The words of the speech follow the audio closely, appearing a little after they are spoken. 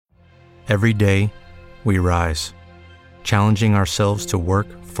Every day, we rise, challenging ourselves to work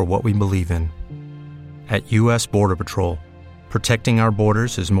for what we believe in. At U.S. Border Patrol, protecting our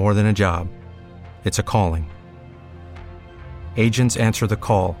borders is more than a job. It's a calling. Agents answer the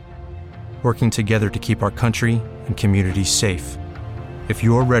call, working together to keep our country and communities safe. If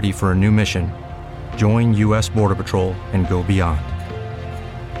you're ready for a new mission, join U.S. Border Patrol and go beyond.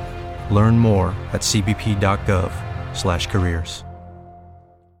 Learn more at cbp.gov/careers.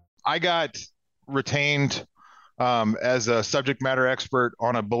 I got retained as a subject matter expert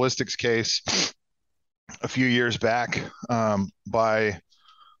on a ballistics case a few years back by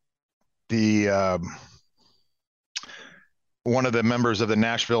the one of the members of the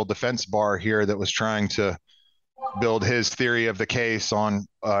Nashville Defense Bar here that was trying to build his theory of the case on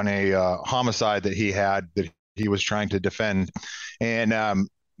a homicide that he was trying to defend. And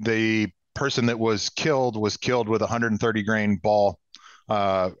the person that was killed with a 130 grain ball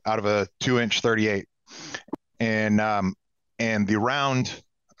out of a 2-inch 38. And the round,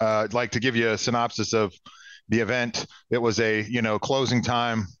 like to give you a synopsis of the event, it was a, closing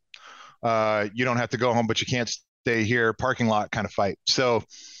time. You don't have to go home, but you can't stay here, parking lot kind of fight. So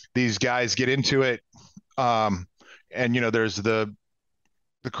these guys get into it. And, there's the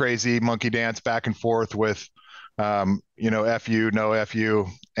crazy monkey dance back and forth with, F you, no F you.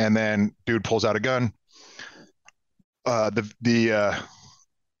 And then dude pulls out a gun. The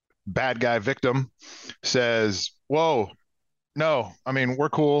bad guy victim says, "Whoa, no, I mean, we're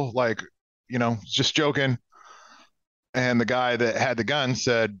cool. Like, just joking." And the guy that had the gun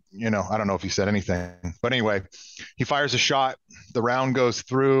said, I don't know if he said anything, but anyway, he fires a shot. The round goes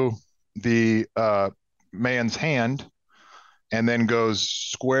through the man's hand and then goes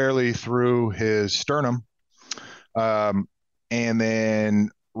squarely through his sternum, and then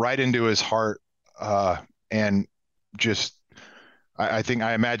right into his heart, and just, I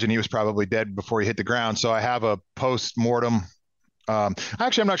imagine he was probably dead before he hit the ground. So I have a post-mortem.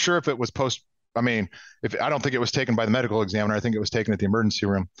 Actually, I'm not sure if it was I don't think it was taken by the medical examiner. I think it was taken at the emergency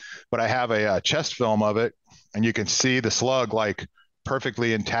room, but I have a chest film of it, and you can see the slug like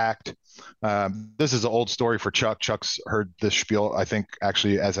perfectly intact. This is an old story for Chuck. Chuck's heard this spiel, I think,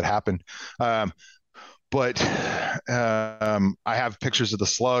 actually, as it happened. But I have pictures of the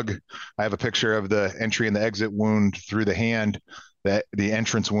slug. I have a picture of the entry and the exit wound through the hand, the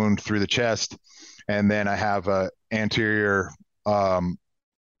entrance wound through the chest. And then I have a anterior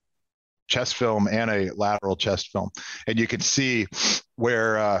chest film and a lateral chest film. And you can see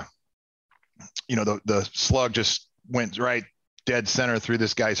where, the slug just went right dead center through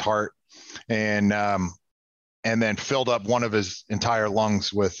this guy's heart, and then filled up one of his entire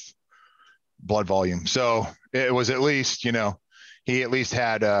lungs with blood volume. So it was at least, he at least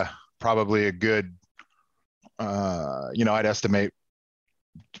had probably a good, I'd estimate,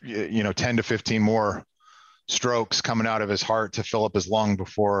 10 to 15 more strokes coming out of his heart to fill up his lung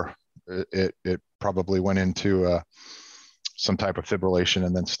before it probably went into some type of fibrillation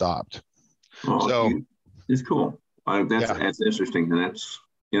and then stopped. Oh, so it's cool. That's interesting. And that's,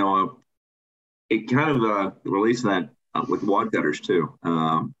 it kind of relates to that with wad cutters too.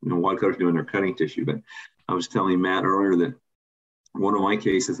 Wad cutters doing their cutting tissue. But I was telling Matt earlier that one of my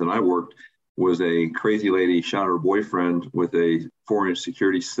cases that I worked was a crazy lady shot her boyfriend with a 4-inch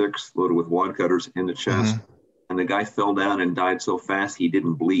security 6 loaded with wad cutters in the chest. Mm-hmm. And the guy fell down and died so fast he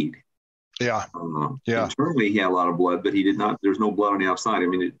didn't bleed. Yeah. Internally, he had a lot of blood, but he did not. There's no blood on the outside. I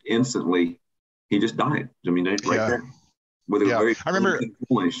mean, instantly, he just died. I mean, right there with a very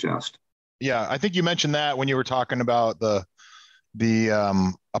hole in his chest. Yeah, I think you mentioned that when you were talking about a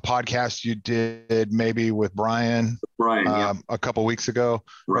podcast you did maybe with Brian a couple weeks ago,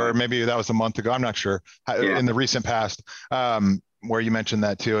 or maybe that was a month ago. I'm not sure. In the recent past, where you mentioned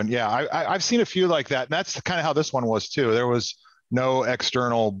that too. And I've seen a few like that. And that's kind of how this one was too. There was no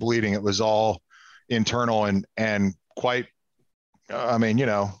external bleeding. It was all internal and quite, an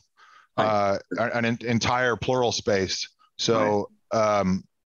entire pleural space. So,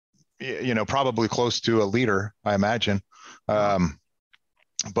 probably close to a liter, I imagine.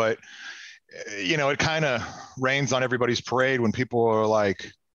 But, it kind of rains on everybody's parade when people are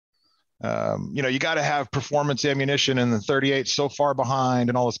like, you got to have performance ammunition and the 38 so far behind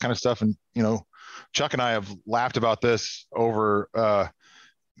and all this kind of stuff. And, Chuck and I have laughed about this over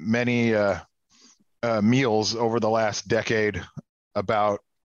many meals over the last decade about,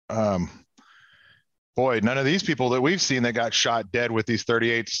 none of these people that we've seen that got shot dead with these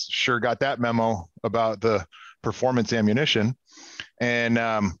 38s sure got that memo about the performance ammunition. And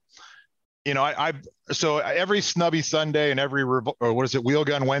so every Snubby Sunday and every Wheel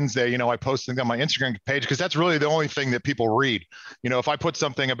Gun Wednesday, I post things on my Instagram page because that's really the only thing that people read. If I put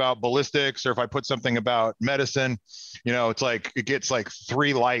something about ballistics or if I put something about medicine, it's like it gets like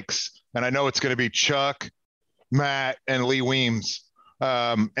 3 likes, and I know it's going to be Chuck, Matt, and Lee Weems,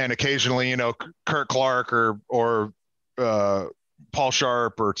 and occasionally, Kurt Clark or Paul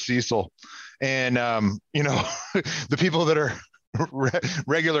Sharp or Cecil, and the people that are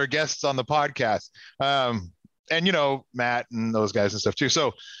regular guests on the podcast, and Matt and those guys and stuff too.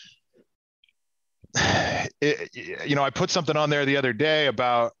 So I put something on there the other day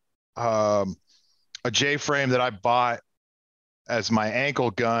about a J frame that I bought as my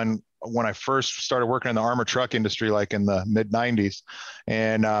ankle gun when I first started working in the armor truck industry, like in the mid 90s.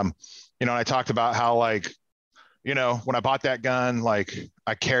 And I talked about how, like, when I bought that gun, like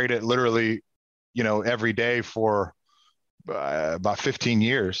I carried it literally every day for about 15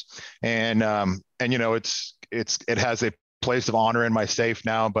 years. And it has a place of honor in my safe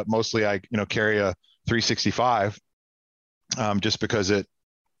now, but mostly I, carry a 365, just because it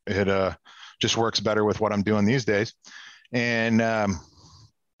just works better with what I'm doing these days. And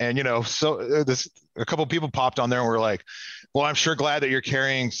so a couple of people popped on there and were like, well, I'm sure glad that you're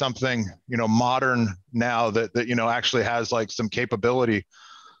carrying something, modern now that actually has like some capability.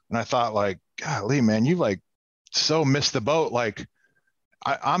 And I thought, like, golly, man, you like so missed the boat. Like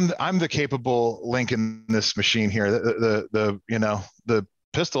I'm the capable link in this machine here. The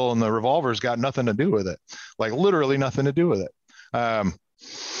pistol and the revolver's got nothing to do with it. Like literally nothing to do with it.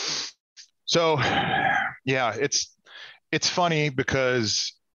 So yeah, it's funny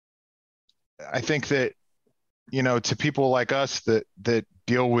because I think that, to people like us that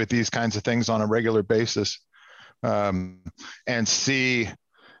deal with these kinds of things on a regular basis, and see,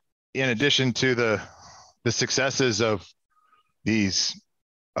 in addition to the successes of these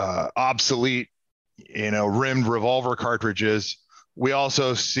obsolete, rimmed revolver cartridges, we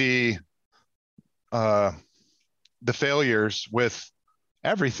also see the failures with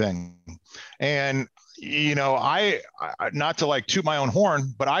everything. And I not to like toot my own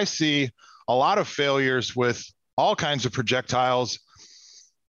horn, but I see a lot of failures with all kinds of projectiles,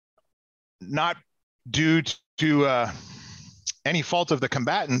 not due to any fault of the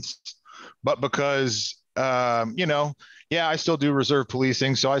combatants, but because I still do reserve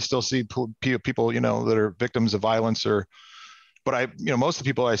policing, so I still see people that are victims of violence, but most of the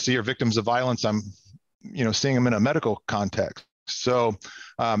people I see are victims of violence. I'm seeing them in a medical context. So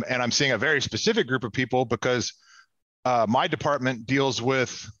and I'm seeing a very specific group of people because my department deals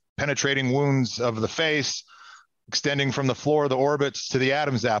with penetrating wounds of the face, extending from the floor of the orbits to the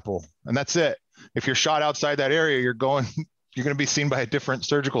Adam's apple, and that's it. If you're shot outside that area, you're going to be seen by a different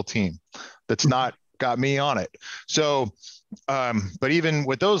surgical team that's not got me on it. So, but even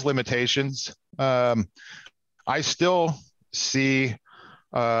with those limitations, I still see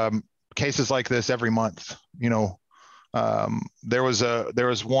cases like this every month. There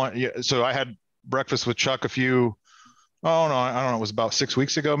was one. So I had breakfast with Chuck I don't know, it was about 6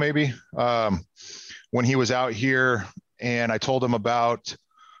 weeks ago, maybe, when he was out here, and I told him about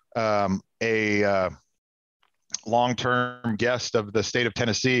a long-term guest of the state of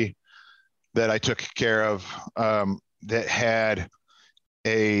Tennessee that I took care of, that had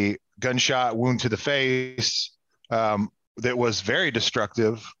a gunshot wound to the face that was very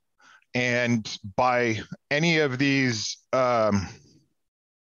destructive. And by any of these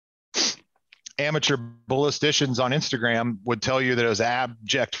amateur ballisticians on Instagram would tell you that it was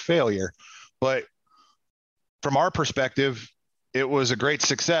abject failure. But from our perspective, it was a great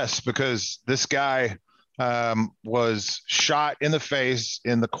success because this guy was shot in the face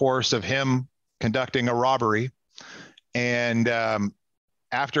in the course of him conducting a robbery. And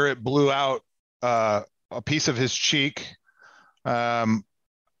after it blew out a piece of his cheek,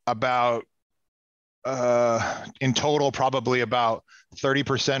 about in total, probably about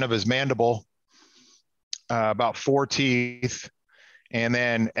 30% of his mandible, about 4 teeth, and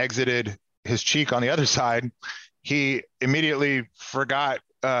then exited his cheek on the other side. He immediately forgot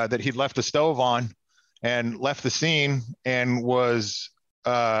that he'd left the stove on and left the scene, and was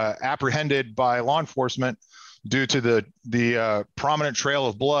apprehended by law enforcement due to the prominent trail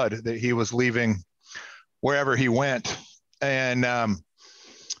of blood that he was leaving wherever he went. And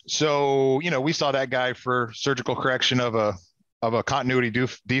so, we saw that guy for surgical correction of a continuity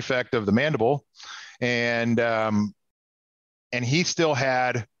defect of the mandible. And he still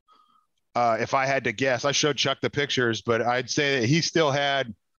had, if I had to guess, I showed Chuck the pictures, but I'd say that he still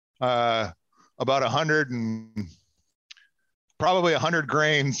had about 100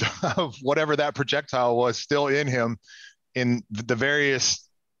 grains of whatever that projectile was still in him, in the various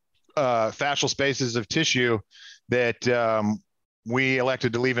fascial spaces of tissue that we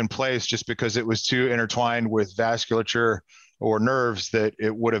elected to leave in place just because it was too intertwined with vasculature or nerves that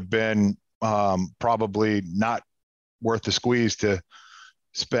it would have been probably not worth the squeeze to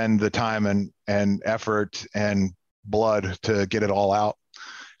spend the time and effort and blood to get it all out.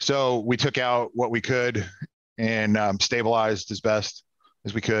 So we took out what we could and stabilized as best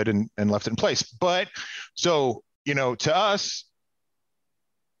as we could and left it in place. But so, to us,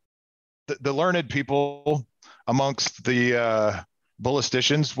 the learned people amongst the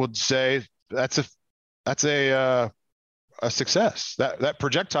ballisticians would say that's a success. That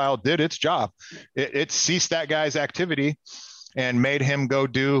projectile did its job. It ceased that guy's activity and made him go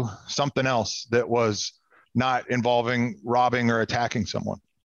do something else that was not involving robbing or attacking someone.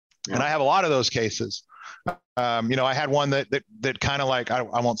 Yeah. And I have a lot of those cases. I had one that kind of like, I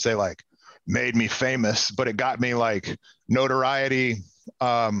won't say like made me famous, but it got me like notoriety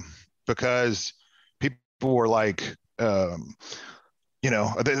because people were like,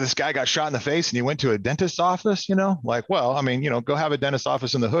 this guy got shot in the face and he went to a dentist's office, like, well, I mean, go have a dentist's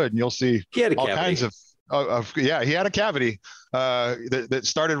office in the hood and you'll see all kinds of he had a cavity that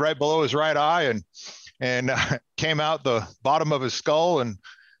started right below his right eye and came out the bottom of his skull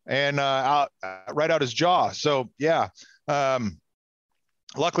and out right out his jaw. So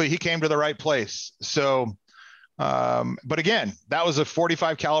luckily he came to the right place. So, but again, that was a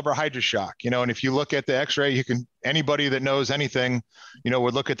 45 caliber HydroShock, and if you look at the X-ray, anybody that knows anything,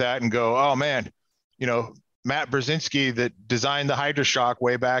 would look at that and go, oh man, Matt Brzezinski that designed the HydroShock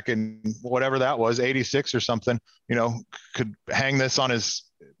way back in whatever that was, 86 or something, could hang this on his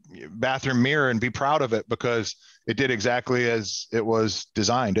bathroom mirror and be proud of it because it did exactly as it was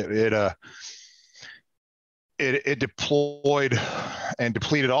designed. It deployed and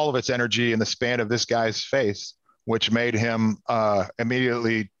depleted all of its energy in the span of this guy's face, which made him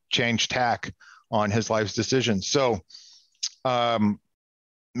immediately change tack on his life's decisions. So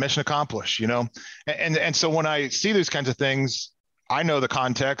mission accomplished, and so when I see these kinds of things, I know the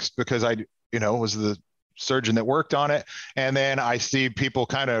context because I was the surgeon that worked on it. And then I see people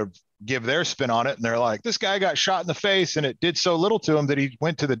kind of give their spin on it and they're like, this guy got shot in the face and it did so little to him that he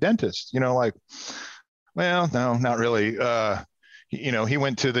went to the dentist, like, well, no, not really. He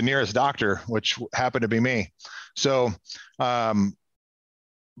went to the nearest doctor, which happened to be me. So,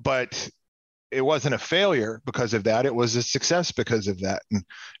 but it wasn't a failure because of that. It was a success because of that.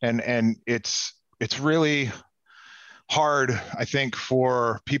 And it's really hard, I think,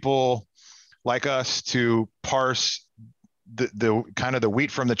 for people like us to parse the kind of the wheat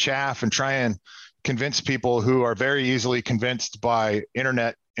from the chaff and try and convince people who are very easily convinced by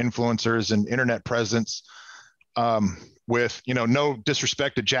internet influencers and internet presence, with, no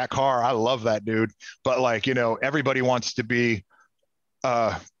disrespect to Jack Carr. I love that dude, but like, everybody wants to be,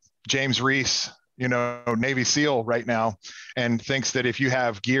 James Reese, Navy SEAL right now, and thinks that if you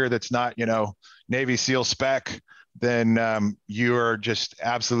have gear that's not, Navy SEAL spec, then you are just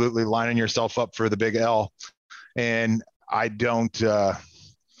absolutely lining yourself up for the big L. And I don't,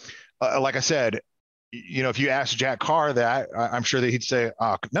 like I said, if you ask Jack Carr that, I'm sure that he'd say,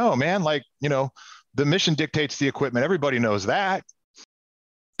 oh, no, man, like, the mission dictates the equipment. Everybody knows that.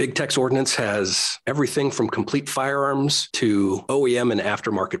 Big Tex Ordnance has everything from complete firearms to OEM and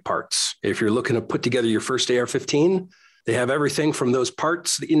aftermarket parts. If you're looking to put together your first AR-15, they have everything from those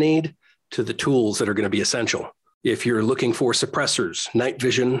parts that you need to the tools that are going to be essential. If you're looking for suppressors, night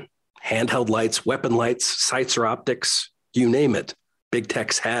vision, handheld lights, weapon lights, sights or optics, you name it, Big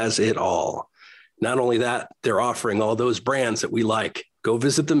Tex has it all. Not only that, they're offering all those brands that we like. Go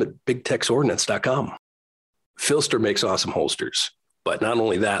visit them at bigtexordnance.com. Filster makes awesome holsters. But not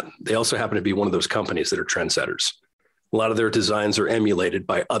only that, they also happen to be one of those companies that are trendsetters. A lot of their designs are emulated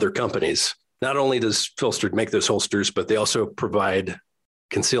by other companies. Not only does Filster make those holsters, but they also provide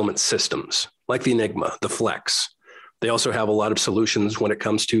concealment systems like the Enigma, the Flex. They also have a lot of solutions when it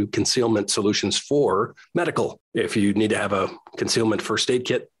comes to concealment solutions for medical. If you need to have a concealment first aid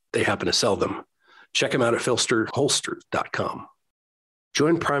kit, they happen to sell them. Check them out at filsterholsters.com.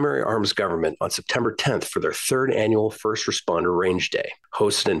 Join Primary Arms Government on September 10th for their third annual First Responder Range Day,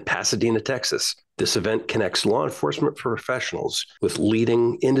 hosted in Pasadena, Texas. This event connects law enforcement professionals with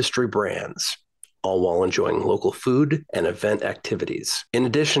leading industry brands, all while enjoying local food and event activities. In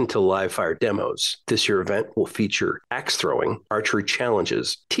addition to live fire demos, this year's event will feature axe throwing, archery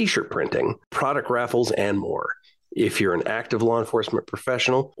challenges, t-shirt printing, product raffles, and more. If you're an active law enforcement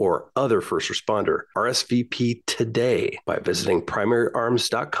professional or other first responder, RSVP today by visiting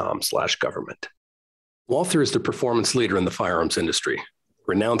primaryarms.com/government. Walther is the performance leader in the firearms industry.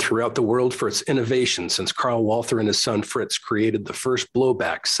 Renowned throughout the world for its innovation since Carl Walther and his son Fritz created the first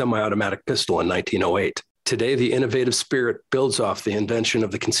blowback semi-automatic pistol in 1908. Today, the innovative spirit builds off the invention of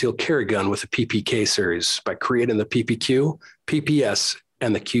the concealed carry gun with the PPK series by creating the PPQ, PPS,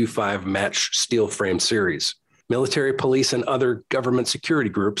 and the Q5 match steel frame series. Military, police, and other government security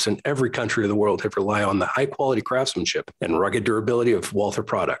groups in every country of the world have relied on the high-quality craftsmanship and rugged durability of Walther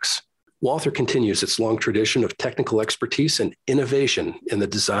products. Walther continues its long tradition of technical expertise and innovation in the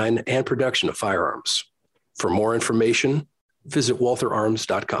design and production of firearms. For more information, visit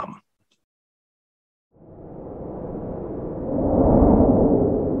waltherarms.com.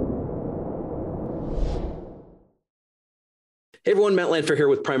 Hey everyone, Matt Lanfer here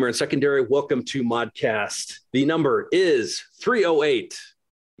with Primary and Secondary. Welcome to Modcast. The number is 308.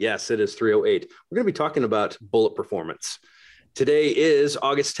 Yes, it is 308. We're going to be talking about bullet performance. Today is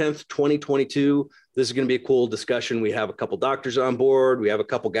August 10th, 2022. This is going to be a cool discussion. We have a couple doctors on board. We have a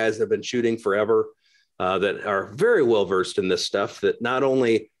couple guys that have been shooting forever that are very well versed in this stuff, that not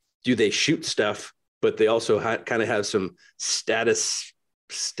only do they shoot stuff, but they also kind of have some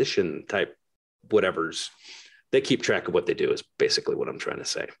statistician type whatevers. They keep track of what they do is basically what I'm trying to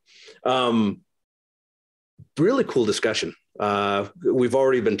say. Really cool discussion. We've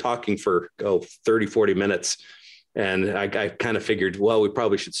already been talking for 30, 40 minutes. And I kind of figured, well, we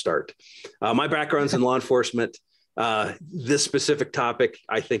probably should start. My background's in law enforcement. This specific topic,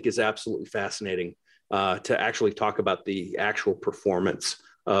 I think, is absolutely fascinating to actually talk about the actual performance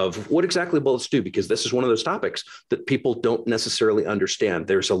of what exactly bullets do, because this is one of those topics that people don't necessarily understand.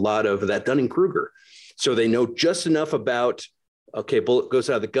 There's a lot of that Dunning-Kruger. So they know just enough about, okay, bullet goes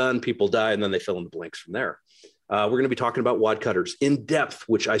out of the gun, people die, and then they fill in the blanks from there. We're going to be talking about wad cutters in depth,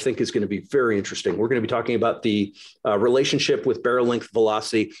 which I think is going to be very interesting. We're going to be talking about the relationship with barrel length,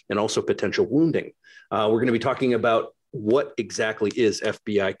 velocity, and also potential wounding. We're going to be talking about what exactly is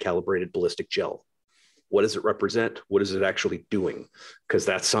FBI calibrated ballistic gel. What does it represent? What is it actually doing? Because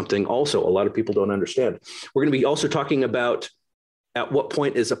that's something also a lot of people don't understand. We're going to be also talking about at what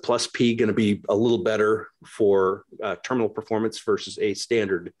point is a plus P going to be a little better for terminal performance versus a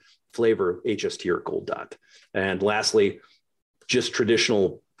standard flavor HST or Gold Dot? And lastly, just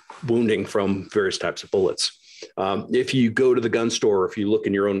traditional wounding from various types of bullets. If you go to the gun store, if you look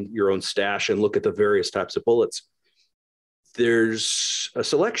in your own stash and look at the various types of bullets, there's a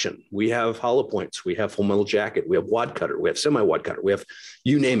selection. We have hollow points, we have full metal jacket, we have wad cutter, we have semi-wad cutter, we have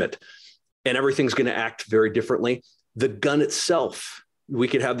you name it. And everything's going to act very differently. The gun itself, we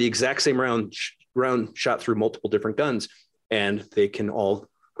could have the exact same round shot through multiple different guns, and they can all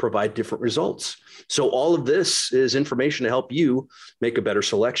provide different results. So all of this is information to help you make a better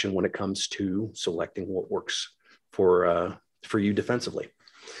selection when it comes to selecting what works for you defensively.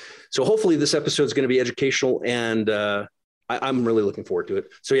 So hopefully this episode is going to be educational, and I'm really looking forward to it.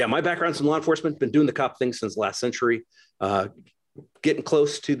 So yeah, my background's in law enforcement, been doing the cop thing since last century, getting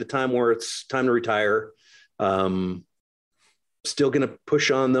close to the time where it's time to retire. Still going to push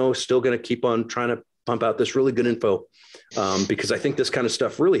on though, still going to keep on trying to pump out this really good info because I think this kind of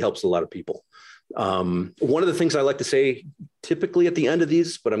stuff really helps a lot of people. One of the things I like to say typically at the end of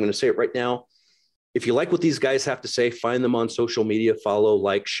these, but I'm going to say it right now. If you like what these guys have to say, find them on social media, follow,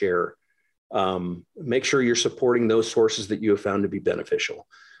 like, share. Make sure you're supporting those sources that you have found to be beneficial.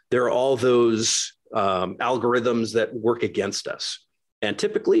 There are all those algorithms that work against us. And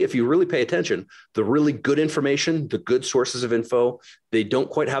typically, if you really pay attention, the really good information, the good sources of info, they don't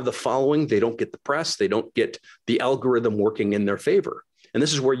quite have the following. They don't get the press. They don't get the algorithm working in their favor. And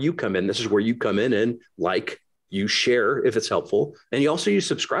this is where you come in. This is where you come in and like, you share if it's helpful. And you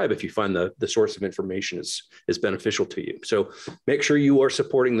subscribe if you find the source of information is beneficial to you. So make sure you are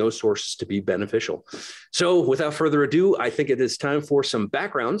supporting those sources to be beneficial. So without further ado, I think it is time for some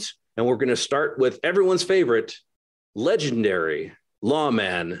backgrounds. And we're going to start with everyone's favorite, legendary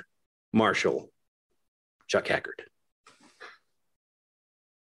lawman, Marshal Chuck Haggard.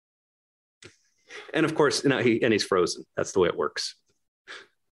 And of course, now he's frozen. That's the way it works.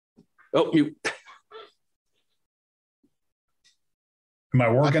 Oh, Am I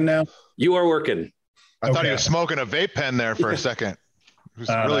working now? You are working. I thought he was smoking a vape pen there for a second. It was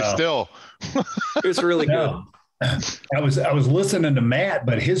really still. It was really good. I was listening to Matt,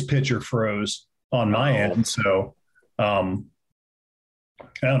 but his picture froze on my end. So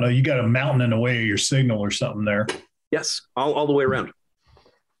I don't know. You got a mountain in the way of your signal or something there. Yes, all the way around.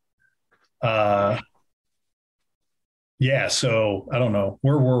 Yeah. So I don't know.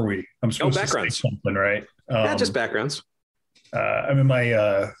 Where were we? I'm supposed to say something, right? Yeah, just backgrounds. I'm in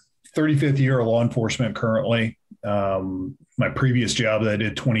my 35th year of law enforcement currently. My my previous job that I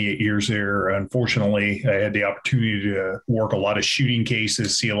did 28 years there. Unfortunately, I had the opportunity to work a lot of shooting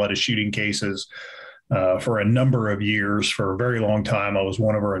cases, see a lot of shooting cases for a number of years. For a very long time, I was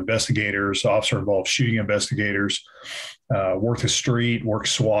one of our investigators, officer-involved shooting investigators. Worked the street, worked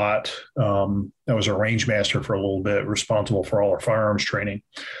SWAT. I was a range master for a little bit, responsible for all our firearms training.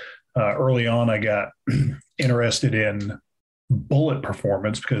 Early on, I got interested in bullet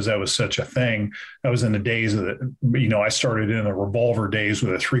performance because that was such a thing. I was in the days of I started in the revolver days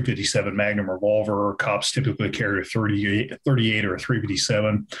with a .357 Magnum revolver. Cops typically carried a 38 or a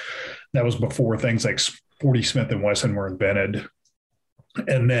 .357. That was before things like 40 Smith & Wesson were invented.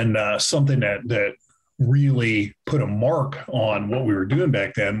 And then something that really put a mark on what we were doing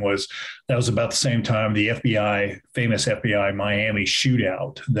back then was that was about the same time the famous FBI Miami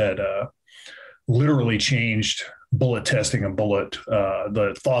shootout that literally changed bullet testing and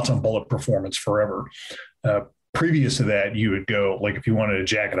the thoughts on bullet performance forever. Previous to that, you would go, like if you wanted a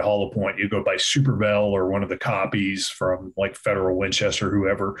jacket at hollow point, you'd go buy Supervel or one of the copies from like Federal Winchester,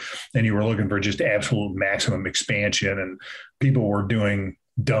 whoever, and you were looking for just absolute maximum expansion. And people were doing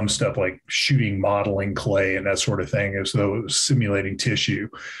dumb stuff like shooting modeling clay and that sort of thing, as though it was simulating tissue.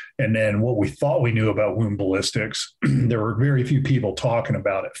 And then what we thought we knew about wound ballistics, there were very few people talking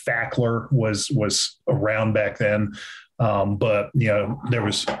about it. Fackler was around back then. But there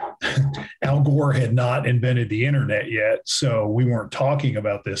was Al Gore had not invented the internet yet. So we weren't talking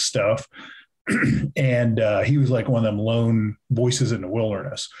about this stuff. And he was like one of them lone voices in the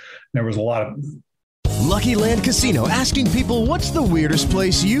wilderness. There was a lot of Lucky Land Casino, asking people, what's the weirdest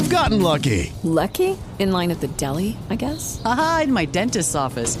place you've gotten lucky? Lucky? In line at the deli, I guess? Aha, in my dentist's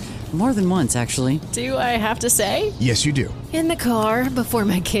office. More than once, actually. Do I have to say? Yes, you do. In the car before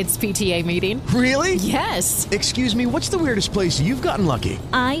my kids' PTA meeting. Really? Yes. Excuse me, what's the weirdest place you've gotten lucky?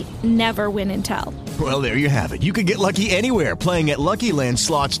 I never win and tell. Well, there you have it. You can get lucky anywhere, playing at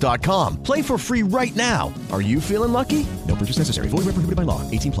LuckyLandSlots.com. Play for free right now. Are you feeling lucky? No purchase necessary. Void where prohibited by law.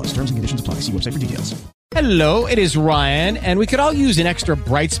 18+. Terms and conditions apply. See website for details. Hello, it is Ryan, and we could all use an extra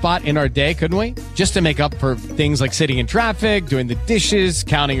bright spot in our day, couldn't we? Just to make up for things like sitting in traffic, doing the dishes,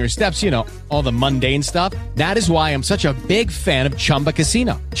 counting your steps, all the mundane stuff. That is why I'm such a big fan of Chumba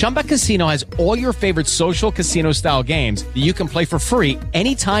Casino. Chumba Casino has all your favorite social casino-style games that you can play for free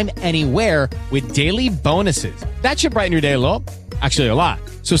anytime, anywhere with daily bonuses. That should brighten your day a little. Actually, a lot.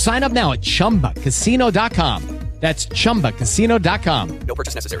 So sign up now at ChumbaCasino.com. That's ChumbaCasino.com. No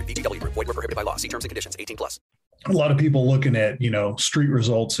purchase necessary. VGW Group. Void where prohibited by law. See terms and conditions. 18+. A lot of people looking at, street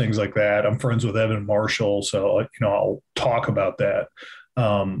results, things like that. I'm friends with Evan Marshall, so, I'll talk about that.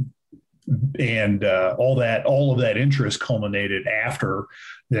 All of that interest culminated after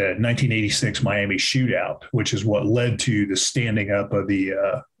the 1986 Miami shootout, which is what led to the standing up of the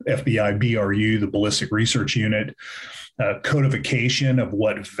FBI BRU, the Ballistic Research Unit, codification of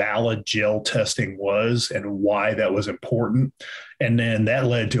what valid gel testing was and why that was important. And then that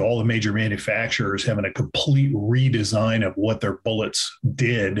led to all the major manufacturers having a complete redesign of what their bullets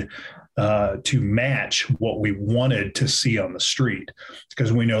did to match what we wanted to see on the street.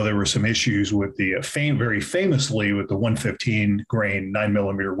 Because we know there were some issues with the very famously with the 115 grain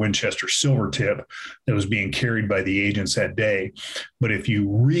 9mm Winchester silver tip that was being carried by the agents that day. But if you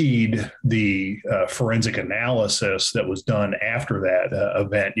read the forensic analysis that was done after that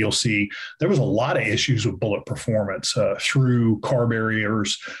event, you'll see there was a lot of issues with bullet performance through car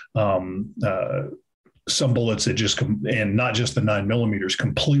barriers, some bullets that just and not just the 9mm,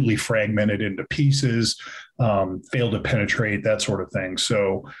 completely fragmented into pieces, failed to penetrate, that sort of thing.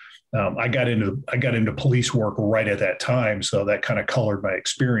 So I got into police work right at that time, so that kind of colored my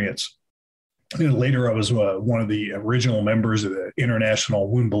experience. Later, I was one of the original members of the International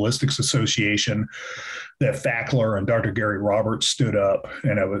Wound Ballistics Association that Fackler and Dr. Gary Roberts stood up,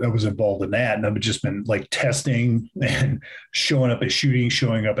 and I was involved in that. And I've just been like testing and showing up at shootings,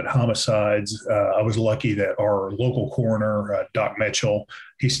 showing up at homicides. I was lucky that our local coroner, Doc Mitchell,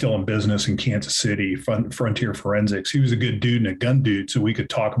 he's still in business in Kansas City, Frontier Forensics. He was a good dude and a gun dude, so we could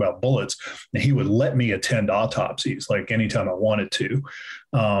talk about bullets. And he would let me attend autopsies like anytime I wanted to.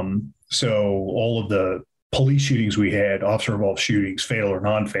 So all of the police shootings we had, officer-involved shootings, fatal or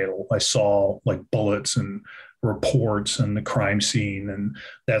non-fatal, I saw like bullets and reports and the crime scene and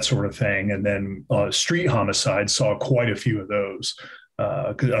that sort of thing. And then street homicides, saw quite a few of those.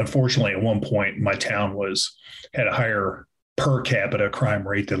 Because unfortunately, at one point, my town had a higher per capita crime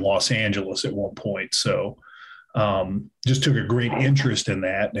rate than Los Angeles at one point. So just took a great interest in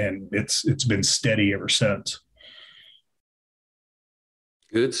that, and it's been steady ever since.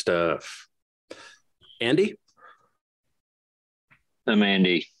 Good stuff. Andy? I'm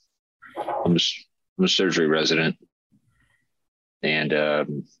Andy. I'm a surgery resident. and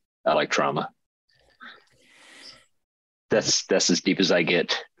I like trauma. That's as deep as I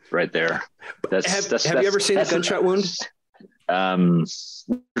get right there. Have you ever seen a gunshot wound? Once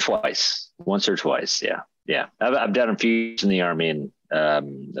or twice. Yeah. I've done a few in the Army and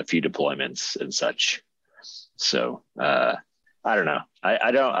a few deployments and such. So I don't know.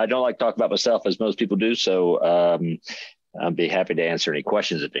 I don't like to talk about myself as most people do. So I'd be happy to answer any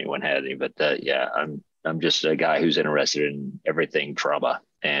questions if anyone had any. But I'm just a guy who's interested in everything trauma,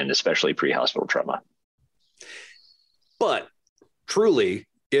 and especially pre-hospital trauma. But truly,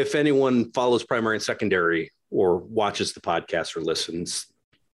 if anyone follows primary and secondary or watches the podcast or listens,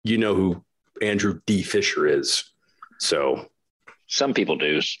 you know who Andrew D. Fisher is. So some people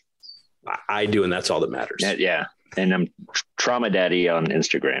do. I do, and that's all that matters. Yeah. And I'm Trauma Daddy on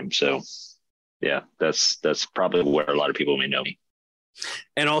Instagram. So yeah, that's probably where a lot of people may know me.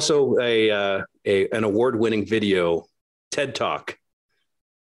 And also an award-winning video TEDx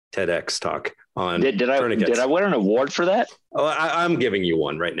talk on did I win an award for that? Oh, I'm giving you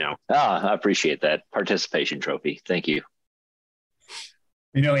one right now. I appreciate that participation trophy. Thank you.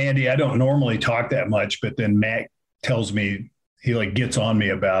 You know, Andy, I don't normally talk that much, but then Matt tells me he gets on me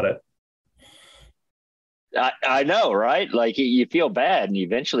about it. I know, right? Like you feel bad and you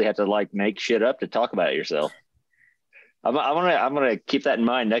eventually have to make shit up to talk about it yourself. I'm gonna keep that in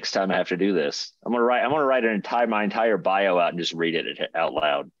mind next time I have to do this. I'm gonna write my entire bio out and just read it out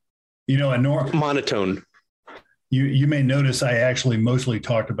loud. You know, monotone. You may notice I actually mostly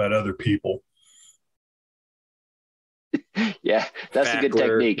talked about other people. Yeah, that's a good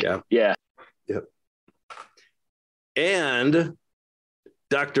technique. Yeah. Yep. And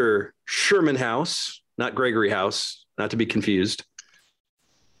Dr. Sherman House, not Gregory House, not to be confused.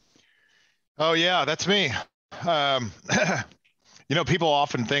 Oh yeah, that's me. You know, people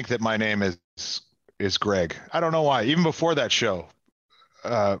often think that my name is Greg. I don't know why. Even before that show.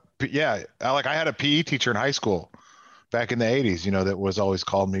 Yeah, I had a PE teacher in high school back in the 80s, you know, that was always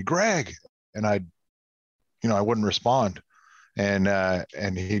called me Greg, and I wouldn't respond,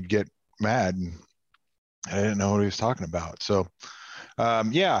 and he'd get mad, and I didn't know what he was talking about. So,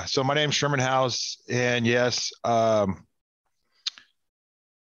 yeah. So my name's Sherman House, and yes, so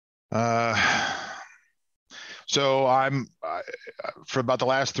for about the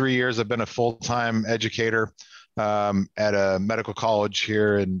last 3 years, I've been a full-time educator at a medical college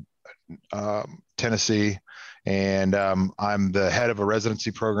here in Tennessee. And I'm the head of a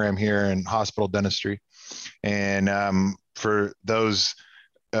residency program here in hospital dentistry. And for those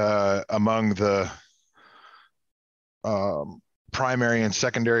among the primary and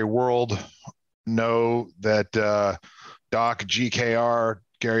secondary world know that Doc GKR,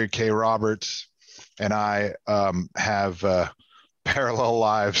 Gary K. Roberts, and I have parallel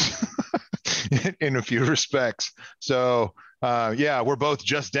lives in a few respects. So yeah, we're both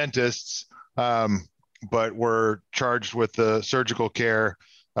just dentists, but we're charged with the surgical care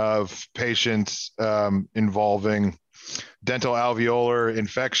of patients involving dental alveolar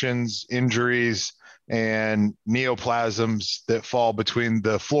infections, injuries, and neoplasms that fall between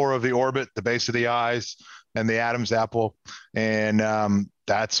the floor of the orbit, the base of the eyes, and the Adam's apple. And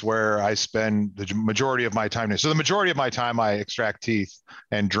that's where I spend the majority of my time now. So the majority of my time, I extract teeth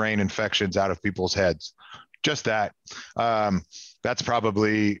and drain infections out of people's heads. Just that. That's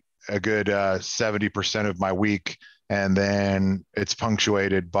probably a good 70% of my week. And then it's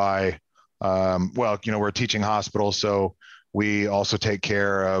punctuated by, we're a teaching hospital, so we also take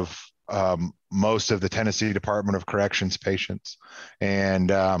care of most of the Tennessee Department of Corrections patients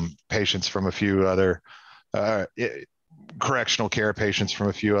and patients from a few other correctional care patients from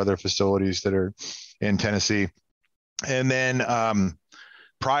a few other facilities that are in Tennessee. And then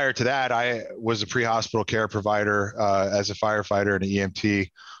prior to that, I was a pre-hospital care provider as a firefighter and an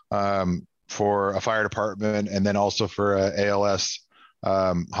EMT for a fire department, and then also for a ALS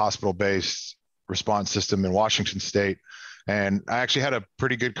hospital-based response system in Washington State. And I actually had a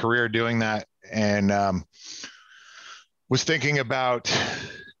pretty good career doing that, and was thinking about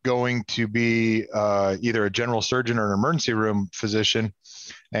going to be either a general surgeon or an emergency room physician.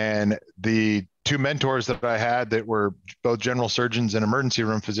 And the two mentors that I had that were both general surgeons and emergency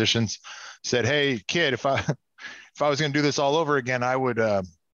room physicians said, "Hey kid, if I was going to do this all over again, I would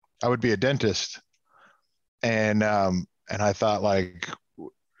be a dentist." And I thought, like,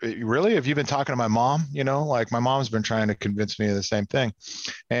 really? Have you been talking to my mom? You know, like, my mom's been trying to convince me of the same thing.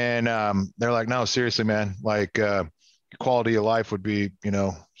 And they're like, "No, seriously, man, like, quality of life would be,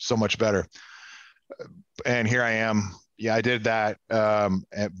 so much better." And here I am. Yeah, I did that.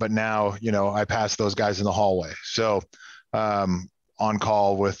 But now, I pass those guys in the hallway. So on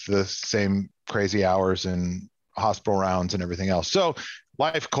call with the same crazy hours and hospital rounds and everything else. So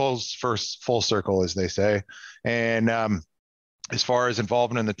life goes first full circle, as they say. And as far as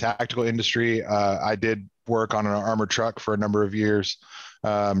involvement in the tactical industry, I did work on an armored truck for a number of years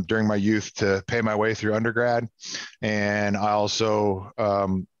during my youth to pay my way through undergrad. And I also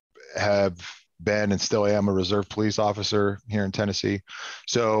have been and still am a reserve police officer here in Tennessee.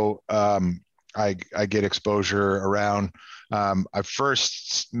 So I get exposure around. I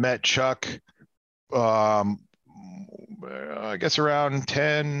first met Chuck, I guess around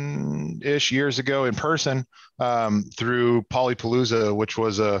 10-ish years ago in person through Polypalooza, which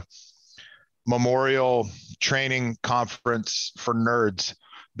was a memorial training conference for nerds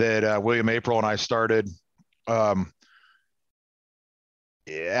that William April and I started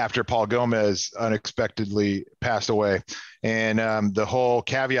after Paul Gomez unexpectedly passed away. And the whole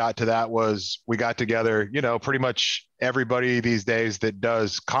caveat to that was we got together, you know, pretty much everybody these days that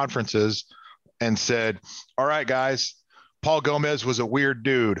does conferences and said, all right, guys, Paul Gomez was a weird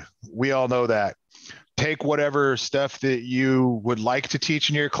dude. We all know that. Take whatever stuff that you would like to teach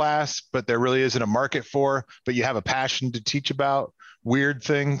in your class, but there really isn't a market for, but you have a passion to teach about weird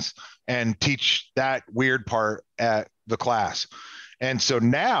things, and teach that weird part at the class. And so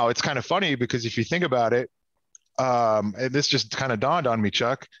now it's kind of funny because if you think about it, and this just kind of dawned on me,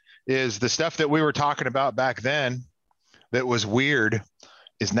 Chuck, is the stuff that we were talking about back then that was weird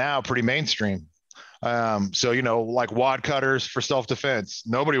is now pretty mainstream. So, you know, like wad cutters for self-defense.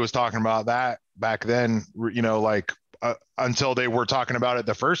 Nobody was talking about that back then, you know, like until they were talking about it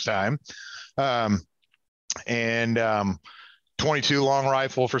the first time. And 22 long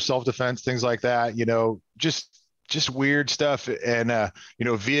rifle for self-defense, things like that, you know, just weird stuff. And, you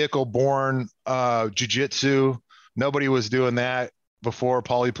know, vehicle borne jiu-jitsu. Nobody was doing that before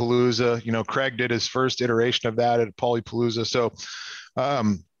Polypalooza. You know, Craig did his first iteration of that at Polypalooza. So,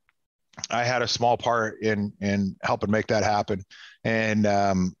 I had a small part in helping make that happen. And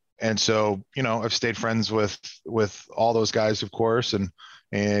so, you know, I've stayed friends with all those guys, of course. And,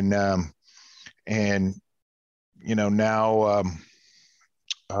 you know, now,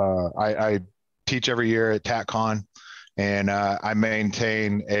 I teach every year at TacCon, and, I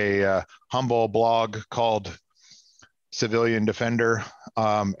maintain a, humble blog called Civilian Defender.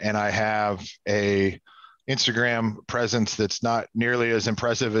 And I have a Instagram presence that's not nearly as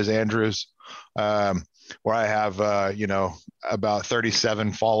impressive as Andrew's, where I have, you know, about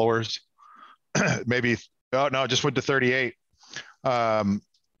 37 followers, maybe, oh no, just went to 38, that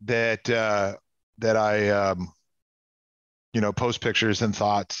I, you know, post pictures and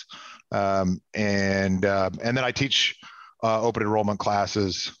thoughts. And then I teach, open enrollment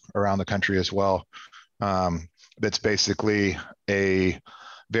classes around the country as well. That's basically a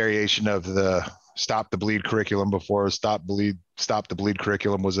variation of the Stop the Bleed curriculum before Stop the Bleed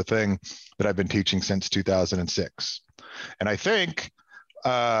curriculum was a thing that I've been teaching since 2006. And I think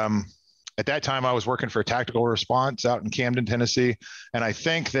at that time I was working for Tactical Response out in Camden, Tennessee. And I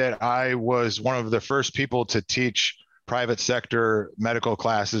think that I was one of the first people to teach private sector medical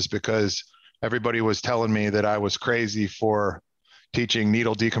classes because everybody was telling me that I was crazy for teaching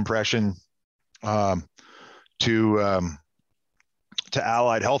needle decompression to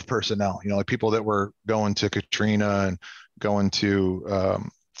allied health personnel, you know, like people that were going to Katrina and going to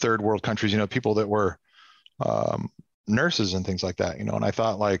third world countries, you know, people that were nurses and things like that, you know. And I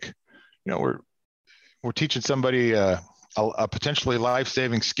thought, like, you know, we're teaching somebody a potentially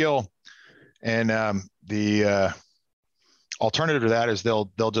life-saving skill, and the alternative to that is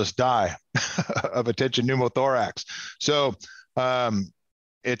they'll just die of attention pneumothorax. So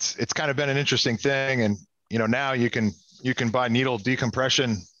it's kind of been an interesting thing. And, you know, now you can buy needle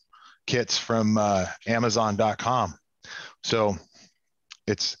decompression kits from Amazon.com. So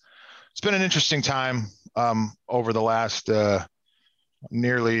it's been an interesting time over the last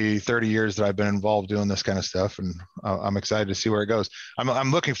nearly 30 years that I've been involved doing this kind of stuff. And I'm excited to see where it goes. I'm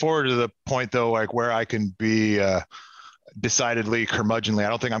looking forward to the point though, like where I can be decidedly curmudgeonly. I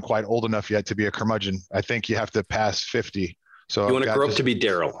don't think I'm quite old enough yet to be a curmudgeon. I think you have to pass 50. So you want to grow up to be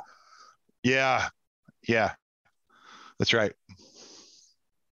Daryl. Yeah. That's right.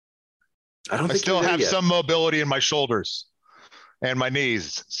 I still have some mobility in my shoulders and my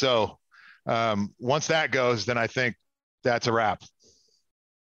knees. So once that goes, then I think that's a wrap.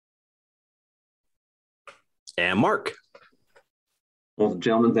 And Mark. Well,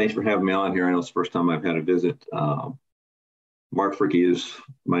 gentlemen, thanks for having me on here. I know it's the first time I've had a visit. Mark Fricke is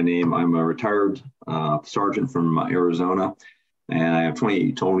my name. I'm a retired sergeant from Arizona, and I have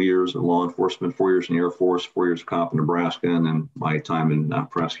 28 total years of law enforcement, 4 years in the Air Force, 4 years of cop in Nebraska, and then my time in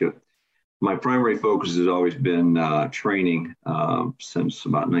Prescott. my primary focus has always been training since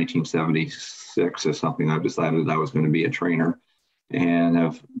about 1976 is something I've decided I was going to be a trainer and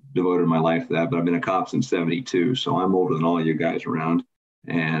have devoted my life to that. But I've been a cop since 72, so I'm older than all you guys around,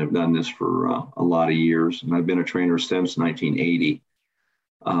 and I've done this for a lot of years. And I've been a trainer since 1980.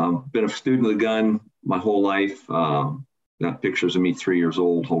 Been a student of the gun my whole life. Got pictures of me 3 years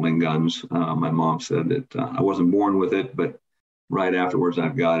old holding guns. My mom said that I wasn't born with it, but right afterwards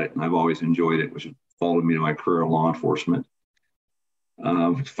I've got it, and I've always enjoyed it, which has followed me to my career in law enforcement.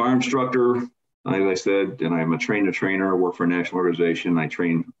 Fire instructor, as I said, and I'm a trainer. I work for a national organization. I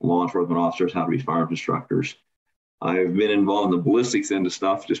train law enforcement officers how to be firearms instructors. I've been involved in the ballistics end of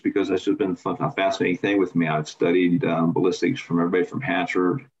stuff just because that's just been a fascinating thing with me. I've studied ballistics from everybody from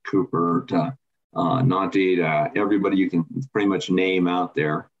Hatcher, Cooper, to Nanti, to everybody you can pretty much name out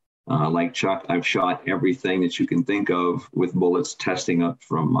there. Like Chuck, I've shot everything that you can think of with bullets, testing up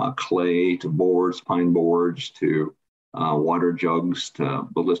from clay to boards, pine boards, to water jugs, to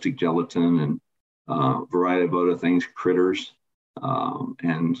ballistic gelatin, and a variety of other things, critters.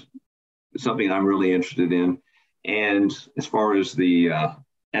 And it's something I'm really interested in. And as far as the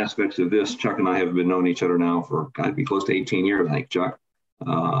aspects of this, Chuck and I have been knowing each other now for got to be close to 18 years, I think, Chuck.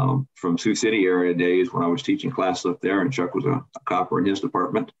 From Sioux City area days when I was teaching classes up there, and Chuck was a copper in his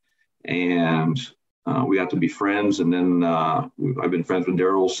department. And we got to be friends. And then I've been friends with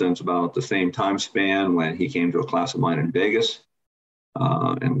Daryl since about the same time span when he came to a class of mine in Vegas.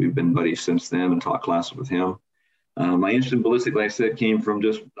 And we've been buddies since then and taught classes with him. My interest in ballistic, like I said, came from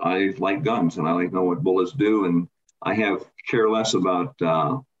just, I like guns and I like to know what bullets do. And I have care less about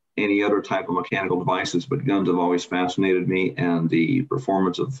any other type of mechanical devices, but guns have always fascinated me. And the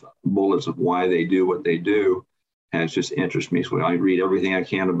performance of bullets, of why they do what they do, has just interested me. So I read everything I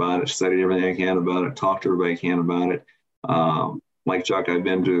can about it, studied everything I can about it, talked to everybody I can about it. Like Chuck, I've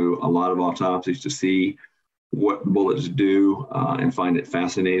been to a lot of autopsies to see what bullets do and find it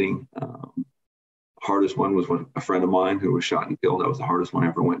fascinating. Hardest one was a friend of mine who was shot and killed. That was the hardest one I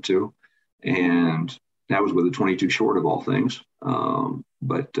ever went to. And that was with a 22 short of all things.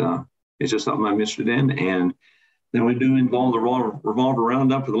 But it's just something I'm interested in. And then we do involve the revolver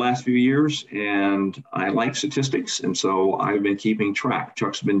roundup for the last few years, and I like statistics, and so I've been keeping track.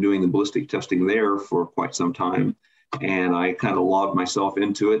 Chuck's been doing the ballistic testing there for quite some time, and I kind of logged myself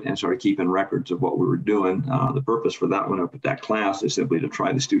into it and started keeping records of what we were doing. The purpose for that one up at that class is simply to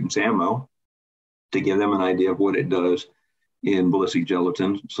try the students' ammo, to give them an idea of what it does in ballistic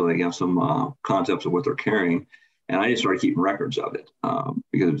gelatin, so they have some concepts of what they're carrying. And I just started keeping records of it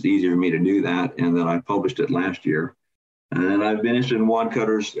because it was easier for me to do that. And then I published it last year. And I've been interested in wad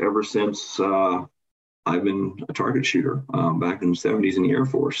cutters ever since I've been a target shooter back in the 70s in the Air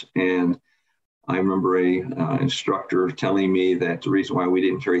Force. And I remember a instructor telling me that the reason why we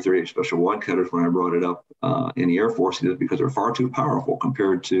didn't carry 38 special wad cutters when I brought it up in the Air Force is because they're far too powerful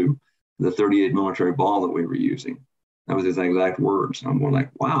compared to the 38 military ball that we were using. That was his exact words. I'm more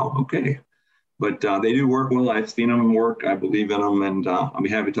like, wow, okay. But they do work well. I've seen them work. I believe in them, and I'll be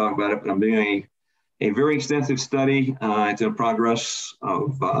happy to talk about it. But I'm doing a very extensive study. It's in progress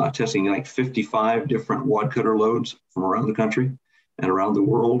of testing like 55 different wad cutter loads from around the country and around the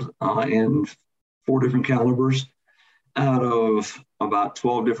world in 4 different calibers out of about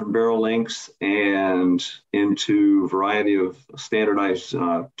 12 different barrel lengths and into a variety of standardized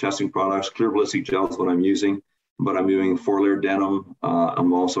testing products. Clear ballistic gel is what I'm using. But I'm using 4-layer denim.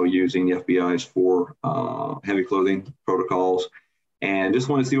 I'm also using the FBI's 4 heavy clothing protocols, and just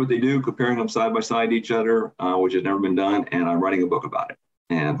want to see what they do, comparing them side by side to each other, which has never been done. And I'm writing a book about it,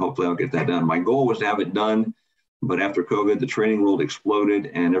 and hopefully I'll get that done. My goal was to have it done, but after COVID, the training world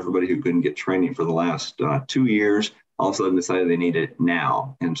exploded, and everybody who couldn't get training for the last 2 years all of a sudden decided they need it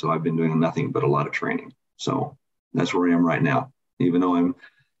now. And so I've been doing nothing but a lot of training. So that's where I am right now, even though I'm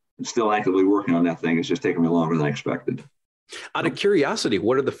still actively working on that thing. It's just taking me longer than I expected. Out of curiosity,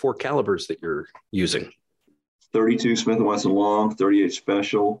 what are the 4 calibers that you're using? 32 Smith & Wesson long, 38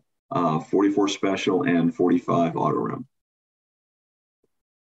 special, 44 special, and 45 auto rim.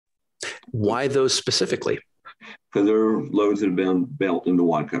 Why those specifically? Because they're loads that have been built into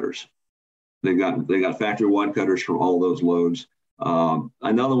wad cutters. They got factory wad cutters for all those loads.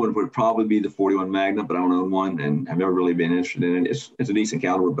 Another one would probably be the 41 Magnum, but I don't own one and I've never really been interested in it. It's a decent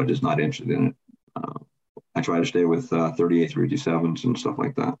caliber, but just not interested in it. I try to stay with 38 357s and stuff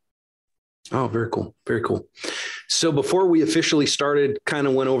like that. Oh, very cool. Very cool. So before we officially started, kind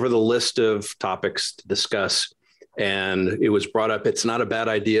of went over the list of topics to discuss, and it was brought up. It's not a bad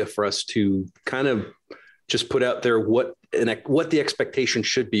idea for us to kind of just put out there what the expectation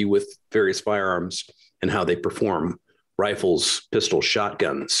should be with various firearms and how they perform. Rifles, pistols,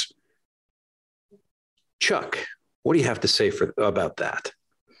 shotguns. Chuck, what do you have to say about that?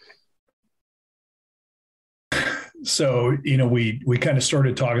 So, we kind of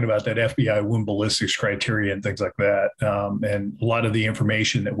started talking about that FBI wound ballistics criteria and things like that. And a lot of the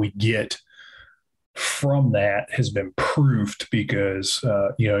information that we get from that has been proved because,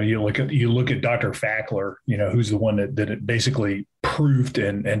 you look at Dr. Fackler, who's the one that it basically proved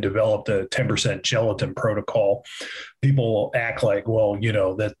and developed a 10% gelatin protocol. People act like, well,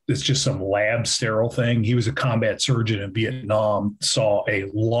 that it's just some lab sterile thing. He was a combat surgeon in Vietnam, saw a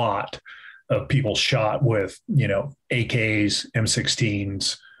lot of people shot with, AKs,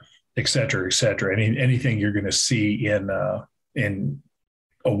 M16s, et cetera, et cetera. Anything you're going to see in a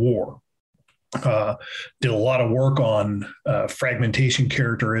war. Did a lot of work on fragmentation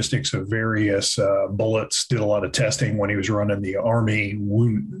characteristics of various bullets. Did a lot of testing when he was running the Army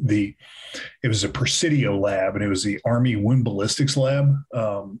it was a Presidio lab, and it was the Army Wound Ballistics Lab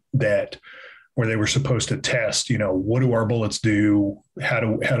where they were supposed to test, what do our bullets do? How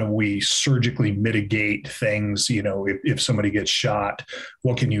do we surgically mitigate things? If somebody gets shot,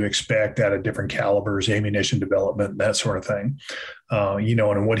 what can you expect out of different calibers, ammunition development, that sort of thing.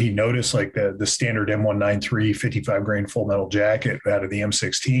 And what he noticed, like the standard M193 55 grain full metal jacket out of the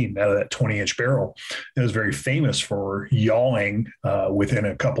M16, out of that 20-inch barrel, it was very famous for yawing within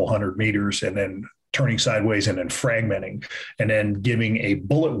a couple hundred meters and then turning sideways and then fragmenting and then giving a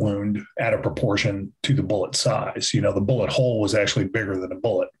bullet wound out of proportion to the bullet size. The bullet hole was actually bigger than a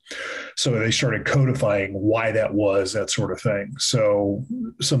bullet. So they started codifying why that was, that sort of thing. So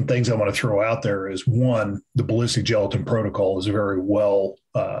some things I want to throw out there is, one, the ballistic gelatin protocol is very well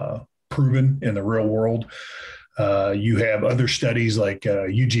proven in the real world. You have other studies like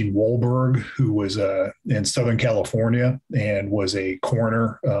Eugene Wohlberg, who was in Southern California and was a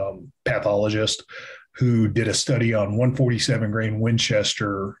coroner pathologist, who did a study on 147 grain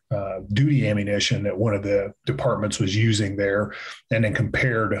Winchester duty ammunition that one of the departments was using there, and then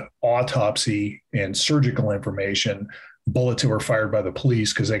compared autopsy and surgical information, bullets that were fired by the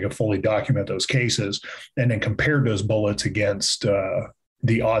police because they could fully document those cases, and then compared those bullets against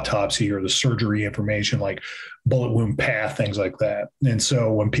the autopsy or the surgery information, like bullet wound path, things like that. And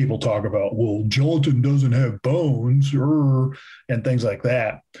so when people talk about, well, gelatin doesn't have bones and things like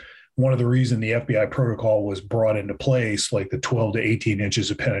that, one of the reasons the FBI protocol was brought into place, like the 12 to 18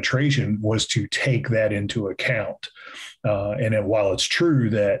 inches of penetration, was to take that into account. And while it's true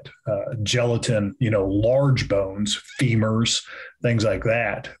that gelatin, large bones, femurs, things like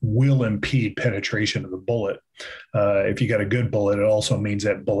that, will impede penetration of the bullet. If you got a good bullet, it also means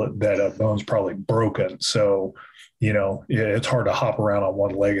that bone's probably broken. So, it's hard to hop around on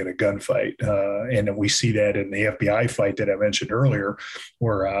one leg in a gunfight. And we see that in the FBI fight that I mentioned earlier,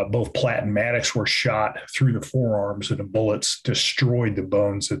 where both Platt and Maddox were shot through the forearms and the bullets destroyed the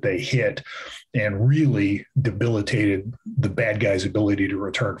bones that they hit and really debilitated the bad guy's ability to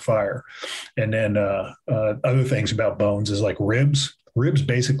return fire. And then other things about bones is like ribs. Ribs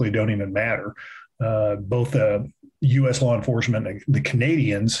basically don't even matter. Both U.S. law enforcement and the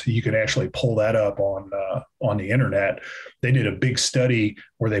Canadians, you can actually pull that up on the internet. They did a big study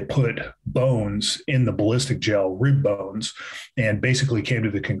where they put bones in the ballistic gel, rib bones, and basically came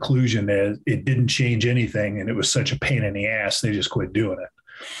to the conclusion that it didn't change anything, and it was such a pain in the ass, they just quit doing it.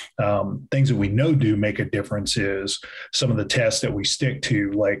 Things that we know do make a difference is some of the tests that we stick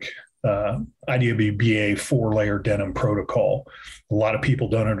to, like IDWBA 4-layer denim protocol. A lot of people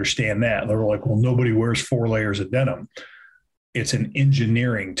don't understand that. They're like, well, nobody wears 4 layers of denim. It's an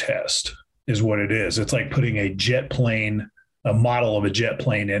engineering test is what it is. It's like putting a model of a jet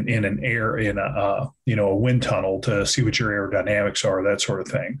plane in a wind tunnel to see what your aerodynamics are, that sort of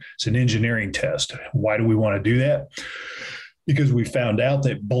thing. It's an engineering test. Why do we want to do that? Because we found out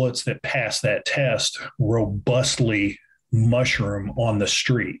that bullets that pass that test robustly mushroom on the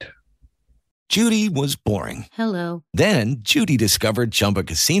street. Judy was boring. Hello. Then Judy discovered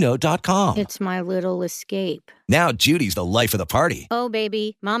ChumbaCasino.com. It's my little escape. Now Judy's the life of the party. Oh,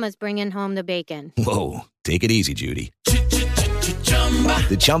 baby, mama's bringing home the bacon. Whoa, take it easy, Judy.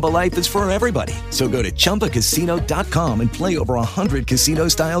 The Chumba life is for everybody. So go to ChumbaCasino.com and play over 100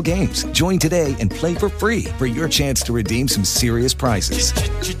 casino-style games. Join today and play for free for your chance to redeem some serious prizes.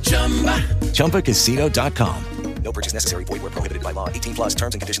 ChumbaCasino.com. No purchase necessary. Void where prohibited by law. 18 plus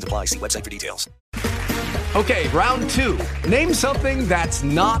terms and conditions apply. See website for details. Okay, round 2. Name something that's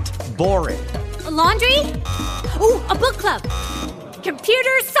not boring. A laundry? Ooh, a book club.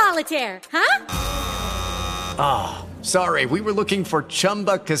 Computer solitaire, huh? Ah, oh, sorry. We were looking for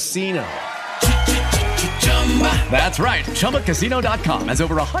Chumba Casino. That's right. ChumbaCasino.com has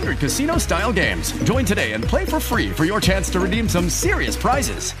over 100 casino-style games. Join today and play for free for your chance to redeem some serious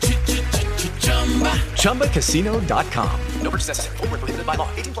prizes. ChumbaCasino.com. No purchase necessary. Void where prohibited by law.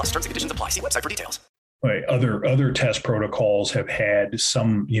 18 plus terms and conditions apply. See website for details. Right. Other test protocols have had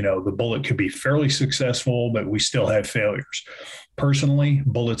some, the bullet could be fairly successful, but we still have failures. Personally,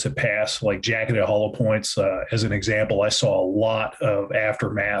 bullets that pass, like jacketed hollow points, as an example, I saw a lot of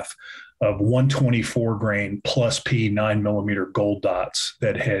aftermath of 124 grain plus P 9mm gold dots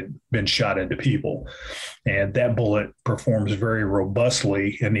that had been shot into people. And that bullet performs very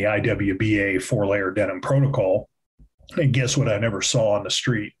robustly in the IWBA 4-layer denim protocol. And guess what I never saw on the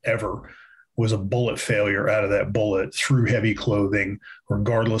street ever was a bullet failure out of that bullet through heavy clothing,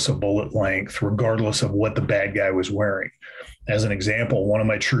 regardless of bullet length, regardless of what the bad guy was wearing. As an example, one of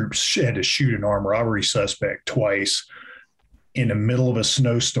my troops had to shoot an armed robbery suspect twice in the middle of a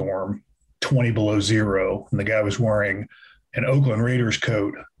snowstorm, 20 below zero, and the guy was wearing an Oakland Raiders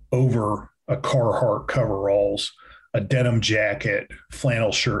coat over a Carhartt coveralls, a denim jacket,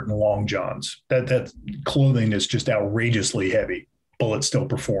 flannel shirt, and long johns. That clothing is just outrageously heavy. Bullets still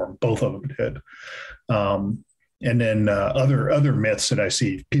perform. Both of them did. And then other myths that I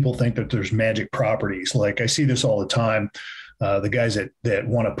see, people think that there's magic properties. Like I see this all the time. The guys that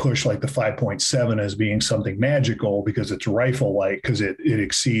want to push like the 5.7 as being something magical because it's rifle-like, because it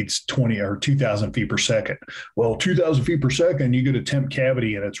exceeds 20 or 2,000 feet per second. Well, 2,000 feet per second, you get a temp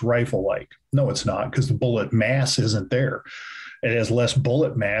cavity and it's rifle-like. No, it's not, because the bullet mass isn't there. It has less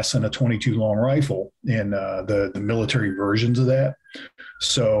bullet mass than a 22 long rifle in the military versions of that.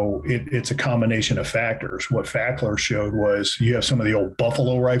 So it's a combination of factors. What Fackler showed was you have some of the old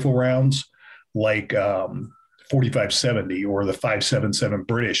Buffalo rifle rounds, like 4570 or the 5.77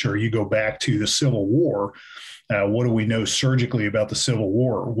 British, or you go back to the Civil War. What do we know surgically about the Civil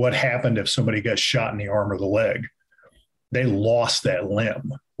War? What happened if somebody got shot in the arm or the leg? They lost that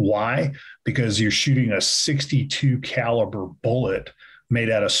limb. Why? Because you're shooting a 62 caliber bullet made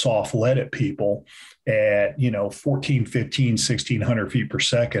out of soft lead at people at, 14, 15, 1600 feet per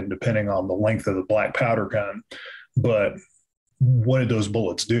second, depending on the length of the black powder gun. But what did those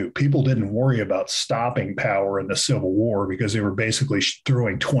bullets do? People didn't worry about stopping power in the Civil War because they were basically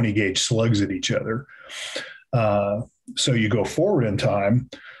throwing 20 gauge slugs at each other. So you go forward in time,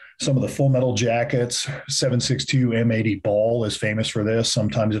 some of the Full Metal Jackets, 7.62 M80 ball is famous for this.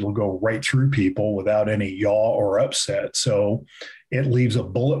 Sometimes it'll go right through people without any yaw or upset. So it leaves a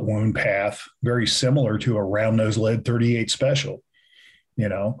bullet wound path very similar to a round nose lead 38 special,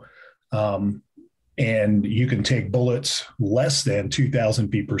 and you can take bullets less than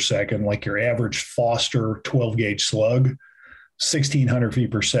 2,000 feet per second, like your average Foster 12 gauge slug, 1,600 feet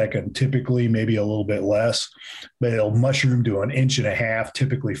per second, typically, maybe a little bit less, but it'll mushroom to 1.5 inches,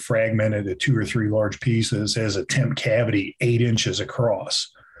 typically fragmented into 2 or 3 large pieces, as a temp cavity 8 inches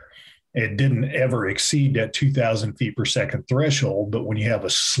across. It didn't ever exceed that 2,000 feet per second threshold, but when you have a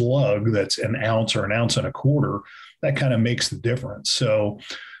slug that's an ounce or 1.25 ounces, that kind of makes the difference. So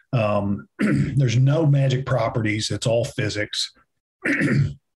there's no magic properties. It's all physics.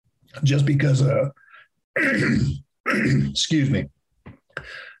 Just because excuse me,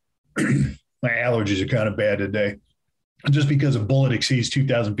 my allergies are kind of bad today. Just because a bullet exceeds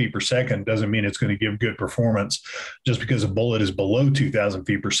 2,000 feet per second doesn't mean it's going to give good performance. Just because a bullet is below 2,000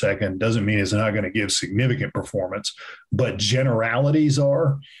 feet per second doesn't mean it's not going to give significant performance. But generalities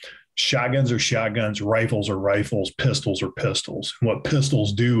are: shotguns are shotguns, rifles are rifles, pistols are pistols. And what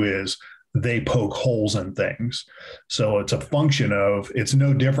pistols do is they poke holes in things. So it's a function of, it's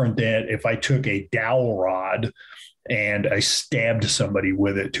no different than if I took a dowel rod and I stabbed somebody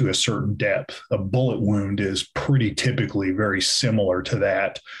with it to a certain depth. A bullet wound is pretty typically very similar to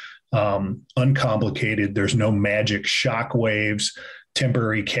that. Uncomplicated. There's no magic shock waves.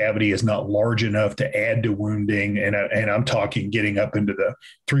 Temporary cavity is not large enough to add to wounding. And I'm talking getting up into the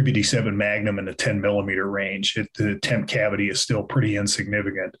 357 Magnum and the 10 millimeter range. The temp cavity is still pretty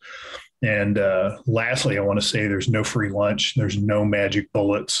insignificant. And lastly, I want to say there's no free lunch. There's no magic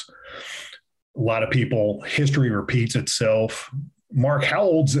bullets. A lot of people, history repeats itself. Mark, how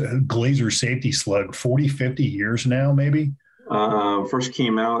old's Glazer safety slug? 40, 50 years now, maybe? First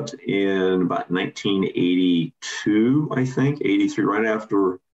came out in about 1982, I think, 83, right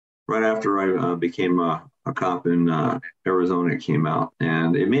after I became a cop in Arizona. It came out,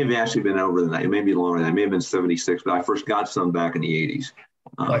 and it may have actually been over than that. It may be longer than that. It may have been 76, but I first got some back in the 80s.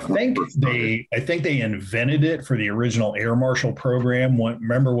 I think they invented it for the original Air Marshal program.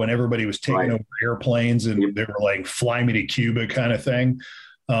 Remember when everybody was taking over airplanes and they were like, "Fly me to Cuba" kind of thing.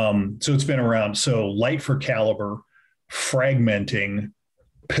 So it's been around. So light for caliber, fragmenting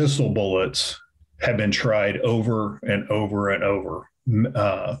pistol bullets have been tried over and over and over.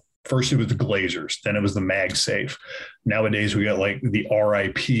 First, it was the Glazers. Then it was the MagSafe. Nowadays, we got like the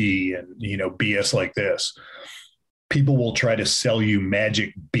RIP and, BS like this. People will try to sell you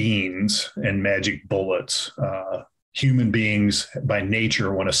magic beans and magic bullets. Human beings by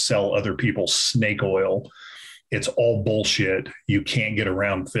nature want to sell other people snake oil. It's all bullshit. You can't get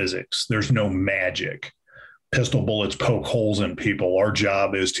around physics. There's no magic. Pistol bullets poke holes in people. Our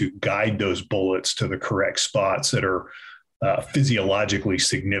job is to guide those bullets to the correct spots that are physiologically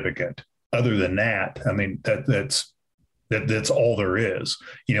significant. Other than that, I mean, that's all there is,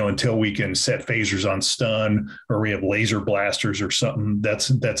 until we can set phasers on stun or we have laser blasters or something.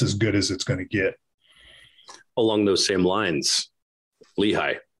 That's as good as it's going to get. Along those same lines,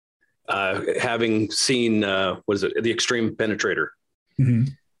 Lehigh, having seen, the Extreme Penetrator,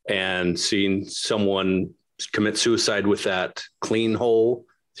 and seeing someone commit suicide with that clean hole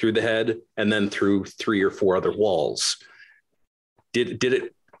through the head and then through 3 or 4 other walls. Did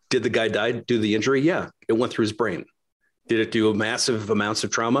the guy die due to the injury? Yeah, it went through his brain. Did it do massive amounts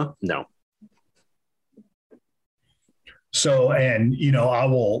of trauma? No. So, and,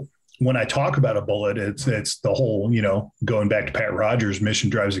 when I talk about a bullet, it's the whole, going back to Pat Rogers,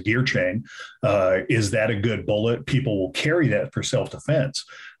 mission drives a gear chain. Is that a good bullet? People will carry that for self-defense.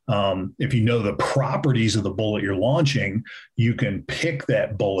 If you know the properties of the bullet you're launching, you can pick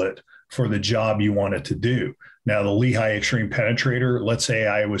that bullet for the job you want it to do. Now, the Lehigh Extreme Penetrator, let's say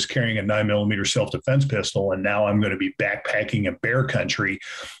I was carrying a 9mm self-defense pistol, and now I'm going to be backpacking in bear country,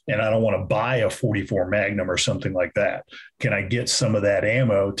 and I don't want to buy a 44 Magnum or something like that. Can I get some of that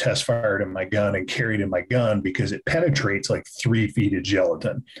ammo test fired in my gun and carried in my gun because it penetrates like 3 feet of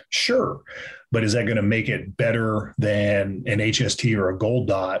gelatin? Sure. But is that going to make it better than an HST or a Gold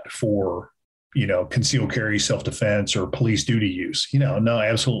Dot for concealed carry, self-defense, or police duty use? No,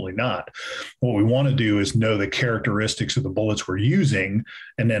 absolutely not. What we want to do is know the characteristics of the bullets we're using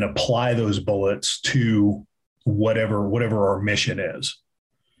and then apply those bullets to whatever our mission is.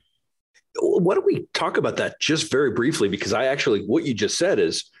 Why don't we talk about that just very briefly? Because what you just said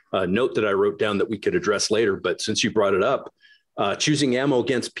is a note that I wrote down that we could address later. But since you brought it up, choosing ammo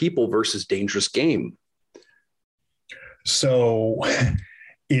against people versus dangerous game. So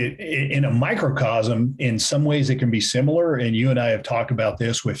in a microcosm, in some ways it can be similar. And you and I have talked about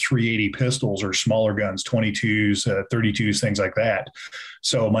this with 380 pistols or smaller guns, 22s, 32s, things like that.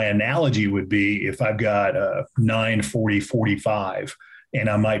 So my analogy would be if I've got a 940, 45, and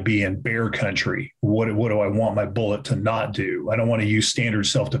I might be in bear country, what do I want my bullet to not do? I don't want to use standard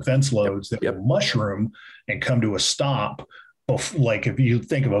self-defense loads that will mushroom and come to a stop. Like if you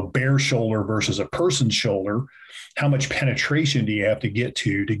think of a bear shoulder versus a person's shoulder, how much penetration do you have to get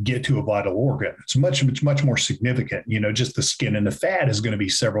to a vital organ? It's much more significant. Just the skin and the fat is going to be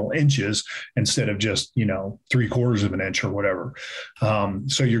several inches instead of just, 3/4 of an inch or whatever.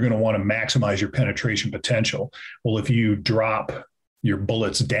 So you're going to want to maximize your penetration potential. Well, if you drop your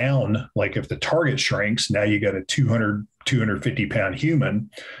bullets down, like if the target shrinks, now you got a 250 pound human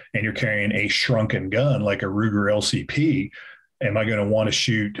and you're carrying a shrunken gun like a Ruger LCP. Am I going to want to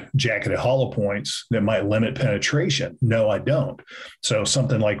shoot jacketed hollow points that might limit penetration? No, I don't. So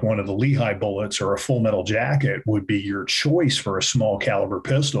something like one of the Lehigh bullets or a full metal jacket would be your choice for a small caliber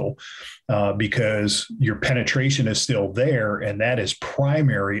pistol because your penetration is still there. And that is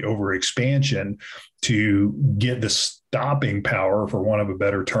primary over expansion to get the stopping power, for want of a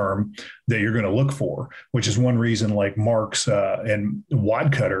better term, that you're going to look for, which is one reason like Mark's and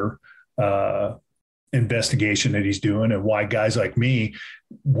Wad Cutter investigation that he's doing, and why guys like me,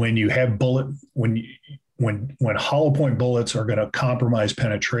 when you have when hollow point bullets are going to compromise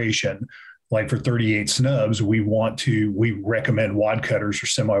penetration, like for 38 snubs, we recommend wad cutters or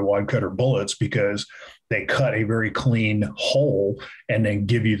semi-wad cutter bullets because they cut a very clean hole and then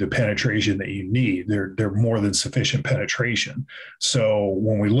give you the penetration that you need. They're more than sufficient penetration. So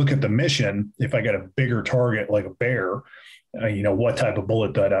when we look at the mission, if I got a bigger target like a bear, what type of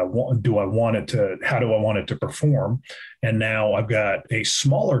bullet that I want? How do I want it to perform? And now I've got a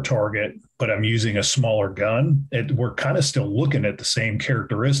smaller target, but I'm using a smaller gun. We're kind of still looking at the same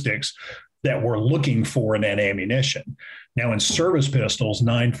characteristics that we're looking for in that ammunition. Now in service pistols,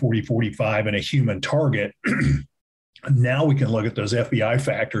 940, 45 and a human target, now we can look at those FBI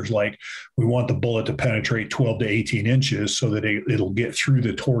factors, like we want the bullet to penetrate 12 to 18 inches so that it'll get through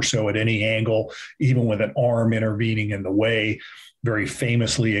the torso at any angle, even with an arm intervening in the way. Very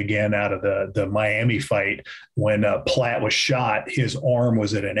famously, again, out of the Miami fight, when Platt was shot, his arm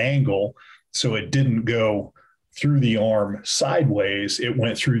was at an angle, so it didn't go through the arm sideways. It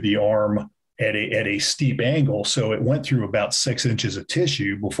went through the arm at a steep angle, so it went through about 6 inches of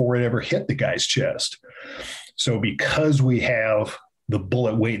tissue before it ever hit the guy's chest. So because we have the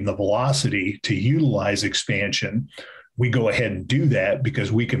bullet weight and the velocity to utilize expansion, we go ahead and do that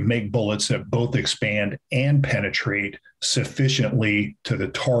because we can make bullets that both expand and penetrate sufficiently to the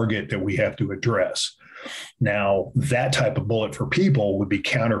target that we have to address. Now, that type of bullet for people would be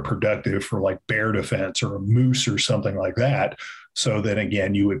counterproductive for like bear defense or a moose or something like that. So then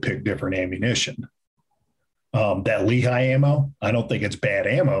again, you would pick different ammunition. That Lehigh ammo, I don't think it's bad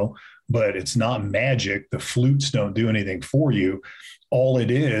ammo, but it's not magic. The flutes don't do anything for you. All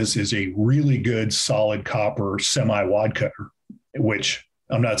it is a really good solid copper semi-wad cutter, which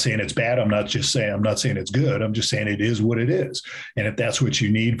I'm not saying it's bad. I'm not saying it's good. I'm just saying it is what it is. And if that's what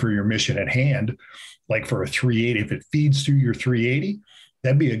you need for your mission at hand, like for a 380, if it feeds through your 380,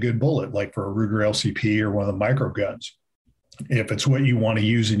 that'd be a good bullet, like for a Ruger LCP or one of the micro guns. If it's what you want to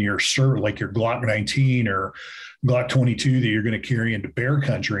use in your like your Glock 19 or Glock 22 that you're going to carry into bear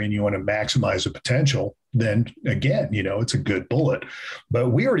country and you want to maximize the potential, then again, it's a good bullet. But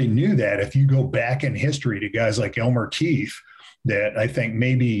we already knew that if you go back in history to guys like Elmer Keith, that I think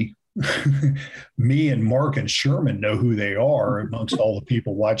maybe me and Mark and Sherman know who they are amongst all the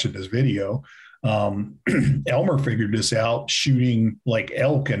people watching this video. Elmer figured this out shooting like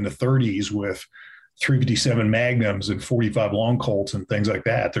elk in the 30s with 357 Magnums and 45 long Colts and things like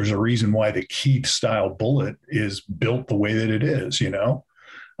that. There's a reason why the Keith style bullet is built the way that it is,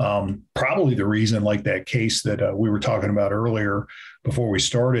 probably the reason, like that case that we were talking about earlier before we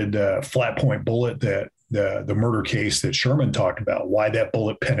started, flat point bullet, that the murder case that Sherman talked about, why that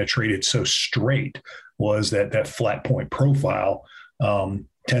bullet penetrated so straight was that flat point profile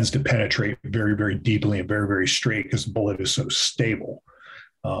tends to penetrate very, very deeply and very, very straight because the bullet is so stable.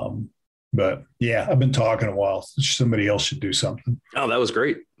 But yeah, I've been talking a while. Somebody else should do something. Oh, that was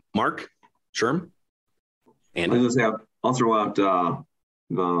great. Mark, Sherm, and I'll throw out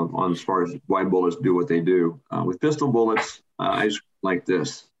on as far as why bullets do what they do. With pistol bullets, I just like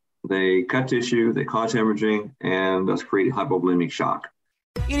this. They cut tissue, they cause hemorrhaging, and thus create hypovolemic shock.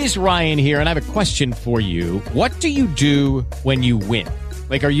 It is Ryan here, and I have a question for you. What do you do when you win?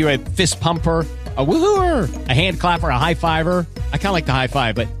 Like, are you a fist pumper, a woohooer, a hand clapper, a high fiver? I kind of like the high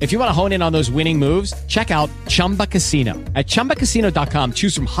five, but if you want to hone in on those winning moves, check out Chumba Casino. At ChumbaCasino.com,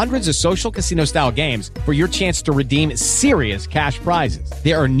 choose from hundreds of social casino style games for your chance to redeem serious cash prizes.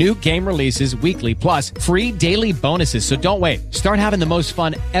 There are new game releases weekly, plus free daily bonuses. So don't wait. Start having the most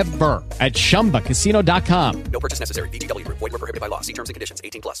fun ever at ChumbaCasino.com. No purchase necessary. VGW. Void where prohibited by law. See terms and conditions.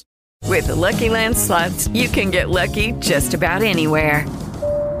 18+. With the Lucky Land Slots, you can get lucky just about anywhere.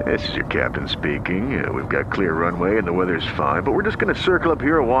 This is your captain speaking. We've got clear runway and the weather's fine, but we're just going to circle up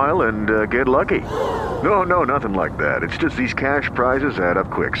here a while and get lucky. No, nothing like that. It's just these cash prizes add up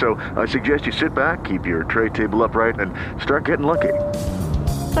quick. So I suggest you sit back, keep your tray table upright, and start getting lucky.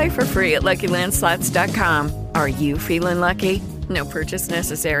 Play for free at LuckyLandSlots.com. Are you feeling lucky? No purchase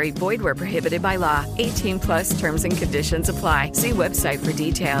necessary. Void where prohibited by law. 18+ terms and conditions apply. See website for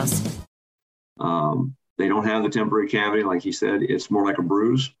details. They don't have the temporary cavity, like he said. It's more like a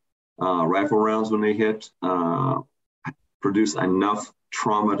bruise. Rifle rounds, when they hit, produce enough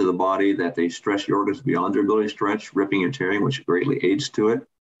trauma to the body that they stretch the organs beyond their ability to stretch, ripping and tearing, which greatly aids to it.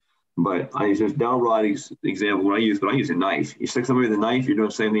 But I use this Dowel Rod example when I use a knife. You stick somebody with a knife, you're doing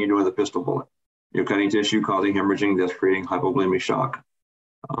the same thing you're doing with a pistol bullet. You're cutting tissue, causing hemorrhaging, that's creating hypovolemic shock.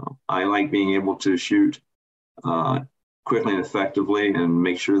 I like being able to shoot quickly and effectively and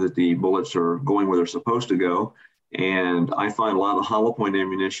make sure that the bullets are going where they're supposed to go. And I find a lot of hollow point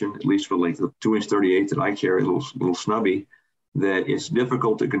ammunition, at least for like the 2-inch 38 that I carry, a little snubby, that it's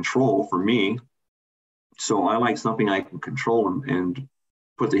difficult to control for me. So I like something I can control and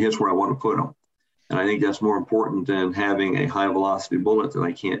put the hits where I want to put them. And I think that's more important than having a high velocity bullet that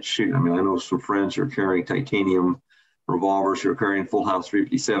I can't shoot. I mean, I know some friends who are carrying titanium revolvers who are carrying full house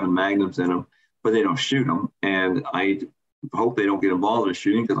 357 Magnums in them, but they don't shoot them. And I hope they don't get involved in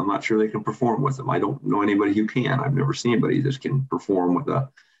shooting because I'm not sure they can perform with them. I don't know anybody who can. I've never seen anybody that can perform with a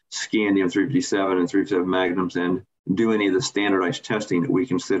Scandium 357 and 357 Magnums and do any of the standardized testing that we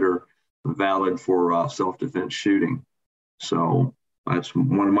consider valid for self-defense shooting. So that's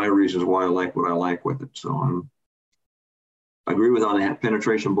one of my reasons why I like what I like with it. So I agree with on the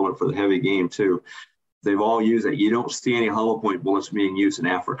penetration bullet for the heavy game too. They've all used it. You don't see any hollow point bullets being used in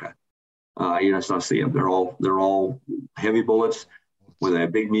Africa. You just don't see them. They're all heavy bullets with a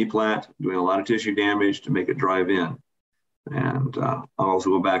big knee plat, doing a lot of tissue damage to make it drive in. And I'll also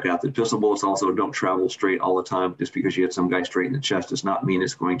go back out. The pistol bullets also don't travel straight all the time. Just because you hit some guy straight in the chest does not mean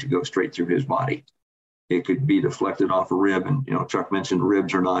it's going to go straight through his body. It could be deflected off a rib. And, Chuck mentioned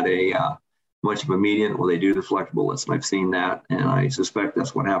ribs are not much of a median. Well, they do deflect bullets. And I've seen that. And I suspect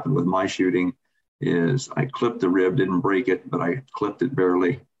that's what happened with my shooting. is I clipped the rib, didn't break it, but I clipped it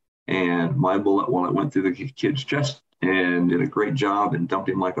barely. And my bullet, well, it went through the kid's chest and did a great job and dumped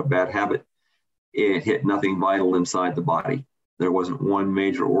him like a bad habit. It hit nothing vital inside the body. There wasn't one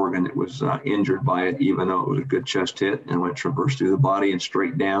major organ that was injured by it, even though it was a good chest hit, and went traverse through the body and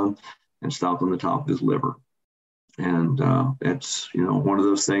straight down and stopped on the top of his liver. And it's, one of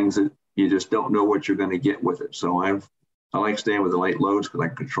those things that you just don't know what you're going to get with it. So I like staying with the light loads because I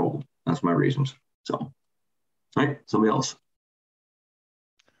can control them. That's my reasons. So, all right, somebody else.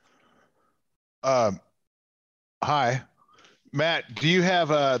 Hi, Matt. Do you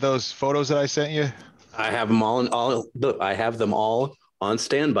have those photos that I sent you? I have them I have them all on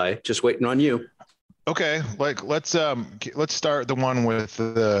standby, just waiting on you. Okay, let's start the one with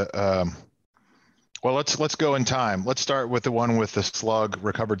the well, let's go in time. Let's start with the one with the slug,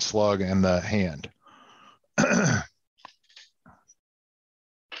 recovered slug, and the hand.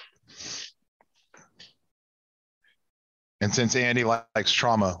 And since Andy likes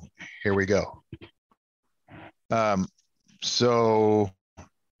trauma, here we go. So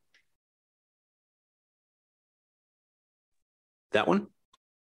that one?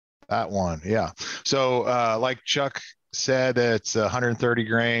 That one, yeah. So like Chuck said, it's 130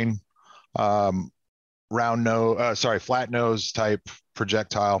 grain, flat nose type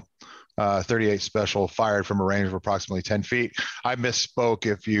projectile, 38 special, fired from a range of approximately 10 feet. I misspoke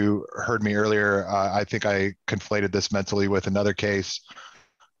if you heard me earlier. I think I conflated this mentally with another case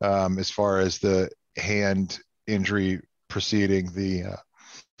as far as the hand injury preceding the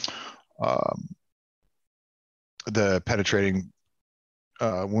penetrating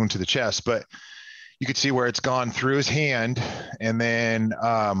wound to the chest. But you could see where it's gone through his hand, and then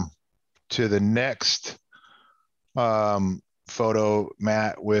to the next photo,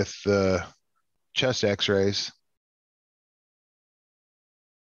 Matt, with the chest x-rays.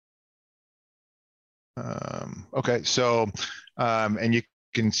 Okay, so and you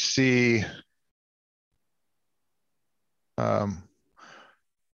can see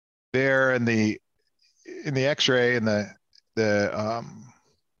there in the x-ray in the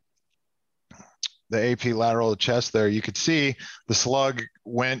AP lateral chest there, you could see the slug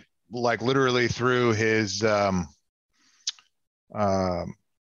went like literally through his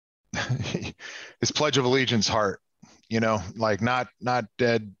his Pledge of Allegiance heart, like not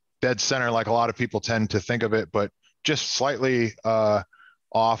dead center like a lot of people tend to think of it, but just slightly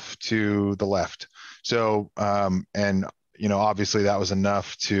off to the left. So and obviously that was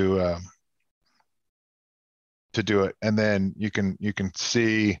enough to do it. And then you can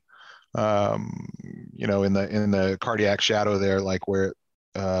see in the cardiac shadow there, like where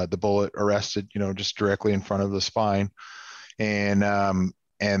the bullet arrested, just directly in front of the spine. And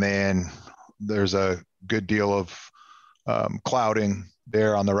then there's a good deal of clouding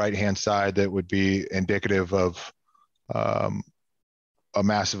there on the right-hand side that would be indicative of a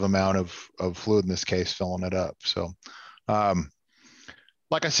massive amount of fluid in this case, filling it up. So,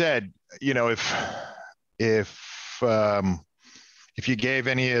 like I said, if you gave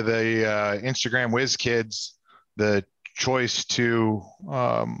any of the Instagram whiz kids the choice to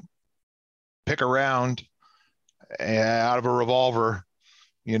pick a round out of a revolver,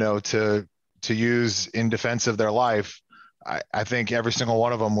 to use in defense of their life, I think every single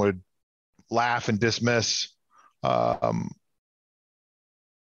one of them would laugh and dismiss the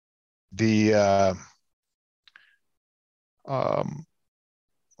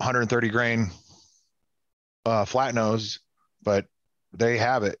 130 grain flat nose, but there you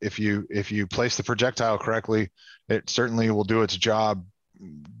have it. If you place the projectile correctly, it certainly will do its job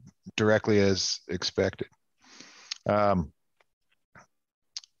directly as expected.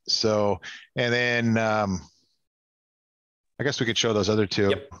 So, and then I guess we could show those other two.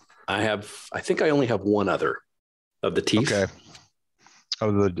 Yep. I think I only have one other of the teeth. Okay.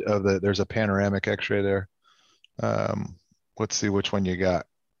 There's a panoramic x-ray there. Let's see which one you got.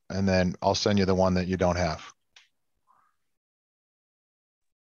 And then I'll send you the one that you don't have.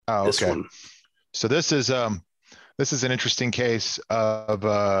 Oh, this okay. One. So this is an interesting case of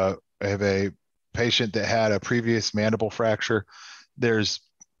a patient that had a previous mandible fracture.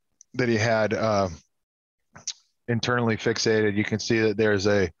 That he had internally fixated. You can see that there's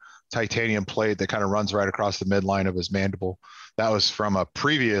a titanium plate that kind of runs right across the midline of his mandible. That was from a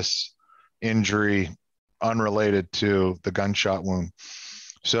previous injury unrelated to the gunshot wound.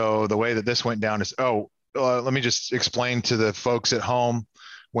 So the way that this went down is, let me just explain to the folks at home.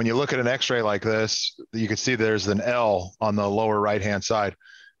 When you look at an x-ray like this, you can see there's an L on the lower right-hand side.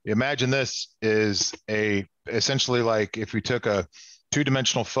 Imagine this is essentially like if we took a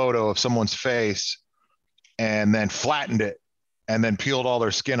two-dimensional photo of someone's face and then flattened it and then peeled all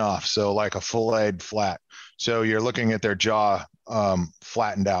their skin off. So like a filleted flat. So you're looking at their jaw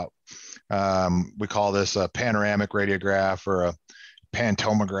flattened out. We call this a panoramic radiograph or a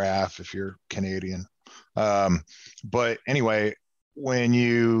pantomograph if you're Canadian. But anyway, when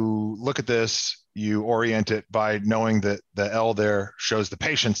you look at this, you orient it by knowing that the L there shows the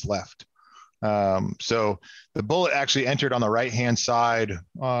patient's left. So the bullet actually entered on the right-hand side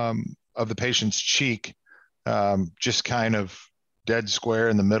of the patient's cheek, just kind of dead square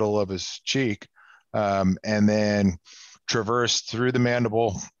in the middle of his cheek, and then traversed through the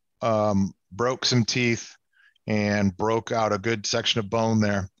mandible, broke some teeth, and broke out a good section of bone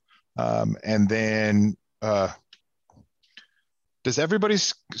there. And then, does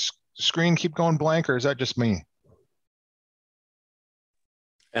everybody's screen keep going blank, or is that just me?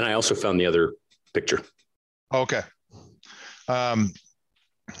 And I also found the other picture. Okay. I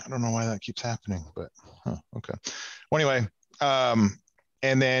don't know why that keeps happening, but okay. Well, anyway,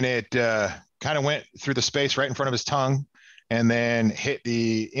 and then it kind of went through the space right in front of his tongue, and then hit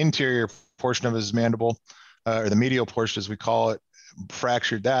the interior portion of his mandible, or the medial portion as we call it,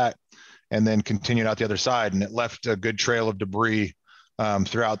 fractured that, and then continued out the other side. And it left a good trail of debris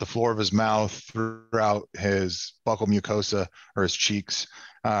throughout the floor of his mouth, throughout his buccal mucosa or his cheeks,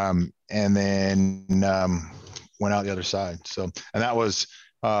 and then went out the other side. So, and that was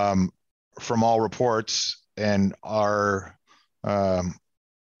from all reports and our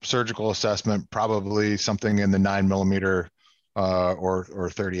surgical assessment, probably something in the 9mm or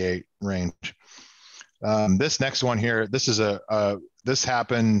 38 range. This next one here, this is this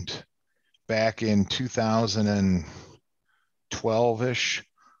happened back in 2012-ish,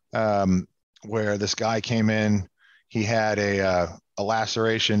 where this guy came in. He had a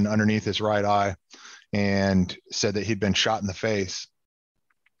laceration underneath his right eye, and said that he'd been shot in the face,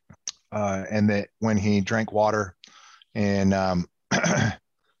 and that when he drank water, and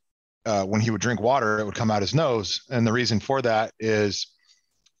when he would drink water, it would come out his nose. And the reason for that is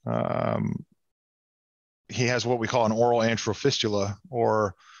he has what we call an oral antral fistula,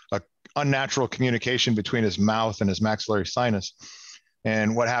 or a unnatural communication between his mouth and his maxillary sinus.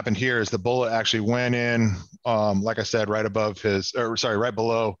 And what happened here is the bullet actually went in, like I said, right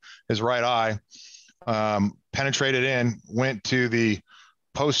below his right eye, penetrated in, went to the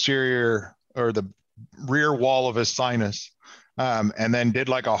posterior or the rear wall of his sinus, and then did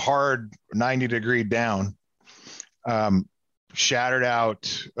like a hard 90-degree down, shattered out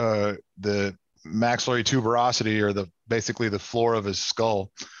the maxillary tuberosity, or basically the floor of his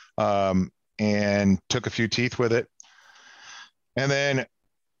skull, and took a few teeth with it, and then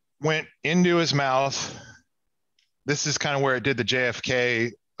went into his mouth. This is kind of where it did the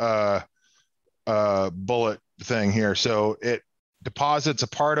JFK bullet thing here. So it deposits a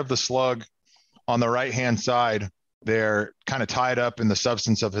part of the slug on the right-hand side there, kind of tied up in the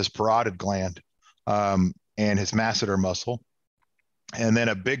substance of his parotid gland and his masseter muscle. And then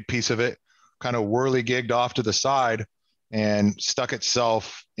a big piece of it kind of whirly-gigged off to the side and stuck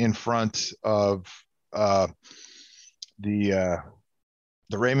itself in front of the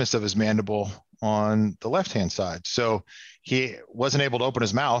ramus of his mandible on the left-hand side. So he wasn't able to open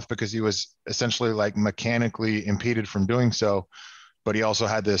his mouth because he was essentially like mechanically impeded from doing so. But he also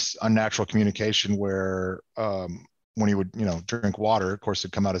had this unnatural communication where when he would, drink water, of course,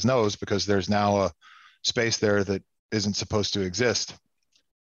 it'd come out his nose, because there's now a space there that isn't supposed to exist.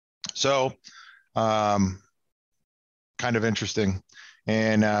 So kind of interesting.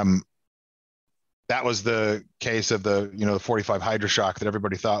 And that was the case of the 45 Hydroshock that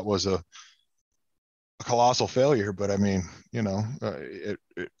everybody thought was a colossal failure. But I mean, it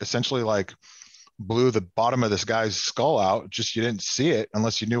essentially like blew the bottom of this guy's skull out. Just, you didn't see it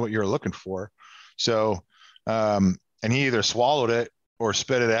unless you knew what you were looking for. So, and he either swallowed it or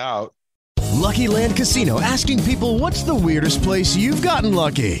spit it out. Lucky Land Casino, asking people, what's the weirdest place you've gotten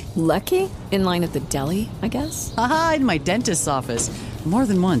lucky? Lucky? In line at the deli, I guess? Aha, in my dentist's office. More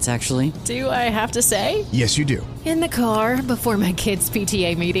than once, actually. Do I have to say? Yes, you do. In the car before my kids'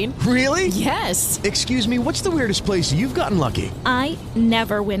 PTA meeting. Really? Yes. Excuse me, what's the weirdest place you've gotten lucky? I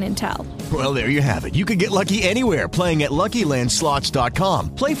never win and tell. Well, there you have it. You can get lucky anywhere, playing at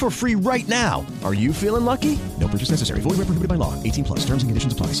LuckyLandSlots.com. Play for free right now. Are you feeling lucky? No purchase necessary. Void where prohibited by law. 18+. Terms and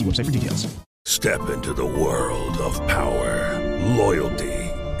conditions apply. See website for details. Step into the world of power, loyalty,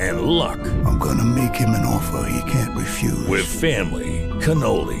 and luck. I'm gonna make him an offer he can't refuse. With family,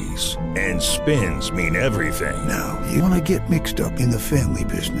 cannolis, and spins mean everything. Now, you wanna get mixed up in the family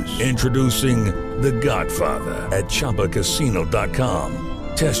business. Introducing The Godfather at ChumbaCasino.com.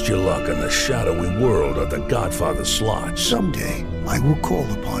 Test your luck in the shadowy world of The Godfather slot. Someday, I will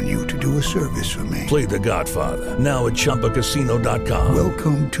call upon you to do a service for me. Play The Godfather, now at ChumbaCasino.com.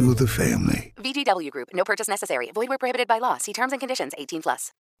 Welcome to the family. VGW Group. No purchase necessary. Void where prohibited by law. See terms and conditions.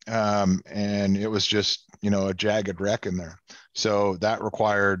 18+. And it was just, a jagged wreck in there. So that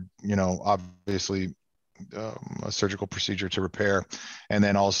required, obviously a surgical procedure to repair, and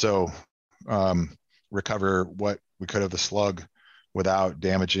then also recover what we could of the slug without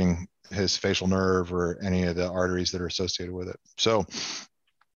damaging his facial nerve or any of the arteries that are associated with it. So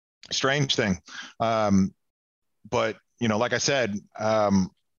strange thing. But, like I said,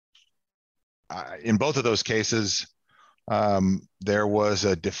 in both of those cases, there was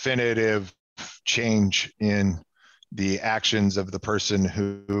a definitive change in the actions of the person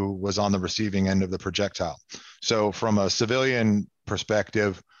who was on the receiving end of the projectile. So from a civilian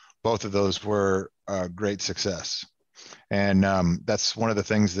perspective, both of those were a great success. And that's one of the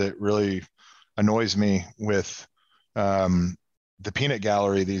things that really annoys me with the peanut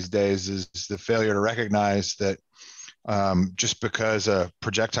gallery these days, is the failure to recognize that just because a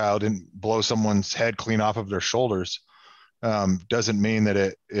projectile didn't blow someone's head clean off of their shoulders doesn't mean that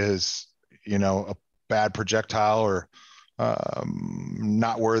it is, a bad projectile or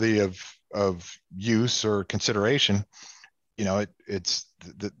not worthy of use or consideration. It's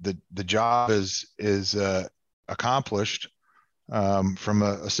the job is accomplished from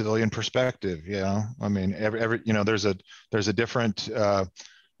a civilian perspective. I mean, every there's a different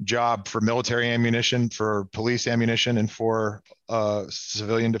job for military ammunition, for police ammunition, and for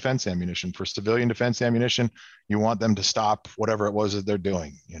civilian defense ammunition. For civilian defense ammunition, you want them to stop whatever it was that they're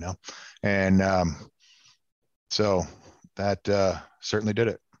doing, and so that certainly did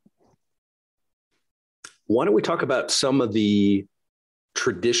it. Why don't we talk about some of the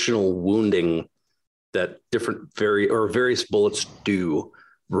traditional wounding that various bullets do?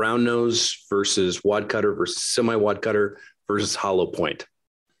 Round nose versus wad cutter versus semi-wad cutter versus hollow point.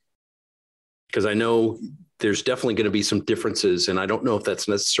 Because I know there's definitely going to be some differences, and I don't know if that's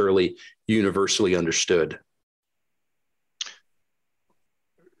necessarily universally understood.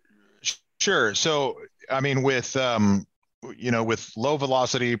 Sure. So, I mean, with low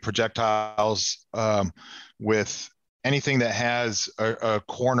velocity projectiles, with anything that has a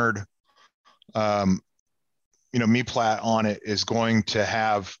cornered, me-plat on it, is going to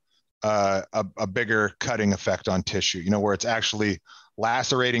have a bigger cutting effect on tissue, where it's actually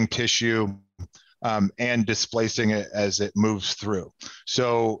lacerating tissue and displacing it as it moves through.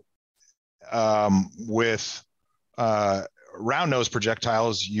 So with round nose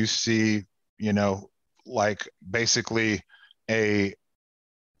projectiles, you see, like basically an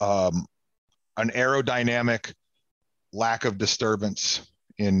aerodynamic lack of disturbance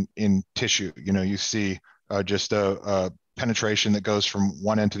in tissue. You see just a penetration that goes from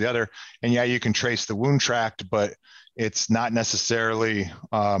one end to the other. And yeah, you can trace the wound tract, but it's not necessarily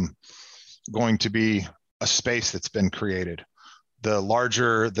going to be a space that's been created. The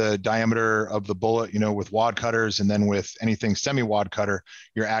larger the diameter of the bullet, with wad cutters, and then with anything semi-wad cutter,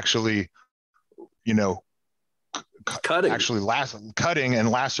 you're actually, cutting and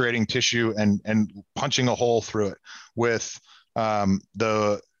lacerating tissue and punching a hole through it. With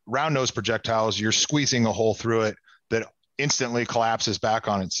the round nose projectiles, you're squeezing a hole through it that instantly collapses back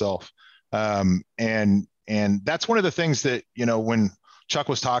on itself. And that's one of the things that, when Chuck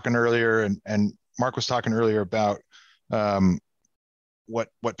was talking earlier and Mark was talking earlier about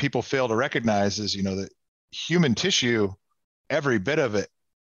what people fail to recognize is, that human tissue, every bit of it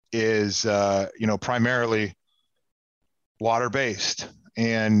is, primarily water-based.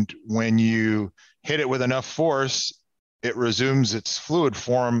 And when you hit it with enough force, it resumes its fluid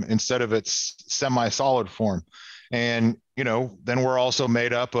form instead of its semi-solid form. And, then we're also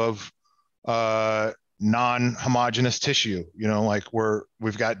made up of non-homogeneous tissue, like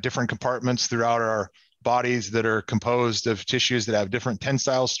we've got different compartments throughout our bodies that are composed of tissues that have different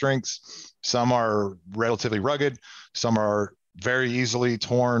tensile strengths. Some are relatively rugged, some are very easily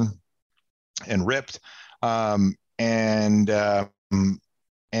torn and ripped.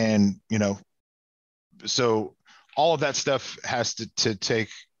 So all of that stuff has to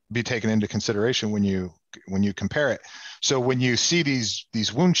be taken into consideration when you compare it. So when you see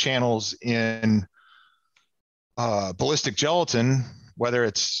these wound channels in ballistic gelatin, whether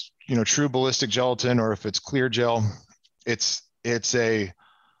it's true ballistic gelatin or if it's clear gel, it's a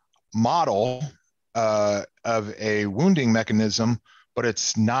model of a wounding mechanism, but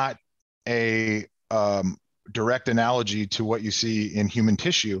it's not a direct analogy to what you see in human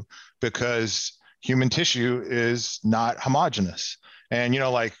tissue, because human tissue is not homogeneous. And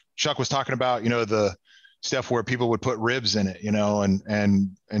like Chuck was talking about, stuff where people would put ribs in it,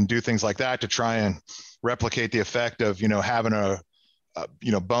 and do things like that to try and replicate the effect of, having a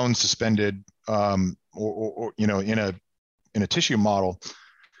bone suspended, or in a tissue model.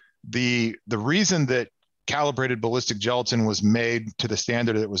 The reason that calibrated ballistic gelatin was made to the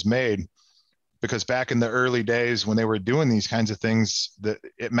standard that it was made, because back in the early days when they were doing these kinds of things, that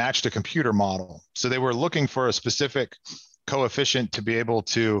it matched a computer model. So they were looking for a specific coefficient to be able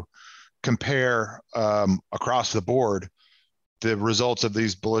to compare across the board the results of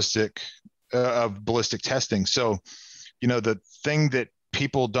these ballistic testing. So, the thing that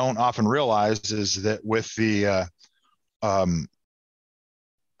people don't often realize is that with the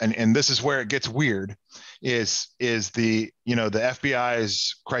and this is where it gets weird, is the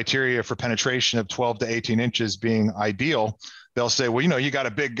FBI's criteria for penetration of 12 to 18 inches being ideal. They'll say, well, you got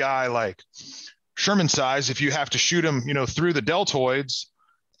a big guy like Sherman size. If you have to shoot him, through the deltoids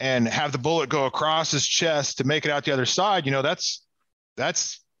and have the bullet go across his chest to make it out the other side,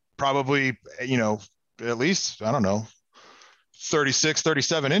 that's probably, at least, I don't know, 36,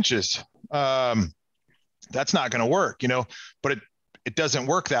 37 inches. That's not going to work, but it doesn't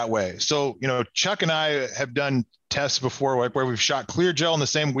work that way. So, Chuck and I have done tests before where we've shot clear gel in the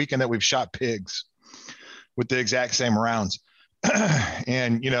same weekend that we've shot pigs with the exact same rounds.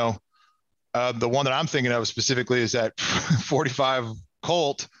 And, the one that I'm thinking of specifically is that 45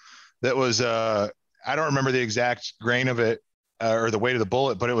 Colt that was, I don't remember the exact grain of it or the weight of the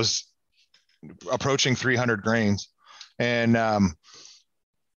bullet, but it was approaching 300 grains. And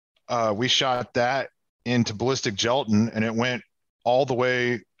we shot that into ballistic gelatin, and it went all the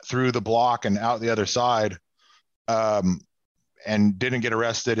way through the block and out the other side, and didn't get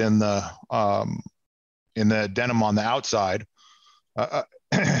arrested in the denim on the outside,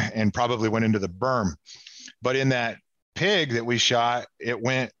 and probably went into the berm. But in that pig that we shot, it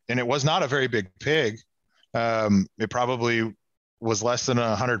went, and it was not a very big pig. It probably was less than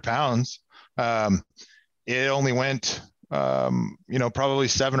 100 pounds. It only went, probably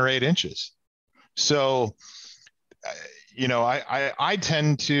 7 or 8 inches. So, I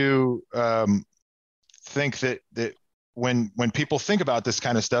tend to think that when people think about this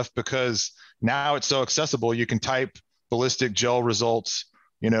kind of stuff, because now it's so accessible, you can type ballistic gel results,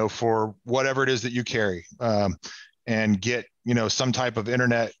 for whatever it is that you carry, and get, some type of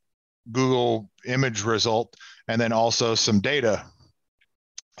internet Google image result, and then also some data,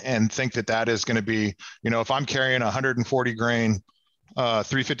 and think that is going to be, if I'm carrying 140 grain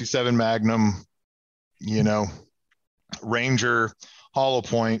 357 Magnum, Ranger hollow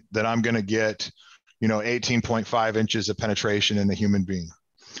point, that I'm going to get, 18.5 inches of penetration in a human being.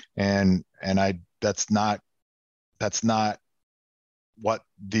 And that's not what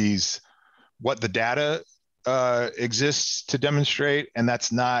the data exists to demonstrate. And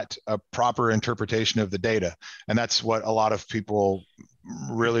that's not a proper interpretation of the data. And that's what a lot of people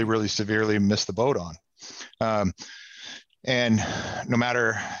really, really severely miss the boat on. And no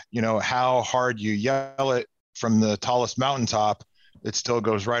matter, how hard you yell it from the tallest mountaintop, it still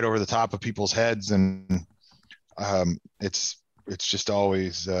goes right over the top of people's heads. And it's just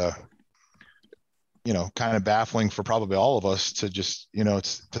always, kind of baffling for probably all of us to just,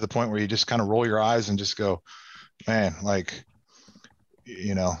 it's to the point where you just kind of roll your eyes and just go, man, like,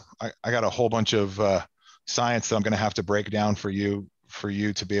 I got a whole bunch of science that I'm going to have to break down for you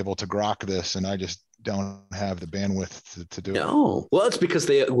to be able to grok this. And I just don't have the bandwidth to do it. No. Well, it's because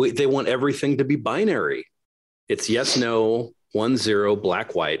they want everything to be binary. It's yes, no, 1, 0,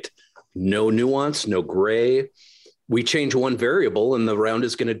 black, white, no nuance, no gray. We change one variable and the round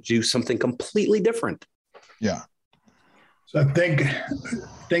is going to do something completely different. Yeah. So I think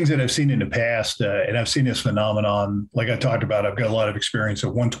things that I've seen in the past, and I've seen this phenomenon, like I talked about, I've got a lot of experience at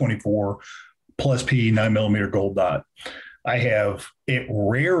 124 plus P 9mm gold dot. It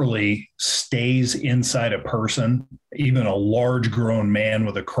rarely stays inside a person, even a large grown man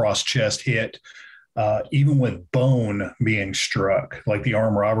with a cross chest hit, even with bone being struck, like the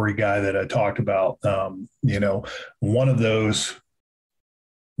armed robbery guy that I talked about. One of those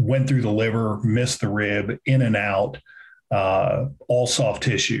went through the liver, missed the rib, in and out, all soft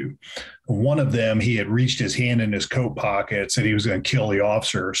tissue. One of them, he had reached his hand in his coat pocket, said he was going to kill the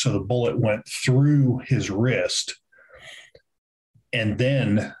officer. So the bullet went through his wrist and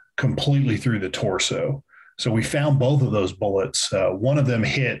then completely through the torso. So we found both of those bullets. One of them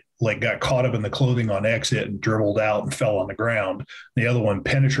got caught up in the clothing on exit and dribbled out and fell on the ground. The other one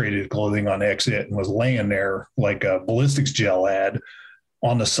penetrated clothing on exit and was laying there like a ballistics gel ad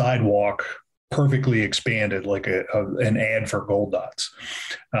on the sidewalk, perfectly expanded like an ad for gold dots.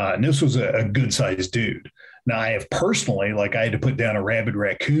 And this was a good sized dude. Now I have personally, I had to put down a rabid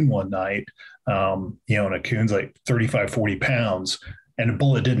raccoon one night and a coon's like 35, 40 pounds, and the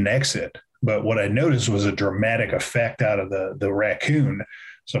bullet didn't exit. But what I noticed was a dramatic effect out of the raccoon.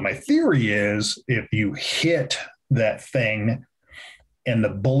 So my theory is if you hit that thing and the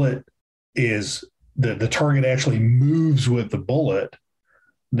bullet is the target actually moves with the bullet,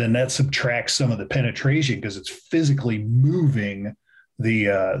 then that subtracts some of the penetration because it's physically moving the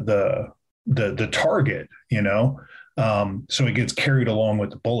target, so it gets carried along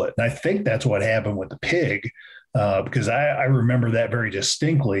with the bullet. And I think that's what happened with the pig, because I remember that very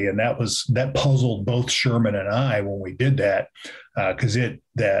distinctly. And that puzzled both Sherman and I when we did that, because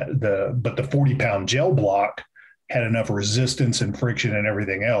but the 40-pound gel block had enough resistance and friction and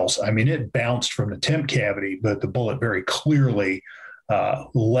everything else. I mean, it bounced from the temp cavity, but the bullet very clearly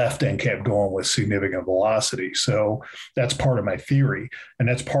left and kept going with significant velocity. So that's part of my theory. And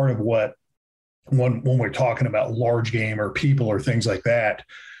that's part of what, when we're talking about large game or people or things like that,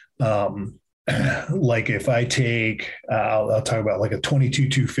 like if I take, I'll talk about like a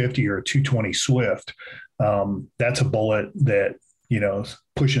 22-250 or a 220 Swift, that's a bullet that,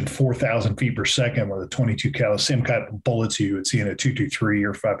 pushing 4,000 feet per second with a 22 cal, same kind of bullets you would see in a 223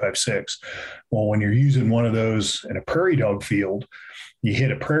 or 5.56. Well, when you're using one of those in a prairie dog field, you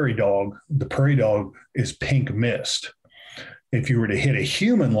hit a prairie dog, the prairie dog is pink mist. If you were to hit a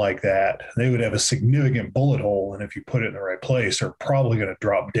human like that, they would have a significant bullet hole. And if you put it in the right place, they're probably going to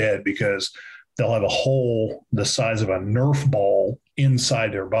drop dead because they'll have a hole the size of a Nerf ball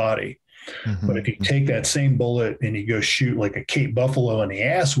inside their body. Mm-hmm. But if you take that same bullet and you go shoot like a Cape Buffalo in the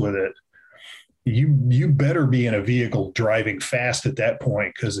ass with it, you better be in a vehicle driving fast at that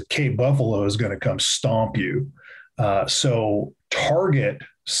point, because the Cape Buffalo is going to come stomp you. So target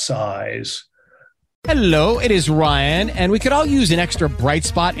size. Hello, it is Ryan, and we could all use an extra bright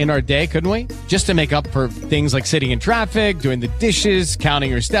spot in our day, couldn't we? Just to make up for things like sitting in traffic, doing the dishes, counting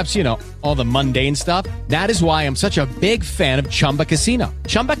your steps, all the mundane stuff. That is why I'm such a big fan of Chumba Casino.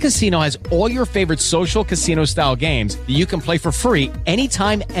 Chumba Casino has all your favorite social casino-style games that you can play for free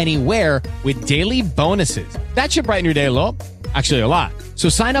anytime, anywhere with daily bonuses. That should brighten your day a little. Actually, a lot. So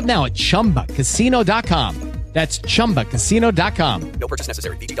sign up now at ChumbaCasino.com. That's ChumbaCasino.com. No purchase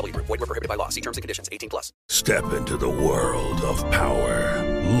necessary. VGW Group. Void where prohibited by law. See terms and conditions. 18+. Step into the world of power,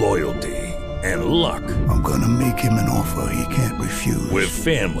 loyalty, and luck. I'm going to make him an offer he can't refuse. With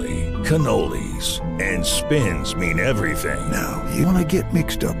family, cannolis, and spins mean everything. Now, you want to get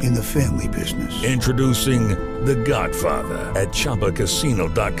mixed up in the family business. Introducing The Godfather at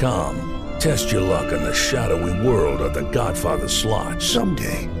ChumbaCasino.com. Test your luck in the shadowy world of The Godfather slot.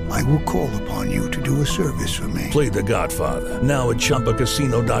 Someday, I will call upon you to do a service for me. Play The Godfather, now at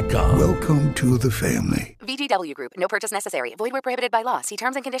ChumbaCasino.com. Welcome to the family. VGW Group. No purchase necessary. Void where prohibited by law. See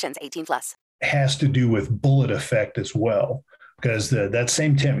terms and conditions. 18+. Has to do with bullet effect as well, because that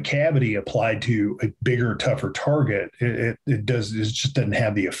same temp cavity applied to a bigger, tougher target, it just doesn't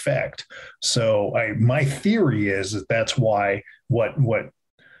have the effect. So my theory is that's why what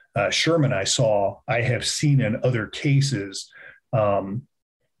Sherman I have seen in other cases.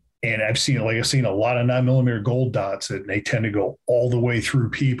 And I've seen a lot of 9mm gold dots, and they tend to go all the way through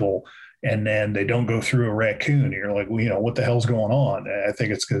people, and then they don't go through a raccoon. And you're like, well, what the hell's going on? And I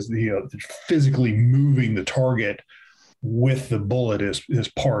think it's because physically moving the target with the bullet is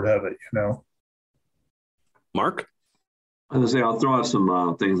part of it. Mark? I was gonna say, I'll throw out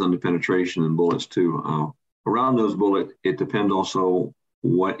some things on the penetration and bullets too. Around those bullets, it depends also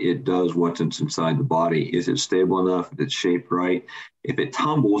what it does, what's inside the body. Is it stable enough? If it's shaped right? If it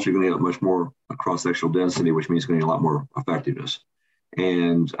tumbles, you're going to get much more cross-sectional density, which means you're going to get a lot more effectiveness.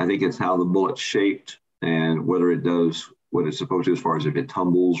 And I think it's how the bullet's shaped and whether it does what it's supposed to, as far as if it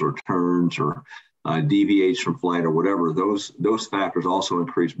tumbles or turns or deviates from flight or whatever. Those factors also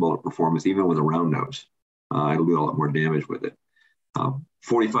increase bullet performance, even with a round nose. It'll do a lot more damage with it.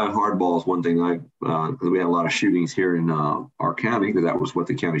 45 hardball is one thing because we had a lot of shootings here in our county, because that was what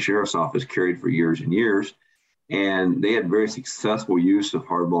the county sheriff's office carried for years and years. And they had very successful use of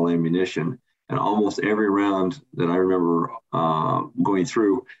hardball ammunition. And almost every round that I remember going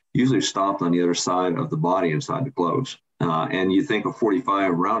through usually stopped on the other side of the body inside the clothes. And you think a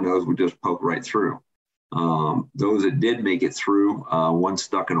 45 round nose would just poke right through. Those that did make it through, one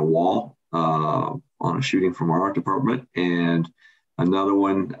stuck in a wall on a shooting from our art department, and another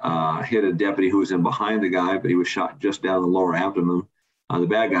one hit a deputy who was in behind the guy, but he was shot just down the lower abdomen. The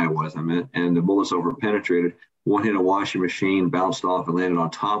bad guy was, and the bullets over penetrated. One hit a washing machine, bounced off and landed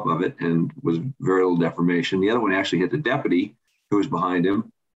on top of it, and was very little deformation. The other one actually hit the deputy who was behind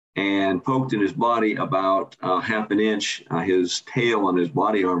him and poked in his body about half an inch. His tail on his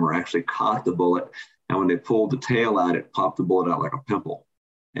body armor actually caught the bullet. And when they pulled the tail out, it popped the bullet out like a pimple.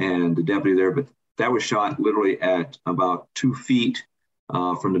 and the deputy there, but that was shot literally at about 2 feet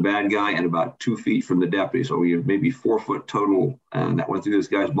from the bad guy and about 2 feet from the deputy. So we have maybe 4 foot total, and that went through this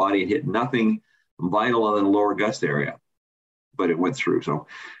guy's body and hit nothing vital other than the lower guts area, but it went through. So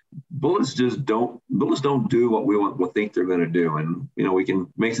bullets don't do what we think they're going to do. And, we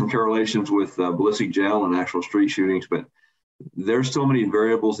can make some correlations with ballistic gel and actual street shootings, but there's so many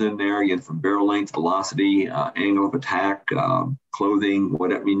variables in there, again, from barrel length, velocity, angle of attack, clothing,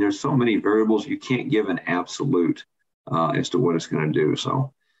 there's so many variables. You can't give an absolute as to what it's going to do.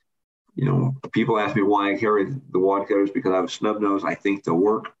 So, people ask me why I carry the wad cutters, because I have a snub nose. I think they'll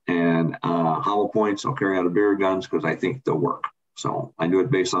work. And hollow points, I'll carry out of bigger guns because I think they'll work. So I do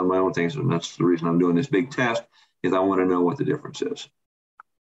it based on my own things. And that's the reason I'm doing this big test, is I want to know what the difference is.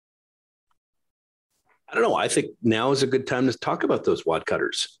 I don't know. I think now is a good time to talk about those wad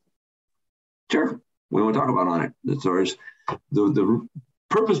cutters. Sure. We want to talk about on it. As far as the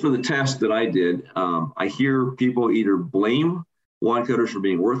purpose for the test that I did, I hear people either blame wad cutters for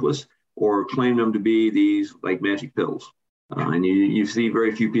being worthless or claim them to be these like magic pills. And you see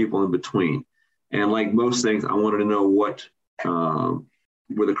very few people in between. And like most things, I wanted to know what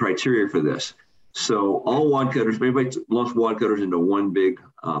were the criteria for this. So all wad cutters, everybody lumps wad cutters into one big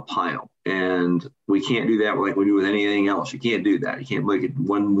pile. And we can't do that like we do with anything else. You can't do that. You can't make it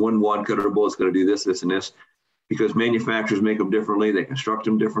one wad cutter bullet's going to do this, this, and this, because manufacturers make them differently. They construct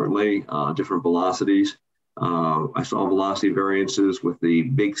them differently, different velocities. I saw velocity variances with the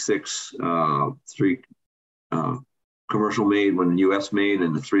Big Six, 3 commercial made, one US made,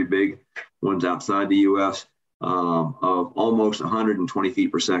 and the 3 big ones outside the US, of almost 120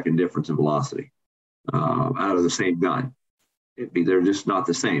 feet per second difference in velocity out of the same gun. They're just not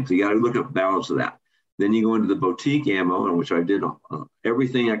the same. So you got to look at balance of that. Then you go into the boutique ammo, in which I did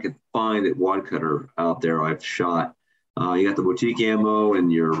everything I could find at wad cutter out there. I've shot. You got the boutique ammo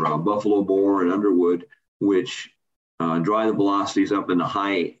and your Buffalo Bore and Underwood, which drive the velocities up in the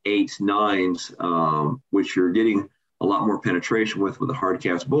high 8s, 9s, which you're getting a lot more penetration with a hard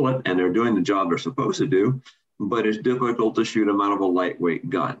cast bullet, and they're doing the job they're supposed to do, but it's difficult to shoot them out of a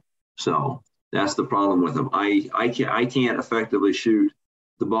lightweight gun. So that's the problem with them. I can't effectively shoot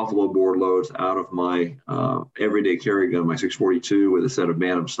the Buffalo Bore loads out of my everyday carry gun, my 642 with a set of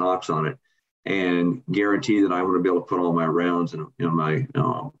Bantam stocks on it, and guarantee that I'm going to be able to put all my rounds in my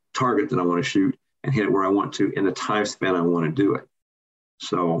target that I want to shoot and hit it where I want to in the time span I want to do it.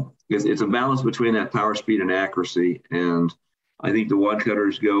 So it's a balance between that power, speed, and accuracy. And I think the wad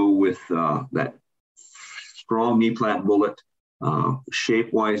cutters go with that strong knee-plat bullet.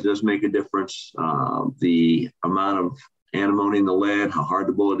 Shape-wise does make a difference. The amount of antimony in the lead, how hard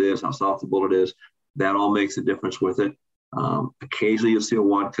the bullet is, how soft the bullet is, that all makes a difference with it. Occasionally you'll see a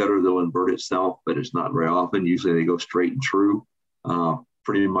wad cutter that'll invert itself, but it's not very often. Usually they go straight and true.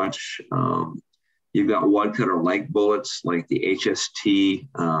 Pretty much you've got wad cutter-like bullets like the HST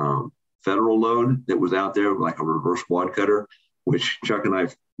Federal load that was out there, like a reverse wad cutter, which Chuck and I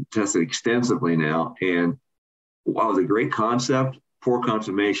have tested extensively now. And while it's a great concept, poor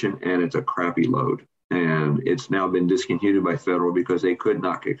consummation, and it's a crappy load. And it's now been discontinued by Federal because they could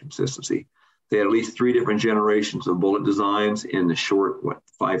not get consistency. They had at least 3 different generations of bullet designs in the short,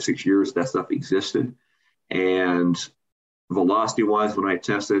 5-6 years that stuff existed. And velocity-wise, when I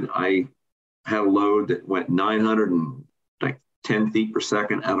tested, I had a load that went 910 feet per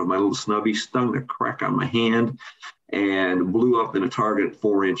second out of my little snubby, stung the crack on my hand, and blew up in a target at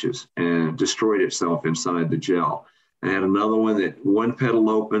 4 inches and destroyed itself inside the gel. I had another one that one pedal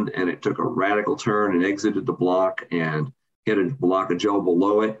opened and it took a radical turn and exited the block and hit a block of gel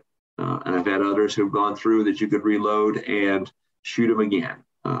below it. And I've had others who've gone through that you could reload and shoot them again.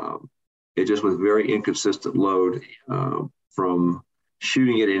 It just was very inconsistent load from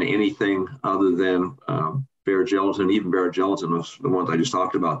shooting it in anything other than bare gelatin. Even bare gelatin, the ones I just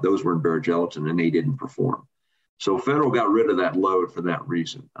talked about, those were in bare gelatin and they didn't perform. So Federal got rid of that load for that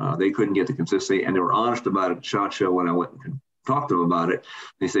reason. They couldn't get the consistency, and they were honest about it at SHOT Show when I went and talked to them about it.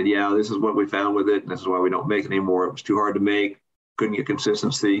 They said, yeah, this is what we found with it, and this is why we don't make it anymore. It was too hard to make, couldn't get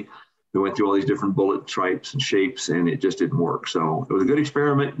consistency. We went through all these different bullet types and shapes, and it just didn't work. So it was a good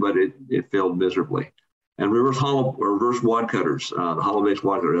experiment, but it failed miserably. And reverse wad cutters, the hollow-based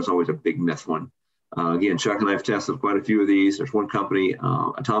wad cutter, that's always a big myth one. Again, Chuck and I have tested quite a few of these. There's one company,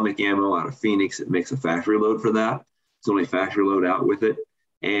 Atomic Ammo out of Phoenix, that makes a factory load for that. It's only factory load out with it,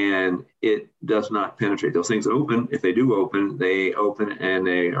 and it does not penetrate. Those things open. If they do open, they open and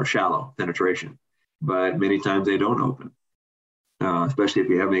they are shallow penetration, but many times they don't open, especially if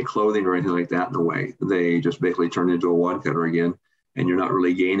you have any clothing or anything like that in the way. They just basically turn into a wad cutter again, and you're not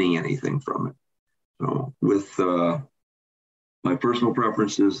really gaining anything from it. So with My personal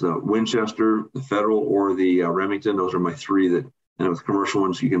preference is Winchester, the Federal, or the Remington. Those are my three that, and with commercial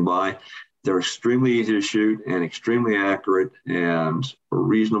ones you can buy. They're extremely easy to shoot and extremely accurate, and a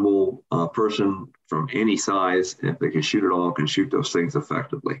reasonable person from any size, if they can shoot it all, can shoot those things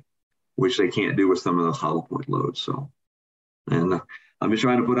effectively, which they can't do with some of those hollow point loads. So, and I'm just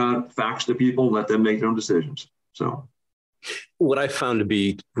trying to put out facts to people and let them make their own decisions. So what I found to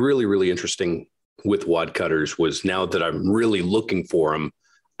be really, really interesting with wad cutters was, now that I'm really looking for them,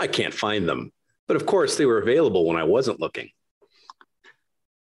 I can't find them. But of course, they were available when I wasn't looking.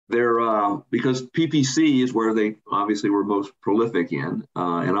 They're because PPC is where they obviously were most prolific in,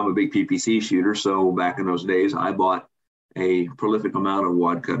 and I'm a big PPC shooter. So back in those days, I bought a prolific amount of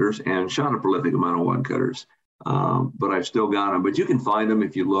wad cutters and shot a prolific amount of wad cutters. But I've still got them. But you can find them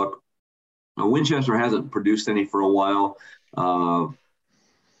if you look. Winchester hasn't produced any for a while.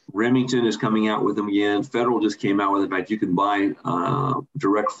 Remington is coming out with them again. Federal just came out with it. In fact, you can buy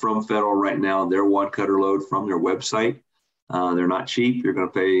direct from Federal right now their wad cutter load from their website. They're not cheap. You're going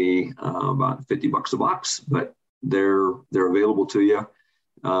to pay about $50 a box, but they're available to you.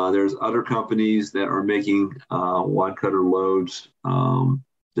 There's other companies that are making wad cutter loads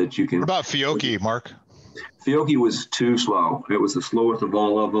that you can. What about Fiocchi, Mark? Fiocchi was too slow. It was the slowest of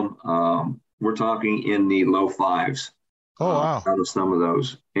all of them. We're talking in the low fives. Oh, wow. Out of some of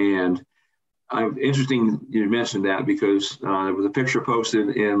those. And interesting you mentioned that, because there was a picture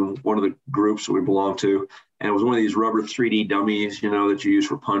posted in one of the groups that we belong to, and it was one of these rubber 3D dummies, that you use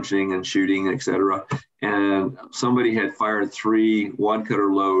for punching and shooting, et cetera. And somebody had fired 3 wad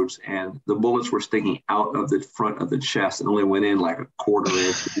cutter loads, and the bullets were sticking out of the front of the chest and only went in like a quarter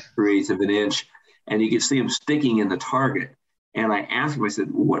inch, 3/8 of an inch. And you could see them sticking in the target. And I asked him, I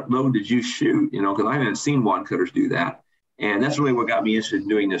said, what load did you shoot? Because I haven't seen wad cutters do that. And that's really what got me interested in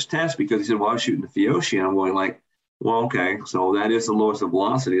doing this test, because he said, well, I was shooting the Fiocchi. And I'm going like, well, okay, so that is the lowest of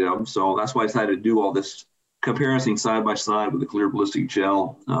velocity of them. So that's why I decided to do all this comparison side by side with the clear ballistic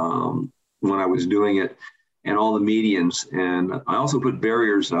gel when I was doing it, and all the medians. And I also put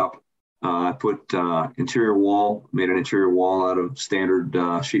barriers up. I put interior wall, made an interior wall out of standard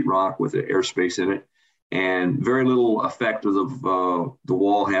sheetrock with an airspace in it. And very little effect of the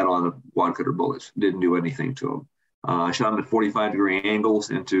wall had on the wad cutter bullets. Didn't do anything to them. I shot them at 45-degree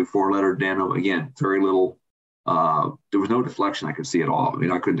angles into 4-letter denim. Again, very little. There was no deflection I could see at all. I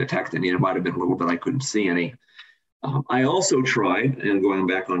mean, I couldn't detect any. It might have been a little, but I couldn't see any. I also tried, and going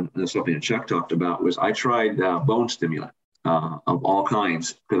back on something that Chuck talked about, was I tried bone stimulant of all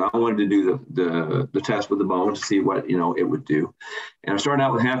kinds, because I wanted to do the test with the bone to see what it would do. And I started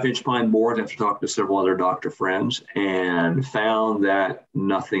out with 1/2-inch pine boards after talking to several other doctor friends, and found that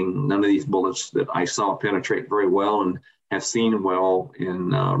none of these bullets that I saw penetrate very well and have seen well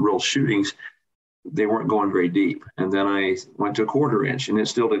in real shootings, they weren't going very deep. And then I went to 1/4 inch, and it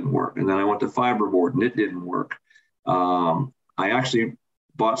still didn't work. And then I went to fiberboard, and it didn't work. I actually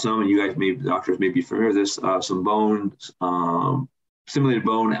bought some, and you guys, doctors may be familiar with this, some bone, simulated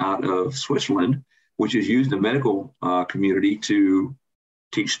bone out of Switzerland, which is used in the medical community to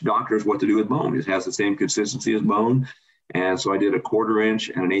teach doctors what to do with bone. It has the same consistency as bone. And so I did a 1/4 inch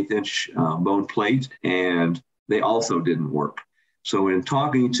and an 1/8 inch bone plate, and they also didn't work. So in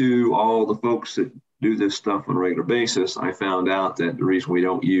talking to all the folks that do this stuff on a regular basis, I found out that the reason we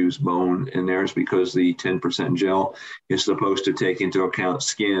don't use bone in there is because the 10% gel is supposed to take into account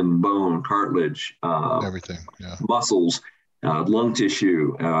skin, bone, cartilage, everything, muscles, lung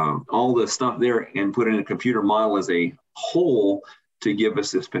tissue, all the stuff there, and put it in a computer model as a whole to give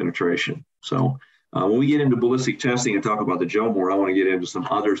us this penetration. So when we get into ballistic testing and talk about the gel more, I want to get into some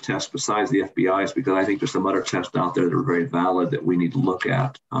other tests besides the FBI's, because I think there's some other tests out there that are very valid that we need to look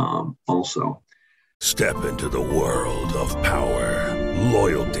at also. Step into the world of power,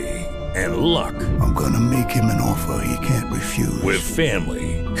 loyalty, and luck. I'm going to make him an offer he can't refuse. With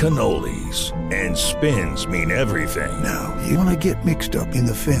family, cannolis, and spins mean everything. Now, you want to get mixed up in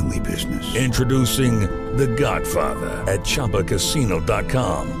the family business. Introducing The Godfather at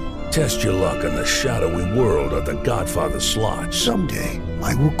ChumbaCasino.com. Test your luck in the shadowy world of The Godfather slot. Someday,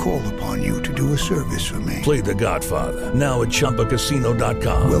 I will call upon you to do a service for me. Play The Godfather now at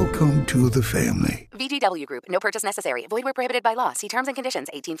ChumbaCasino.com. Welcome to the family. VGW Group. No purchase necessary. Void where prohibited by law. See terms and conditions.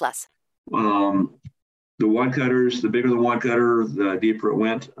 18+. The wad cutters, the bigger the wad cutter, the deeper it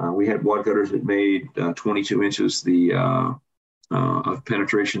went. We had wad cutters that made 22 inches of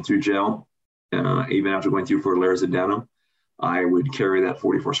penetration through gel, even after going through 4 layers of denim. I would carry that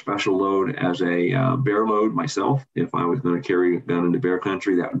 44 special load as a bear load myself. If I was going to carry a gun into bear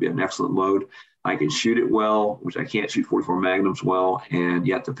country, that would be an excellent load. I can shoot it well, which I can't shoot 44 Magnums well, and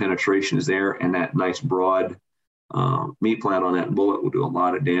yet the penetration is there, and that nice broad meat plant on that bullet will do a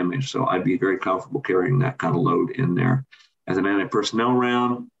lot of damage. So I'd be very comfortable carrying that kind of load in there. As an anti-personnel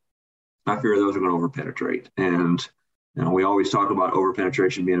round, I fear those are going to overpenetrate. And we always talk about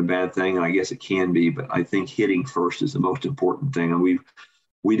overpenetration being a bad thing, and I guess it can be, but I think hitting first is the most important thing. And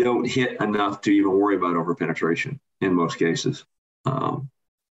we don't hit enough to even worry about overpenetration in most cases.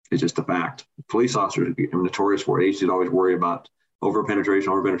 It's just a fact. Police officers are notorious for it. They should always worry about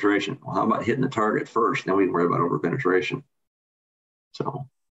overpenetration. Well, how about hitting the target first? Then we can worry about overpenetration. So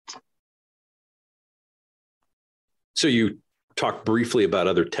you talked briefly about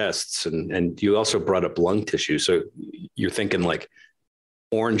other tests, and you also brought up lung tissue. So you're thinking like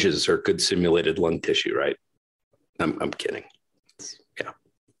oranges are good simulated lung tissue, right? I'm kidding. Yeah.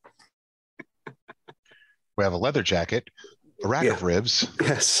 We have a leather jacket, a rack of ribs.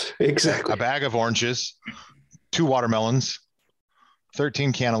 Yes, exactly. A bag of oranges, 2 watermelons,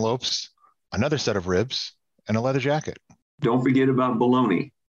 13 cantaloupes, another set of ribs, and a leather jacket. Don't forget about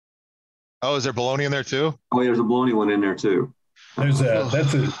bologna. Oh, is there bologna in there too? Oh, there's a bologna one in there too.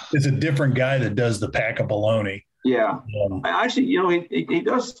 It's a different guy that does the pack of bologna. Yeah. Actually, he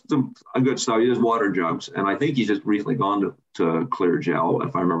does a good stuff. He does water jugs, and I think he's just recently gone to clear gel,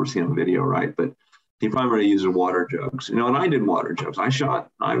 if I remember seeing the video right. But he primarily uses water jugs. And I did water jugs.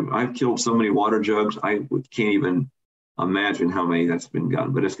 I've killed so many water jugs. I can't even imagine how many that's been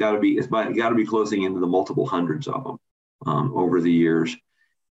done. But it's got to be closing into the multiple hundreds of them over the years.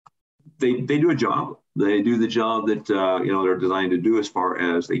 They do a job. They do the job that they're designed to do as far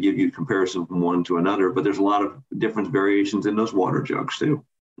as they give you comparison from one to another. But there's a lot of different variations in those water jugs too.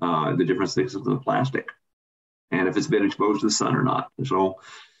 The different thicknesses of the plastic, and if it's been exposed to the sun or not.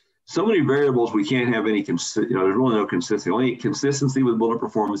 So many variables we can't have any. There's really no consistency. Only consistency with bullet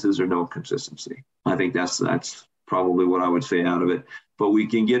performances or no consistency. I think that's probably what I would say out of it. But we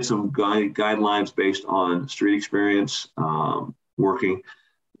can get some guidelines based on street experience working.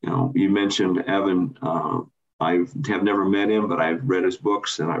 You mentioned Evan. I have never met him, but I've read his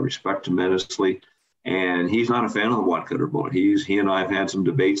books and I respect him immensely. And he's not a fan of the wad cutter bullet. He and I have had some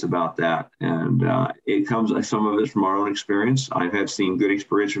debates about that. And it comes, some of it from our own experience. I've seen good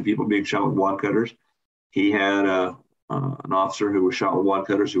experience from people being shot with wad cutters. He had an officer who was shot with wad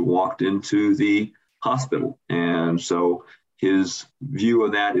cutters who walked into the hospital. And so his view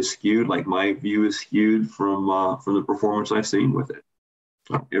of that is skewed, like my view is skewed from the performance I've seen with it.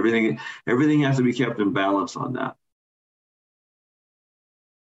 So everything has to be kept in balance on that.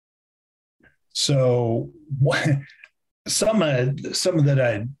 So some of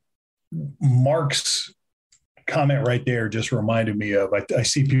that Mark's comment right there just reminded me of, I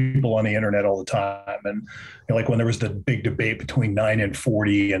see people on the internet all the time, and like when there was the big debate between 9 and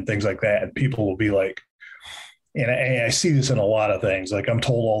 40 and things like that, and people will be like, and I see this in a lot of things. Like I'm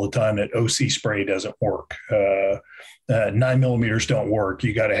told all the time that OC spray doesn't work. 9mm don't work.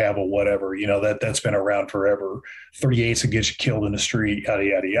 You got to have a whatever, that's been around forever. 38s that get you killed in the street, yada,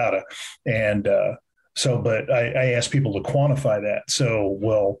 yada, yada. And but I asked people to quantify that. So,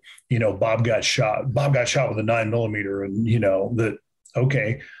 Bob got shot with a 9mm, and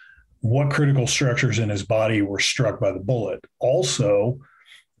okay, what critical structures in his body were struck by the bullet? Also,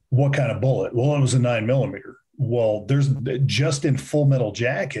 what kind of bullet? Well, it was a 9mm. Well, there's just in Full Metal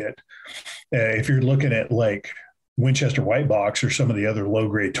Jacket, if you're looking at like Winchester White Box or some of the other low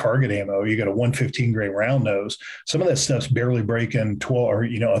grade target ammo, you got a 115 grain round nose. Some of that stuff's barely breaking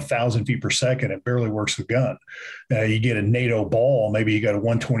 1,000 feet per second. It barely works the gun. You get a NATO ball, maybe you got a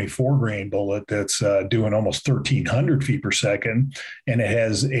 124 grain bullet that's doing almost 1,300 feet per second, and it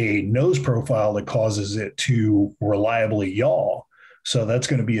has a nose profile that causes it to reliably yaw. So that's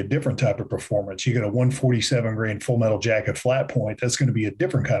going to be a different type of performance. You get a 147 grain Full Metal Jacket flat point. That's going to be a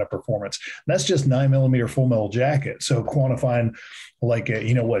different kind of performance. And that's just 9mm Full Metal Jacket. So quantifying like,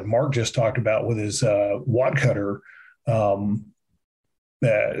 what Mark just talked about with his wad cutter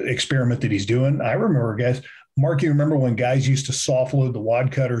experiment that he's doing. I remember, guys, Mark, you remember when guys used to soft load the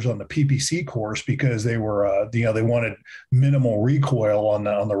wad cutters on the PPC course because they were, they wanted minimal recoil on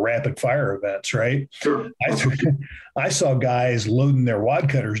the rapid fire events, right? Sure. I saw guys loading their wad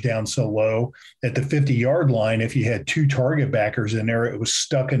cutters down so low at the 50-yard line. If you had 2 target backers in there, it was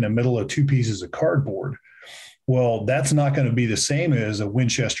stuck in the middle of 2 pieces of cardboard. Well, that's not going to be the same as a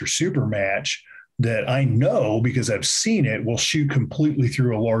Winchester Super Match that I know, because I've seen it, will shoot completely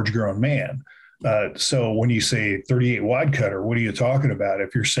through a large grown man. So when you say 38 wad cutter, what are you talking about?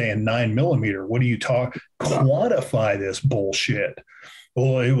 If you're saying 9mm, what do you quantify this bullshit?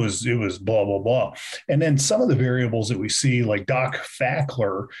 Well, it was blah, blah, blah. And then some of the variables that we see, like Doc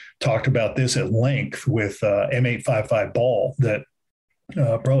Fackler talked about this at length with M855 ball, that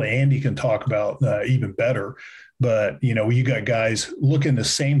probably Andy can talk about even better. But, you got guys looking the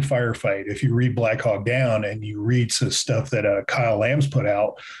same firefight. If you read Black Hawk Down and you read some stuff that Kyle Lamb's put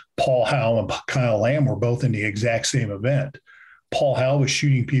out, Paul Howell and Kyle Lamb were both in the exact same event. Paul Howell was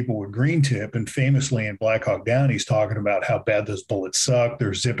shooting people with green tip, and famously in Black Hawk Down, he's talking about how bad those bullets suck.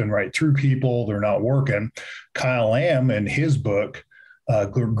 They're zipping right through people. They're not working. Kyle Lamb, in his book,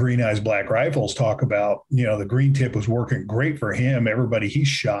 Green Eyes Black Rifles, talk about, the green tip was working great for him. Everybody he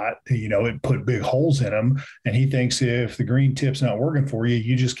shot, it put big holes in him. And he thinks if the green tip's not working for you,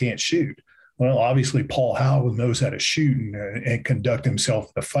 you just can't shoot. Well, obviously, Paul Howell knows how to shoot and conduct himself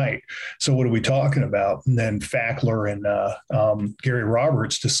in the fight. So what are we talking about? And then Fackler and Gary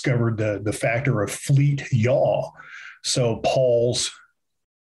Roberts discovered the factor of fleet yaw. So Paul's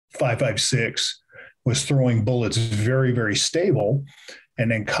 5.56 was throwing bullets very, very stable.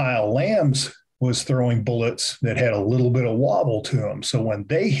 And then Kyle Lamb's was throwing bullets that had a little bit of wobble to them. So when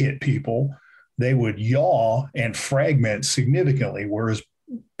they hit people, they would yaw and fragment significantly, whereas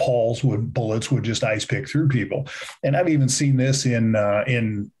Paul's bullets would just ice pick through people. And I've even seen this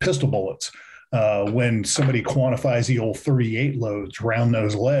in pistol bullets. When somebody quantifies the old 38 loads, round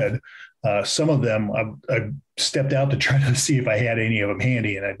nose lead, some of them I stepped out to try to see if I had any of them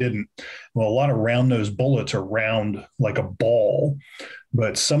handy, and I didn't. Well, a lot of round nose bullets are round like a ball,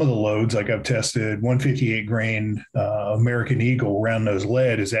 but some of the loads, like I've tested, 158 grain American Eagle round nose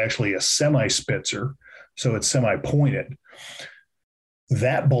lead is actually a semi-Spitzer, so it's semi-pointed.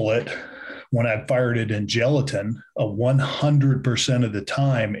 That bullet, when I fired it in gelatin, 100% of the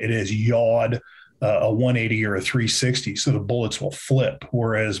time it has yawed a 180 or a 360. So the bullets will flip,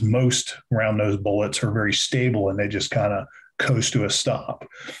 whereas most round nose bullets are very stable and they just kind of coast to a stop.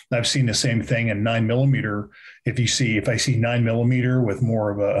 I've seen the same thing in 9mm. If I see 9mm with more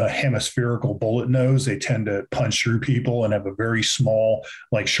of a hemispherical bullet nose, they tend to punch through people and have a very small,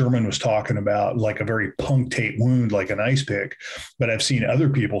 like Sherman was talking about, like a very punctate wound, like an ice pick. But I've seen other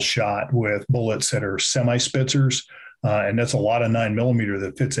people shot with bullets that are semi-Spitzers. And that's a lot of 9mm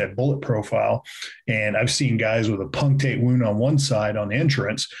that fits that bullet profile. And I've seen guys with a punctate wound on one side on the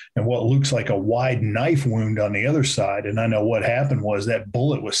entrance and what looks like a wide knife wound on the other side. And I know what happened was that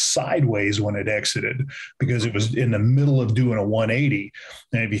bullet was sideways when it exited because it was in the middle of doing a 180.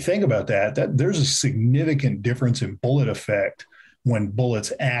 And if you think about that there's a significant difference in bullet effect when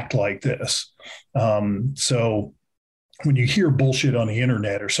bullets act like this. So when you hear bullshit on the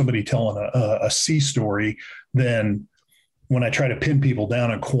internet or somebody telling a C story, then when I try to pin people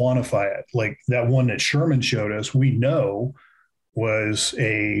down and quantify it, like that one that Sherman showed us, we know was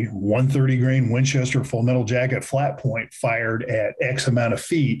a 130 grain Winchester full metal jacket flat point fired at X amount of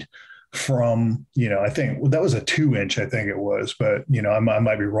feet from, I think that was a 2-inch, I think it was, but I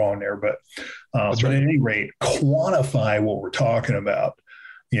might be wrong there, but right. At any rate, quantify what we're talking about,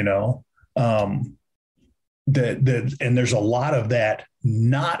 that and there's a lot of that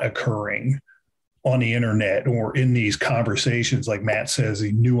not occurring on the internet or in these conversations, like Matt says,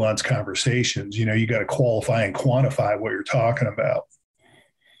 the nuanced conversations. You got to qualify and quantify what you're talking about.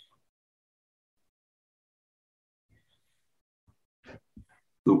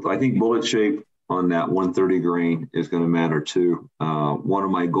 I think bullet shape on that 130 grain is going to matter too. One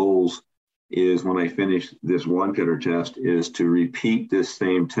of my goals is when I finish this wad cutter test is to repeat this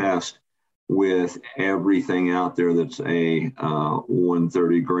same test with everything out there that's a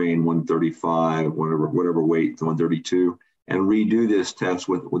 130 grain, 135, whatever weight, 132, and redo this test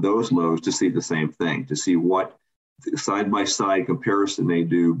with those loads to see the same thing, to see what side-by-side comparison they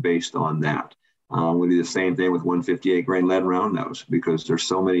do based on that. We'll do the same thing with 158 grain lead round nose because there's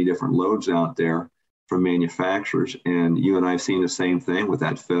so many different loads out there from manufacturers. And you and I have seen the same thing with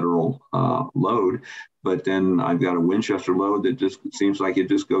that Federal load. But then I've got a Winchester load that just seems like it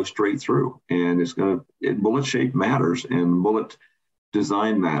just goes straight through. And bullet shape matters and bullet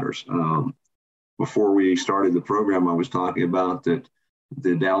design matters. Before we started the program, I was talking about that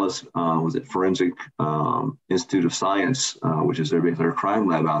the Dallas Forensic Institute of Science, which is their crime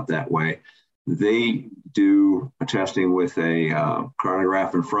lab out that way. They do a testing with a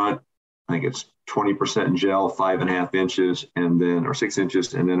chronograph in front. I think it's 20% gel, 5.5 inches, or 6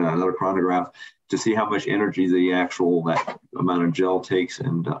 inches, and then another chronograph to see how much energy that amount of gel takes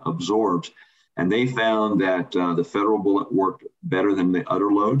and absorbs. And they found that the Federal bullet worked better than the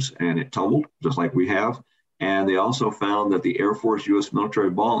other loads, and it tumbled just like we have. And they also found that the Air Force U.S. military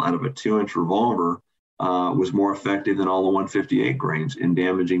ball out of a 2-inch revolver was more effective than all the 158 grains in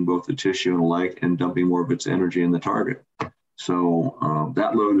damaging both the tissue and the like and dumping more of its energy in the target. So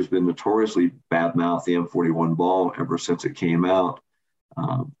that load has been notoriously bad-mouthed, the M41 ball, ever since it came out.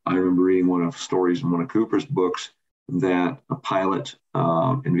 I remember reading one of stories in one of Cooper's books that a pilot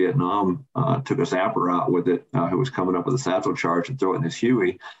in Vietnam took a zapper out with it who was coming up with a satchel charge and throw it in his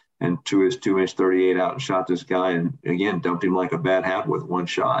Huey, and to his 2-inch 38 out and shot this guy, and again dumped him like a bad habit with one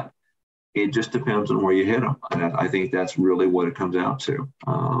shot. It just depends on where you hit him. And I think that's really what it comes out to.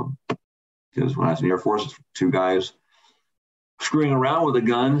 Because when I was in the Air Force, 2 guys screwing around with a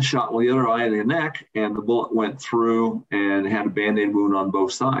gun, shot with the other eye in the neck, and the bullet went through and had a Band-Aid wound on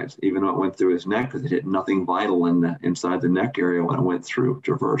both sides, even though it went through his neck, because it hit nothing vital inside the neck area when it went through,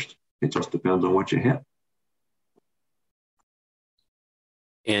 traversed. It just depends on what you hit.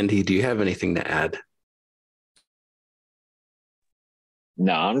 Andy, do you have anything to add?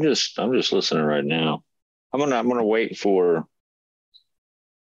 No, I'm just listening right now. I'm gonna wait for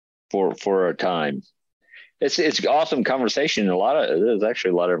a time. It's awesome conversation. There's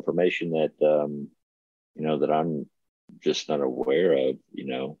actually a lot of information that that I'm just not aware of.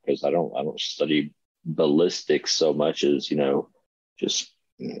 Because I don't study ballistics so much as just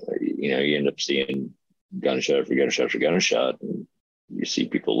you end up seeing gunshot after gunshot after gunshot, and you see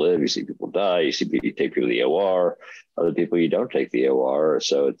people live, you see people die, you take people to the OR, other people you don't take the OR.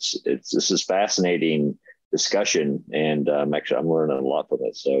 So this is fascinating discussion, and I'm learning a lot from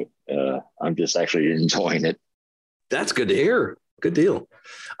it. So I'm just actually enjoying it. That's good to hear. Good deal.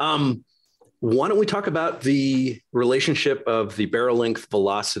 Why don't we talk about the relationship of the barrel length,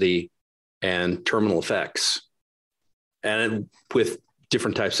 velocity, and terminal effects, and with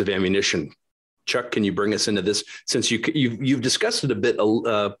different types of ammunition? Chuck, can you bring us into this, since you've discussed it a bit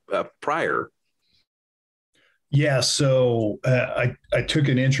prior? Yeah, so I took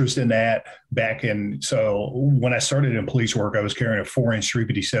an interest in that back in. So when I started in police work, I was carrying a 4-inch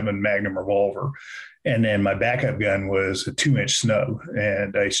 357 Magnum revolver, and then my backup gun was a 2-inch snub,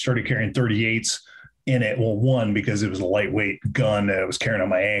 and I started carrying 38s in it. Well, one, because it was a lightweight gun that I was carrying on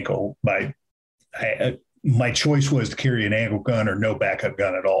my ankle. My choice was to carry an ankle gun or no backup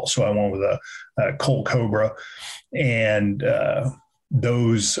gun at all. So I went with a Colt Cobra, and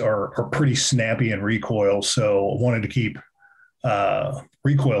those are pretty snappy in recoil. So I wanted to keep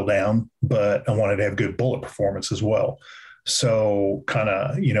recoil down, but I wanted to have good bullet performance as well. So kind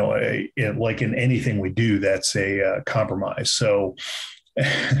of, like in anything we do, that's a compromise. So,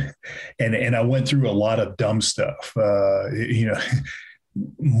 and I went through a lot of dumb stuff,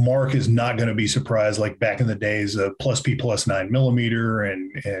 Mark is not going to be surprised, like back in the days of plus P plus 9mm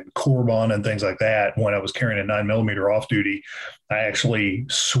and Corbon and things like that. When I was carrying a 9mm off duty, I actually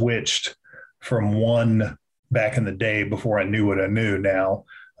switched from one back in the day before I knew what I knew now.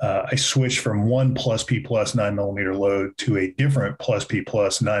 I switched from one plus P plus 9mm load to a different plus P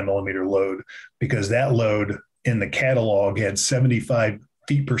plus 9mm load, because that load in the catalog had 75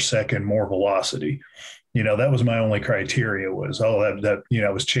 feet per second more velocity. That was my only criteria, was, that I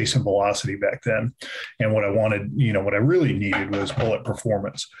was chasing velocity back then. And what I wanted, what I really needed was bullet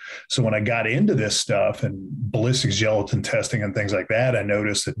performance. So when I got into this stuff and ballistics gelatin testing and things like that, I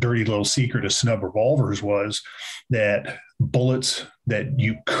noticed that dirty little secret of snub revolvers was that bullets that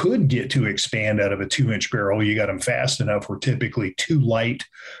you could get to expand out of a 2-inch barrel, you got them fast enough, were typically too light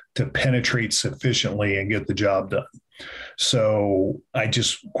to penetrate sufficiently and get the job done. So I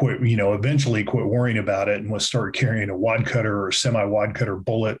just eventually quit worrying about it, and was started carrying a wad cutter or semi-wad cutter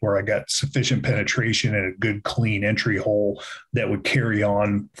bullet where I got sufficient penetration and a good clean entry hole that would carry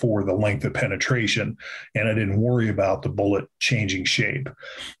on for the length of penetration. And I didn't worry about the bullet changing shape.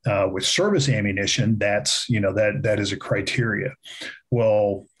 With service ammunition, that's, that is a criteria.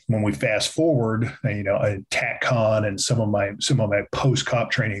 Well, when we fast forward, at TACCON and some of my post-cop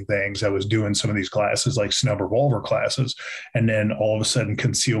training things, I was doing some of these classes like snub revolver classes. And then all of a sudden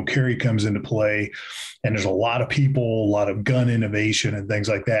concealed carry comes into play, and there's a lot of people, a lot of gun innovation and things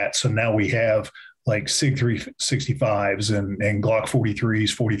like that. So now we have like SIG 365s and Glock 43s,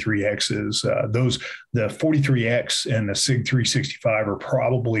 43Xs. The 43X and the SIG 365 are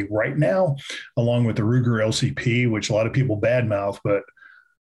probably right now, along with the Ruger LCP, which a lot of people badmouth, but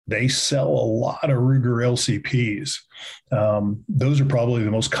they sell a lot of Ruger LCPs. Those are probably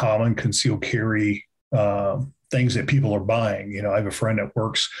the most common concealed carry things that people are buying. I have a friend that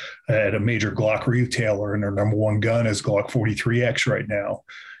works at a major Glock retailer, and their number one gun is Glock 43X right now,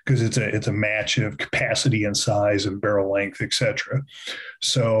 because it's a match of capacity and size and barrel length, etc.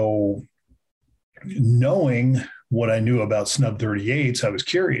 So knowing what I knew about snub 38s, I was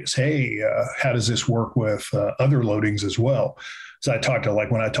curious, hey, how does this work with other loadings as well? So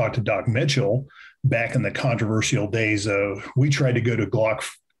when I talked to Doc Mitchell back in the controversial days of, we tried to go to Glock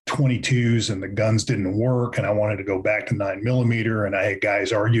 22s and the guns didn't work, and I wanted to go back to 9mm, and I had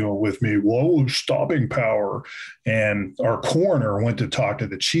guys arguing with me, whoa, stopping power. And our coroner went to talk to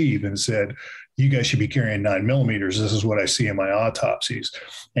the chief and said, you guys should be carrying 9mm. This is what I see in my autopsies.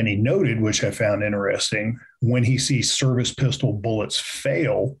 And he noted, which I found interesting, when he sees service pistol bullets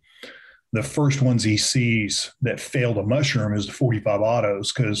fail, the first ones he sees that fail to mushroom is the 45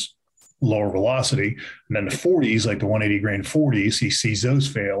 autos, because lower velocity. And then the 40s, like the 180 grain 40s, he sees those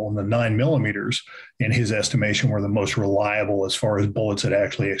fail. And the 9mm, in his estimation, were the most reliable as far as bullets that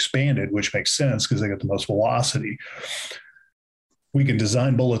actually expanded, which makes sense because they got the most velocity. We can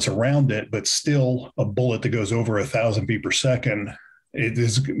design bullets around it, but still a bullet that goes over 1,000 feet per second,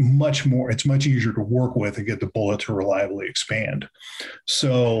 it's much easier to work with and get the bullet to reliably expand.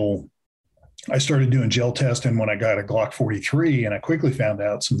 So I started doing gel testing when I got a Glock 43, and I quickly found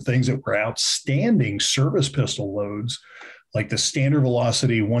out some things that were outstanding service pistol loads, like the standard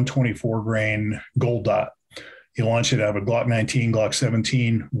velocity 124 grain Gold Dot. You launch it out of a Glock 19, Glock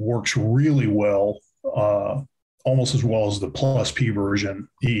 17, works really well, almost as well as the Plus P version.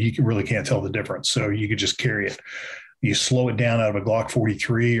 You really can't tell the difference, so you could just carry it. You slow it down out of a Glock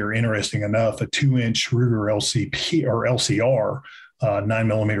 43, or interesting enough, a 2-inch Ruger LCP or LCR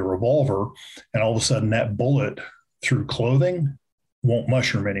 9mm revolver, and all of a sudden that bullet through clothing won't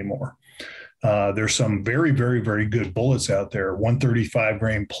mushroom anymore. There's some very, very, very good bullets out there. 135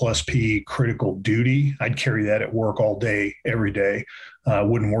 grain Plus P critical duty. I'd carry that at work all day, every day.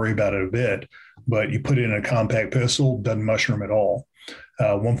 Wouldn't worry about it a bit, but you put it in a compact pistol, doesn't mushroom at all.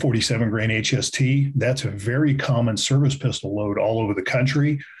 147 grain HST, that's a very common service pistol load all over the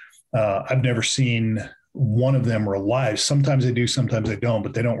country. I've never seen one of them reliable. Sometimes they do, sometimes they don't,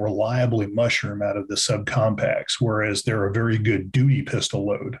 but they don't reliably mushroom out of the subcompacts, whereas they're a very good duty pistol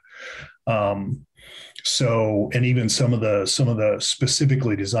load. And even some of the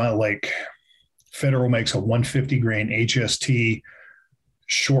specifically designed, like Federal makes a 150 grain HST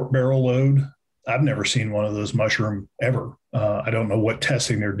short barrel load. I've never seen one of those mushroom ever. I don't know what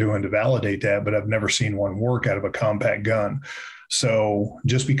testing they're doing to validate that, but I've never seen one work out of a compact gun. So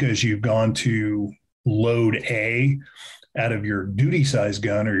just because you've gone to load A out of your duty size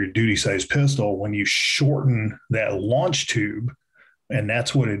gun or your duty size pistol, when you shorten that launch tube, and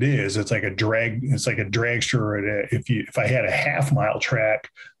that's what it is. It's like a dragster. If I had a half-mile track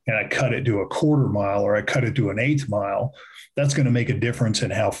and I cut it to a quarter mile, or I cut it to an eighth mile, that's going to make a difference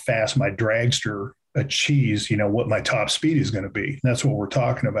in how fast my dragster achieves, what my top speed is going to be. That's what we're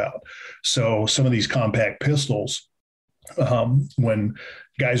talking about. So some of these compact pistols, when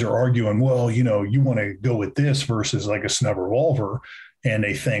guys are arguing, well, you want to go with this versus like a snub revolver, and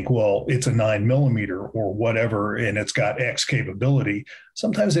they think, well, it's a 9mm or whatever, and it's got X capability.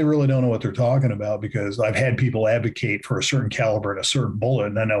 Sometimes they really don't know what they're talking about, because I've had people advocate for a certain caliber and a certain bullet,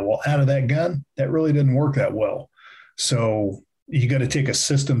 and I know, well, out of that gun, that really didn't work that well. So you got to take a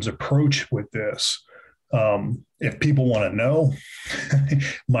systems approach with this. If people want to know,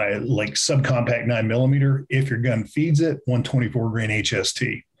 my subcompact 9mm, if your gun feeds it, 124 grain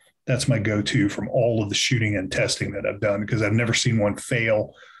HST. That's my go-to from all of the shooting and testing that I've done, because I've never seen one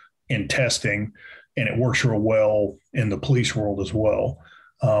fail in testing, and it works real well in the police world as well.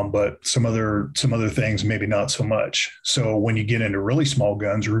 But some other things, maybe not so much. So when you get into really small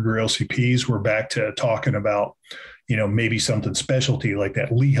guns, Ruger LCPs, we're back to talking about, maybe something specialty like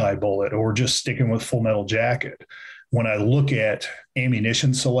that Lehigh bullet, or just sticking with Full Metal Jacket. When I look at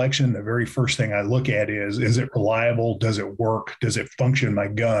ammunition selection, the very first thing I look at is it reliable? Does it work? Does it function my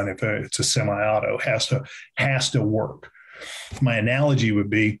gun? If it's a semi-auto, has to work. My analogy would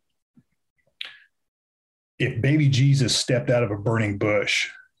be, if baby Jesus stepped out of a burning bush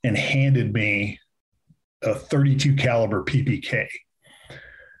and handed me a 32 caliber PPK,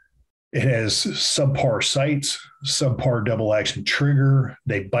 it has subpar sights, subpar double action trigger.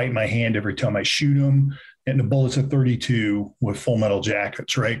 They bite my hand every time I shoot them. And the bullets at 32 with Full Metal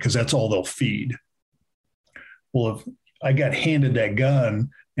Jackets, right? Because that's all they'll feed. Well, if I got handed that gun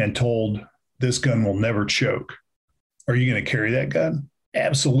and told this gun will never choke, are you going to carry that gun?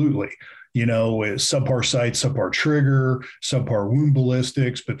 Absolutely. With subpar sights, subpar trigger, subpar wound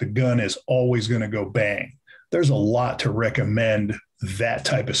ballistics, but the gun is always going to go bang. There's a lot to recommend that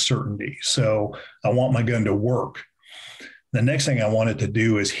type of certainty. So I want my gun to work. The next thing I want it to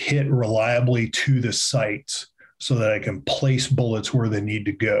do is hit reliably to the sights so that I can place bullets where they need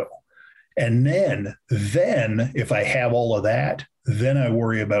to go. And then if I have all of that, then I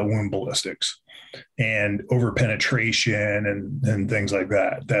worry about wound ballistics and over penetration and things like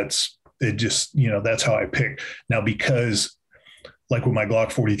that. That's how I pick. Now, because like with my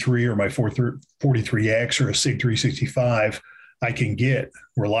Glock 43 or my 43X or a SIG 365, I can get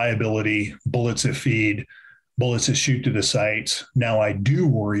reliability, bullets that feed, bullets that shoot to the sights. Now I do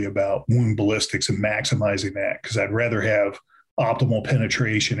worry about wound ballistics and maximizing that, because I'd rather have optimal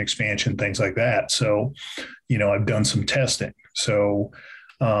penetration, expansion, things like that. So, I've done some testing. So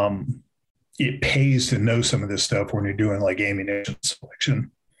it pays to know some of this stuff when you're doing like ammunition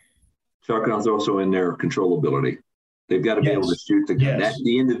selection. Shotgun's also in their controllability. They've got to be able to shoot the gun.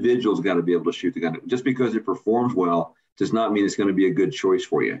 The individual's got to be able to shoot the gun. Just because it performs well does not mean it's going to be a good choice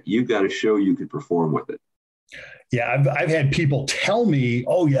for you. You've got to show you can perform with it. Yeah, I've had people tell me,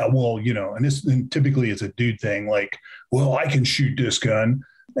 oh yeah, well, and typically it's a dude thing, like, well, I can shoot this gun,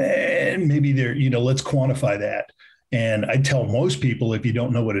 and maybe let's quantify that. And I tell most people, if you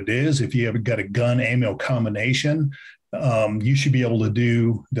don't know what it is, if you haven't got a gun ammo combination, you should be able to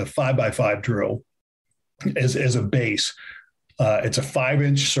do the 5x5 drill as a base. It's a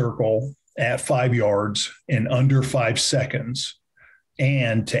 5-inch circle at 5 yards in under 5 seconds.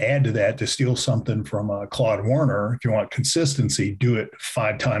 And to add to that, to steal something from Claude Warner, if you want consistency, do it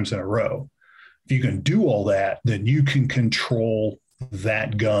 5 times in a row. If you can do all that, then you can control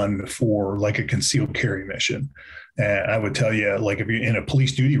that gun for like a concealed carry mission. And I would tell you, like, if you're in a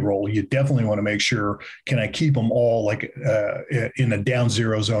police duty role, you definitely want to make sure, can I keep them all like in a down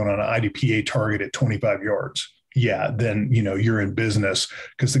zero zone on an IDPA target at 25 yards? Yeah, then, you're in business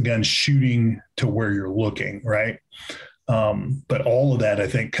because the gun's shooting to where you're looking, right? But all of that, I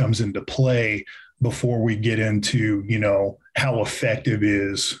think, comes into play before we get into, how effective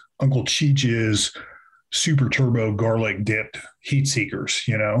is Uncle Cheech's super turbo garlic dipped heat seekers,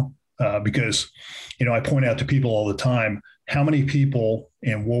 because, I point out to people all the time, how many people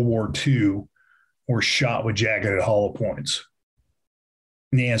in World War II were shot with jacketed hollow points?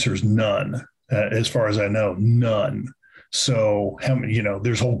 And the answer is none. As far as I know, none. So,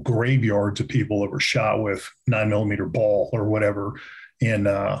 there's whole graveyards of people that were shot with 9mm ball or whatever in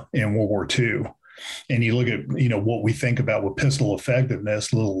World War II. And you look at, what we think about with pistol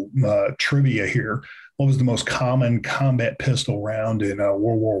effectiveness, little trivia here. What was the most common combat pistol round in World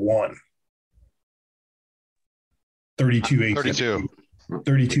War I? 32 ACP.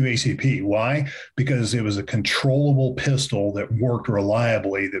 32 ACP. Why? Because it was a controllable pistol that worked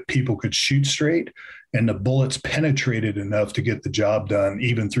reliably, that people could shoot straight, and the bullets penetrated enough to get the job done,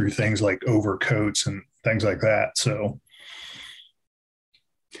 even through things like overcoats and things like that. So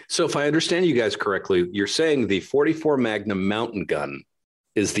if I understand you guys correctly, you're saying the 44 Magnum mountain gun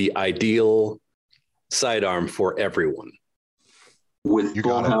is the ideal sidearm for everyone. With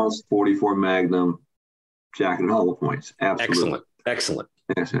full house 44 Magnum jacketed hollow points. Absolutely. Excellent.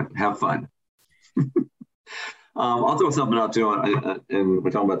 Yes, have fun. I'll throw something out too, and we're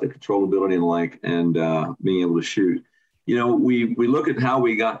talking about the controllability and being able to shoot. We look at how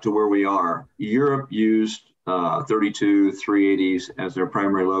we got to where we are. Europe used 32 380s as their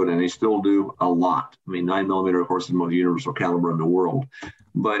primary load, and they still do a lot. I mean, 9mm, of course, is the most universal caliber in the world.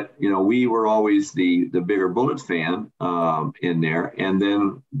 But we were always the bigger bullet fan in there. And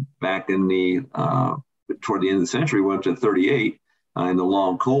then back in toward the end of the century, we went to 38 in the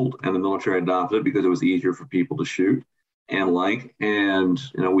long Colt, and the military adopted it because it was easier for people to shoot and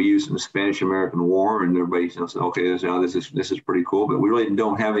we used it in the Spanish-American War, and everybody said, okay, this is pretty cool, but we really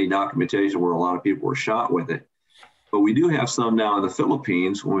don't have any documentation where a lot of people were shot with it. But we do have some now in the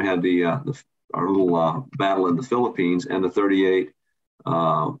Philippines when we had our little battle in the Philippines, and the 38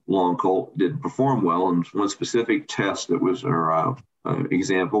 long Colt did perform well. And one specific test that was our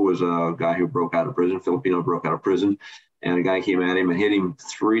example was a guy who broke out of prison, Filipino broke out of prison, and a guy came at him and hit him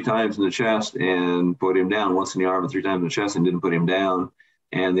 3 times in the chest and put him down, once in the arm and 3 times in the chest, and didn't put him down.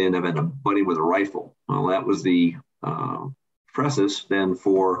 And then they had to butt him with a rifle. Well, that was the process then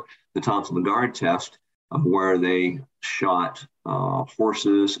for the Thompson-LaGuard test, where they shot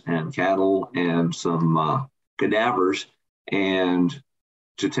horses and cattle and some cadavers, and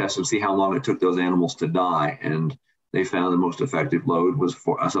to test and see how long it took those animals to die. And they found the most effective load was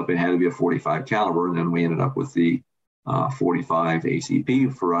something had to be a 45 caliber. And then we ended up with the 45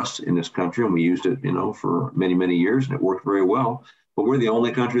 ACP for us in this country. And we used it, for many, many years, and it worked very well. But we're the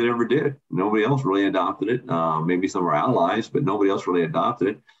only country that ever did. Nobody else really adopted it. Maybe some of our allies, but nobody else really adopted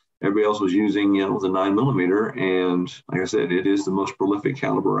it. Everybody else was using, the 9mm. And like I said, it is the most prolific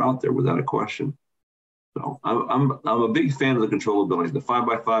caliber out there without a question. So I'm a big fan of the controllability. The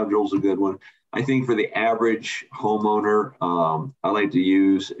 5x5 drill is a good one. I think for the average homeowner, I like to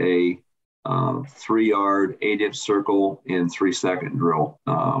use a 3-yard, 8-inch circle in 3-second drill,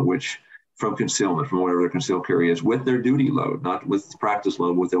 which from concealment, from whatever their concealed carry is, with their duty load, not with practice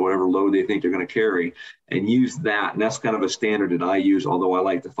load, with whatever load they think they're going to carry, and use that. And that's kind of a standard that I use, although I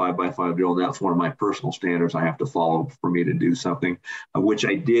like the 5x5 drill. And that's one of my personal standards I have to follow for me to do something, which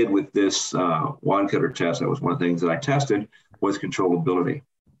I did with this wad cutter test. That was one of the things that I tested, was controllability.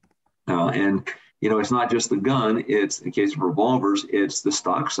 And it's not just the gun. It's in case of revolvers, it's the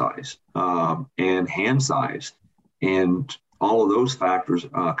stock size and hand size. And all of those factors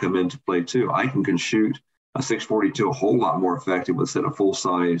come into play too. I can shoot a 642 a whole lot more effective with a set of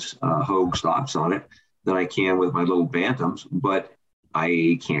full-size Hogue stocks on it than I can with my little Bantams, but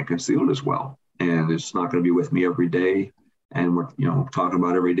I can't conceal it as well. And it's not going to be with me every day. And we're, talking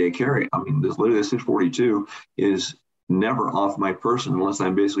about everyday carry. I mean, this 642 is never off my person unless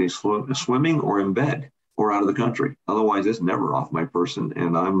I'm basically swimming or in bed or out of the country. Otherwise, it's never off my person,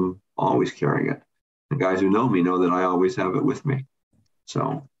 and I'm always carrying it. The guys who know me know that I always have it with me.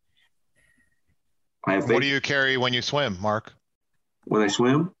 So I have. What do you carry when you swim, Mark? When I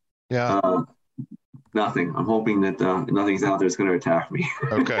swim? Yeah. Nothing. I'm hoping that nothing's out there that's going to attack me.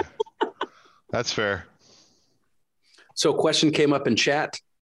 Okay. That's fair. So a question came up in chat.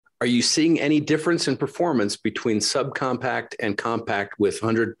 Are you seeing any difference in performance between subcompact and compact with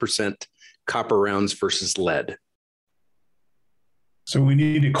 100% copper rounds versus lead? So we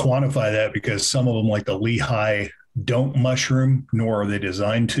need to quantify that, because some of them, like the Lehigh, don't mushroom, nor are they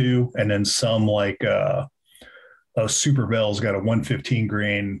designed to. And then some, like a Super Bell's got a 115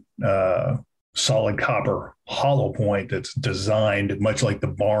 grain solid copper hollow point that's designed much like the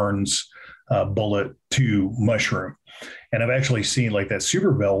Barnes bullet to mushroom. And I've actually seen, like, that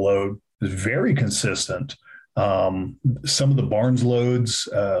Super Bell load is very consistent. Some of the Barnes loads,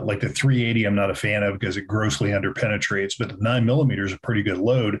 like the 380, I'm not a fan of because it grossly underpenetrates, but the 9mm is a pretty good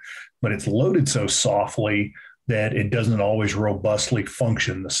load, but it's loaded so softly that it doesn't always robustly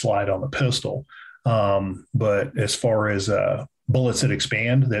function the slide on the pistol. But as far as bullets that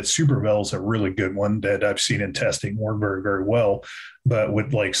expand, that Super Bell is a really good one that I've seen in testing work very, very well. But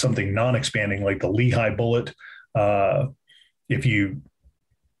with like something non-expanding like the Lehigh bullet, if you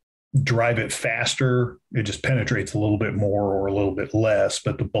drive it faster, it just penetrates a little bit more or a little bit less,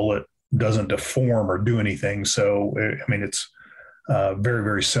 but the bullet doesn't deform or do anything. So, I mean, it's very,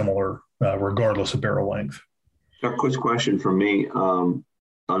 very similar regardless of barrel length. A quick question from me. On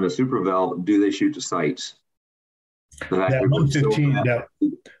the Super Bell, do they shoot to sights? That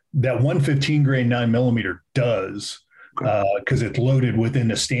 115 grain 9mm does, because it's loaded within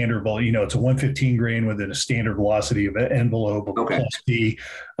the standard, it's a 115 grain within a standard velocity of envelope of plus P.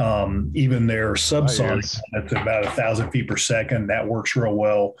 Even their subsonic, that's about 1,000 feet per second. That works real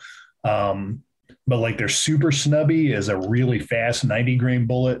well. But like their Super Snubby is a really fast 90 grain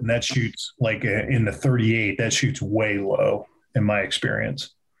bullet, and that shoots like in the 38. That shoots way low in my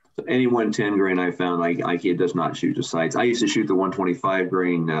experience. Any 110 grain I found, it does not shoot to sights. I used to shoot the 125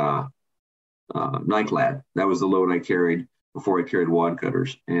 grain Nyclad. That was the load I carried before I carried wad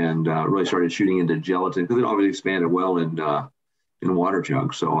cutters, and really started shooting into gelatin because it always expanded well in water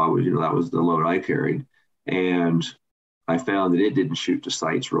jugs. So I was, that was the load I carried, and I found that it didn't shoot to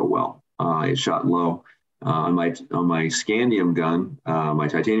sights real well. It shot low. On my Scandium gun, my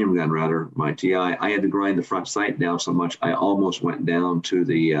titanium gun rather, my TI, I had to grind the front sight down so much I almost went down to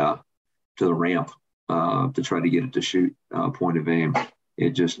the ramp to try to get it to shoot point of aim.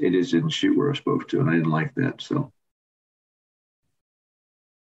 It just didn't shoot where it was supposed to, and I didn't like that. So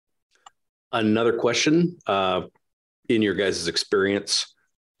another question, in your guys' experience,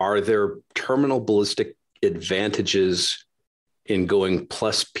 are there terminal ballistic advantages in going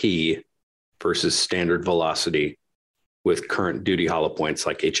plus P versus standard velocity with current duty hollow points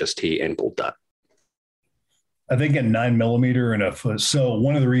like HST and Gold Dot? I think in 9mm so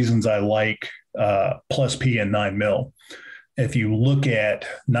one of the reasons I like plus P and 9mm, if you look at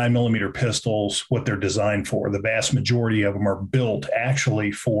 9mm pistols, what they're designed for, the vast majority of them are built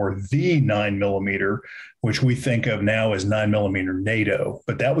actually for the 9mm, which we think of now as 9mm NATO,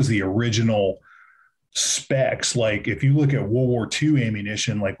 but that was the original specs. Like if you look at World War II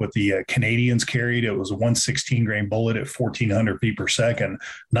ammunition, like what the Canadians carried, it was a 116 grain bullet at 1,400 feet per second.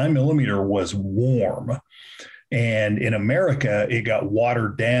 9mm was warm. And in America, it got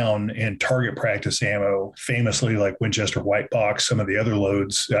watered down in target practice ammo, famously like Winchester White Box, some of the other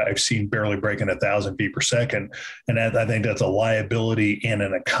loads I've seen barely breaking 1,000 feet per second. And I think that's a liability and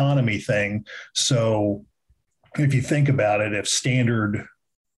an economy thing. So if you think about it, if standard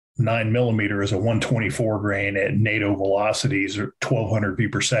 9mm is a 124 grain at NATO velocities or 1,200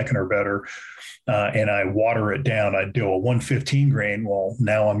 feet per second or better, and I water it down, I do a 115 grain. Well,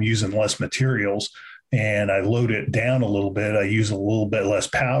 now I'm using less materials and I load it down a little bit. I use a little bit less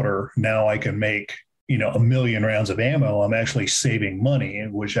powder. Now I can make a million rounds of ammo, I'm actually saving money,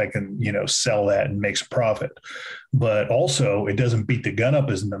 in which I can, sell that and make some profit. But also it doesn't beat the gun up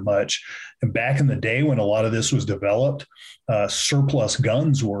as much. And back in the day when a lot of this was developed, surplus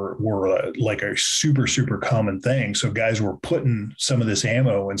guns were like a super, super common thing. So guys were putting some of this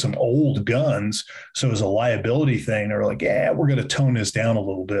ammo in some old guns. So as a liability thing, they're like, yeah, we're going to tone this down a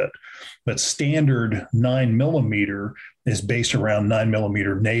little bit. But standard 9mm is based around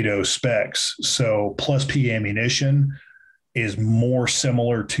 9mm NATO specs. So plus P ammunition is more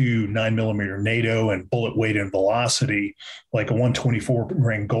similar to 9mm NATO and bullet weight and velocity, like a 124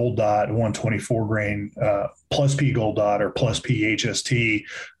 grain gold dot, 124 grain plus P gold dot, or plus P HST,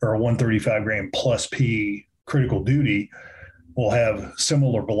 or a 135 grain plus P critical duty will have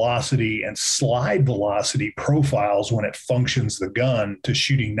similar velocity and slide velocity profiles when it functions the gun to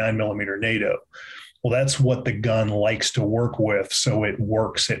shooting 9mm NATO. Well, that's what the gun likes to work with. So it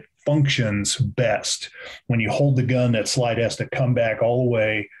works, it functions best. When you hold the gun, that slide has to come back all the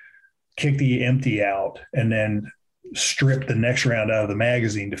way, kick the empty out, and then strip the next round out of the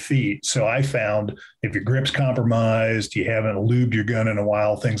magazine to feed. So I found if your grip's compromised, you haven't lubed your gun in a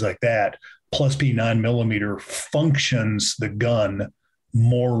while, things like that, plus P 9mm functions the gun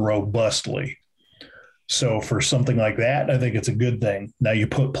more robustly. So for something like that, I think it's a good thing. Now you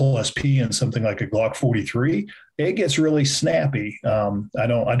put plus P in something like a Glock 43, it gets really snappy. I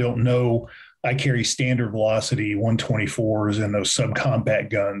don't know. I carry standard velocity 124s and those subcompact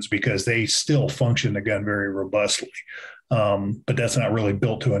guns because they still function the gun very robustly. But that's not really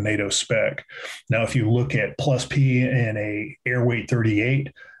built to a NATO spec. Now, if you look at plus P in a airweight 38,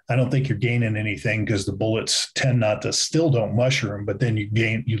 I don't think you're gaining anything because the bullets tend not to, still don't mushroom, but then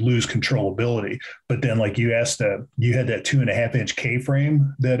you lose controllability. But then, like you asked, you had that 2.5-inch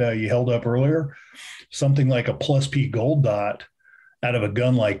K-frame that you held up earlier. Something like a plus P gold dot out of a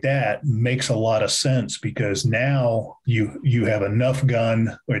gun like that makes a lot of sense because now you have enough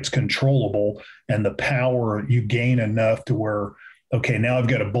gun, it's controllable, and the power, you gain enough to where, okay, now I've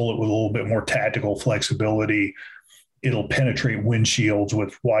got a bullet with a little bit more tactical flexibility. It'll penetrate windshields,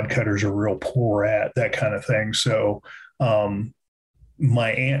 with wad cutters are real poor at, that kind of thing. So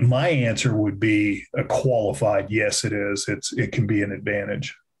my answer would be a qualified yes, it is. It can be an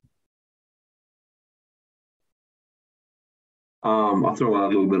advantage. I'll throw out a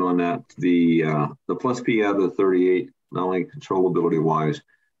little bit on that. The plus P out of the 38, not only controllability wise,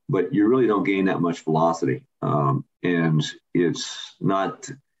 but you really don't gain that much velocity. And it's not,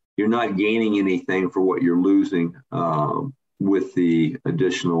 you're not gaining anything for what you're losing with the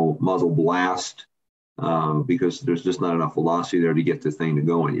additional muzzle blast because there's just not enough velocity there to get the thing to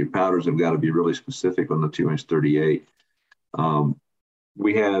go in. Your powders have got to be really specific on the 2-inch 38.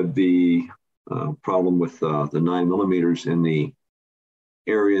 We had the problem with the 9mm in the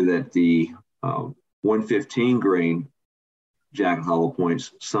area that the 115 grain jacket hollow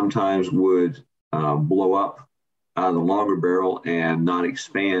points sometimes would blow up out of the longer barrel and not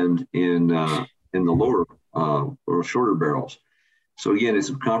expand in the lower or shorter barrels. So again, it's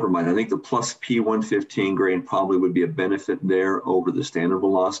a compromise. I think the plus P115 grain probably would be a benefit there over the standard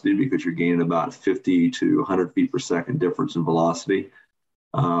velocity because you're gaining about 50 to 100 feet per second difference in velocity.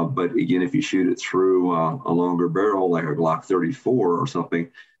 But again, if you shoot it through a longer barrel like a Glock 34 or something,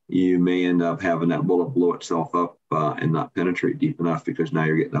 you may end up having that bullet blow itself up and not penetrate deep enough because now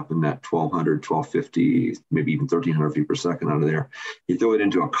you're getting up in that 1,200, 1,250, maybe even 1,300 feet per second out of there. You throw it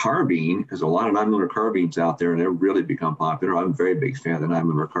into a carbine, because a lot of 9mm carbines out there, and they've really become popular. I'm a very big fan of the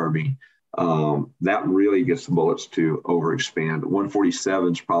 9mm carbine. That really gets the bullets to overexpand.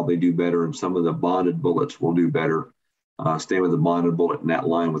 147s probably do better, and some of the bonded bullets will do better. Staying with the bonded bullet in that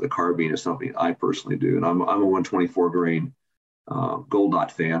line with a carbine is something I personally do. And I'm a 124 grain gold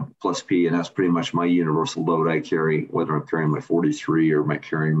dot fan, plus P, and that's pretty much my universal load I carry, whether I'm carrying my 43 or I'm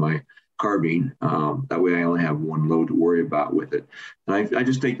carrying my carbine. That way I only have one load to worry about with it. And I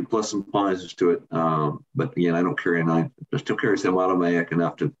just take the plus and minuses to it. But again, I don't carry a 9. I still carry a semi-automatic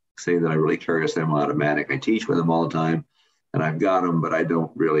enough to say that I really carry a semi-automatic. I teach with them all the time. And I've got them, but I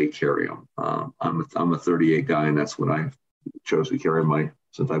don't really carry them. I'm a 38 guy, and that's what I've chose to carry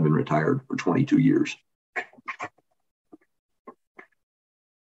since I've been retired for 22 years.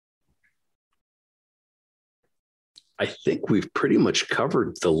 I think we've pretty much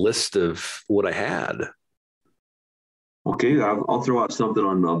covered the list of what I had. Okay, I'll throw out something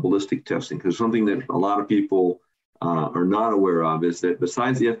on ballistic testing, because something that a lot of people are not aware of is that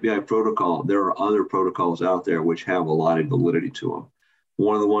besides the FBI protocol, there are other protocols out there which have a lot of validity to them.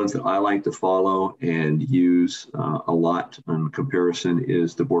 One of the ones that I like to follow and use a lot in comparison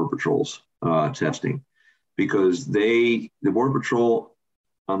is the Border Patrol's testing, because the Border Patrol,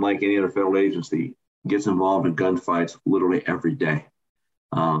 unlike any other federal agency, gets involved in gunfights literally every day.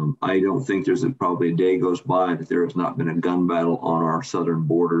 I don't think there's probably a day goes by that there has not been a gun battle on our southern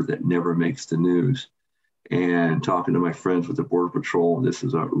border that never makes the news. And talking to my friends with the Border Patrol, this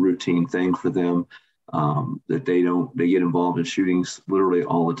is a routine thing for them, that they get involved in shootings literally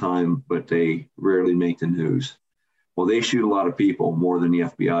all the time, but they rarely make the news. Well, they shoot a lot of people, more than the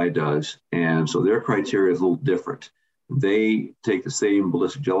FBI does. And so their criteria is a little different. They take the same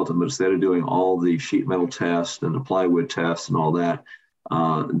ballistic gelatin, but instead of doing all the sheet metal tests and the plywood tests and all that,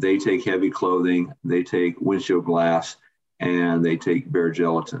 they take heavy clothing, they take windshield glass, and they take bare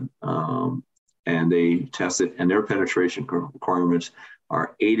gelatin. And they test it, and their penetration requirements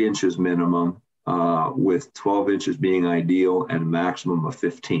are 8 inches minimum, with 12 inches being ideal and a maximum of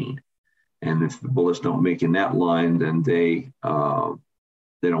 15. And if the bullets don't make in that line, then they don't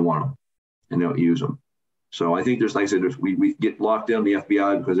want them and don't use them. So I think there's, like I said, we get locked down the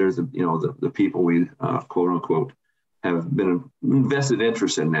FBI because there's the people we quote unquote have been invested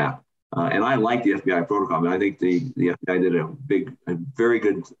interest in that. And I like the FBI protocol. I mean, I think the FBI did a very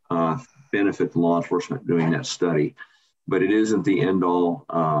good benefit to law enforcement doing that study, but it isn't the end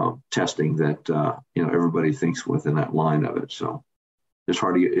all testing that everybody thinks within that line of it. So it's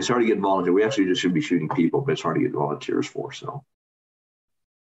hard to get volunteers. We actually just should be shooting people, but it's hard to get volunteers for. So,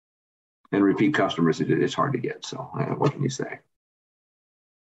 and repeat customers, it's hard to get. So what can you say?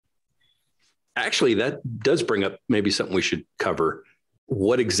 Actually, that does bring up maybe something we should cover.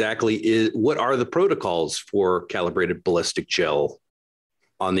 What are the protocols for calibrated ballistic gel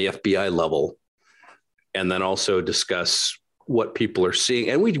on the FBI level? And then also discuss what people are seeing.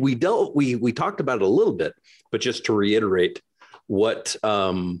 And we talked about it a little bit, but just to reiterate what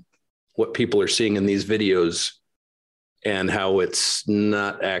people are seeing in these videos and how it's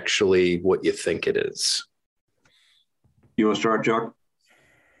not actually what you think it is. You want to start, Chuck?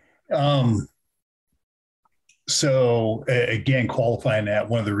 So again, qualifying that,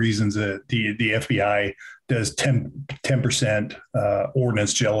 one of the reasons that the FBI does 10%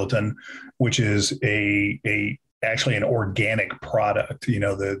 ordnance gelatin, which is actually an organic product.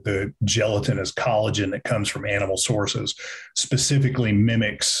 The gelatin is collagen that comes from animal sources, specifically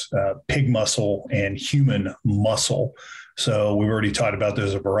mimics pig muscle and human muscle. So we've already talked about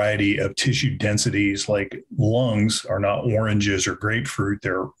there's a variety of tissue densities, like lungs are not oranges or grapefruit.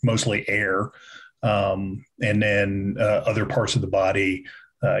 They're mostly air. And then other parts of the body,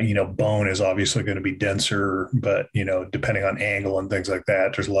 bone is obviously going to be denser, but, depending on angle and things like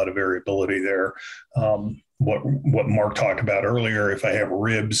that, there's a lot of variability there. What Mark talked about earlier, if I have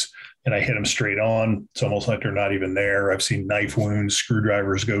ribs and I hit them straight on, it's almost like they're not even there. I've seen knife wounds,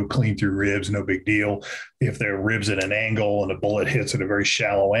 screwdrivers go clean through ribs, no big deal. If they're ribs at an angle and a bullet hits at a very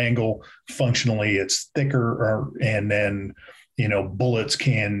shallow angle, functionally it's thicker, and then bullets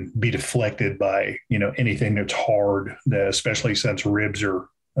can be deflected by, anything that's hard, especially since ribs are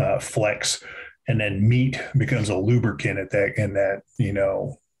flex, and then meat becomes a lubricant in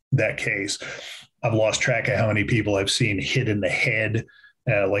that case. I've lost track of how many people I've seen hit in the head,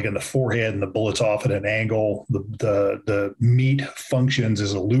 like in the forehead, and the bullet's off at an angle. The meat functions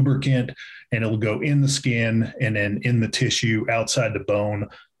as a lubricant, and it'll go in the skin and then in the tissue outside the bone,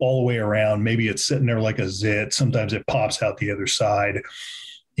 all the way around. Maybe it's sitting there like a zit. Sometimes it pops out the other side.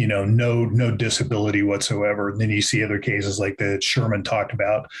 No disability whatsoever. And then you see other cases like that Sherman talked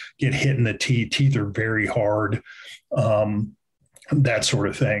about, get hit in the teeth. Teeth are very hard, that sort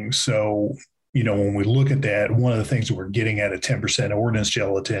of thing. So, when we look at that, one of the things that we're getting at 10% ordnance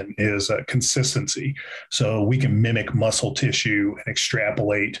gelatin is consistency. So we can mimic muscle tissue and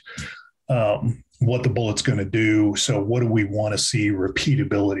extrapolate what the bullet's going to do. So what do we want to see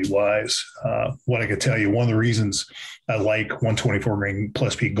repeatability wise? What I could tell you, one of the reasons I like 124 grain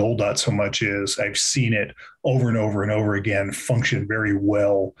plus P Gold Dot so much is I've seen it over and over and over again function very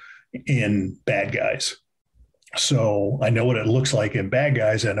well in bad guys. So I know what it looks like in bad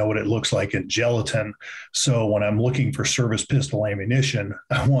guys. I know what it looks like in gelatin. So when I'm looking for service pistol ammunition,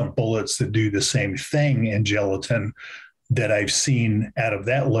 I want bullets that do the same thing in gelatin that I've seen out of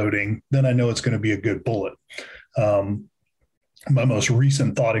that loading. Then I know it's going to be a good bullet. My most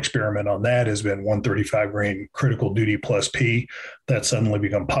recent thought experiment on that has been 135 grain critical duty plus P. That's suddenly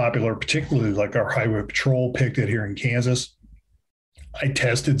become popular, particularly like our highway patrol picked it here in Kansas. I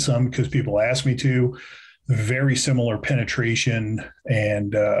tested some because people asked me to. Very similar penetration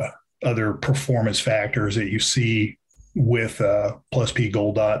and other performance factors that you see with plus P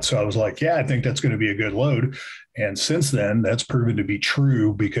Gold Dot. So I was like, yeah, I think that's going to be a good load. And since then, that's proven to be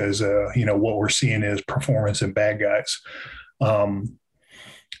true because, what we're seeing is performance in bad guys.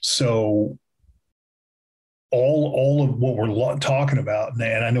 So all of what we're talking about,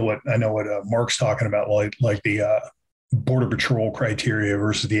 and I know what Mark's talking about, like the Border Patrol criteria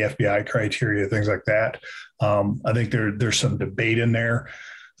versus the FBI criteria, things like that. I think there's some debate in there.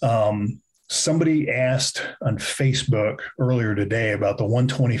 Somebody asked on Facebook earlier today about the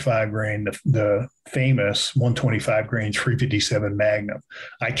 125 grain, the famous 125 grain 357 Magnum.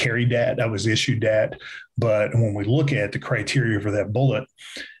 I carried that. I was issued that. But when we look at the criteria for that bullet,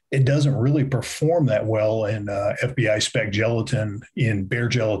 it doesn't really perform that well in FBI spec gelatin, in bare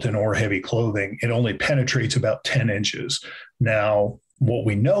gelatin or heavy clothing. It only penetrates about 10 inches. Now, what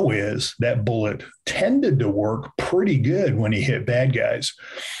we know is that bullet tended to work pretty good when he hit bad guys.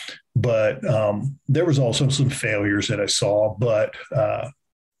 But there was also some failures that I saw, but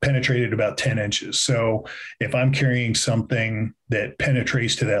penetrated about 10 inches. So if I'm carrying something that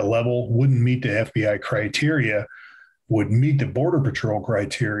penetrates to that level, wouldn't meet the FBI criteria, would meet the Border Patrol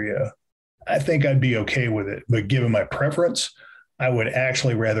criteria, I think I'd be okay with it. But given my preference, I would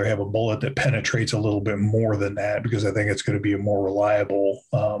actually rather have a bullet that penetrates a little bit more than that, because I think it's going to be a more reliable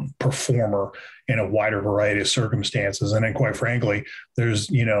performer in a wider variety of circumstances. And then, quite frankly, there's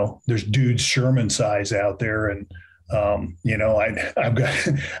dudes Sherman size out there, and I've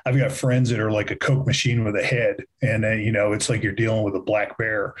got friends that are like a Coke machine with a head, and it's like you're dealing with a black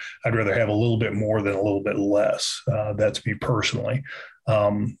bear. I'd rather have a little bit more than a little bit less. That's me personally.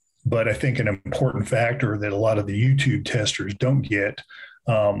 But I think an important factor that a lot of the YouTube testers don't get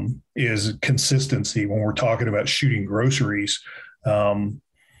is consistency when we're talking about shooting groceries.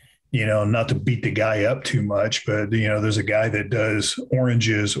 Not to beat the guy up too much, but, there's a guy that does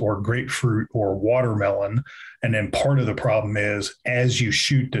oranges or grapefruit or watermelon. And then part of the problem is, as you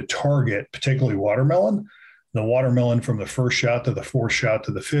shoot the target, particularly watermelon, the watermelon from the first shot to the fourth shot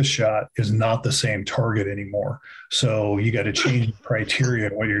to the fifth shot is not the same target anymore. So you got to change the criteria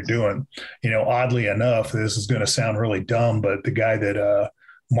in what you're doing. Oddly enough, this is going to sound really dumb, but the guy that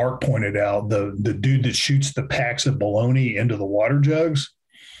Mark pointed out, the dude that shoots the packs of bologna into the water jugs,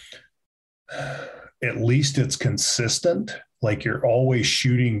 at least it's consistent. Like, you're always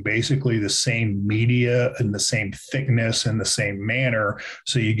shooting basically the same media and the same thickness and the same manner.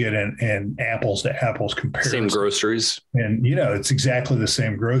 So you get an apples to apples comparison. Same groceries. And, it's exactly the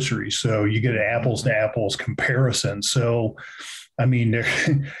same groceries. So you get an apples to apples comparison. So, I mean,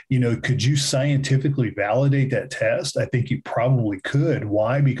 could you scientifically validate that test? I think you probably could.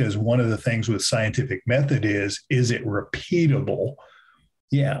 Why? Because one of the things with scientific method is it repeatable?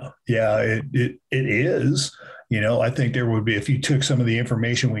 Yeah, it is. I think there would be, if you took some of the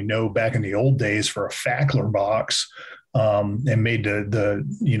information we know back in the old days for a Fackler box and made did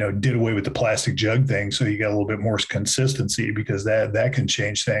away with the plastic jug thing, so you got a little bit more consistency, because that can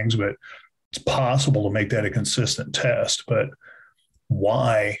change things. But it's possible to make that a consistent test. But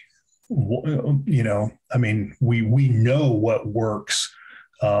why? I mean, we know what works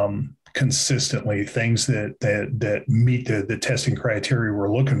consistently. Things that meet the testing criteria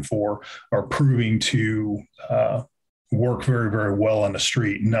we're looking for are proving to work very, very well on the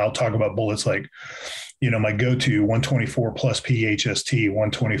street. And I'll talk about bullets like, my go-to 124 plus P HST,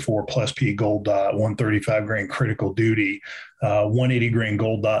 124 plus P gold dot, 135 grain critical duty, 180 grain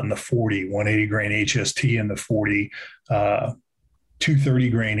gold dot in the 40, 180 grain HST in the 40, 230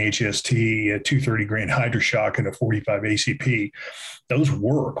 grain HST, 230 grain Hydroshock, and a 45 ACP. Those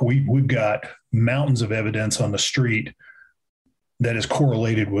work. We've got mountains of evidence on the street that is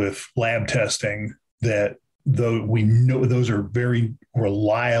correlated with lab testing, that though we know those are very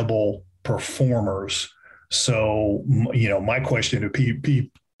reliable performers. So, my question to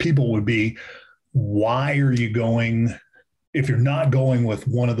people would be, why are you going, if you're not going with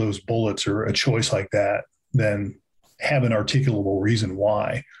one of those bullets or a choice like that, then have an articulable reason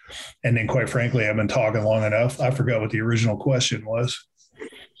why. And then, quite frankly, I've been talking long enough. I forgot what the original question was.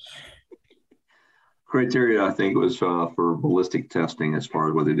 Criteria, I think, was for ballistic testing as far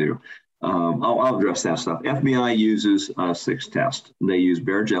as what they do. I'll address that stuff. FBI uses 6 tests. They use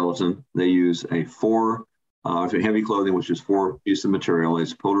bare gelatin. They use a 4 heavy clothing, which is 4 pieces of material.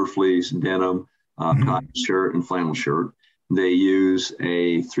 It's polar fleece, denim, cotton shirt, and flannel shirt. They use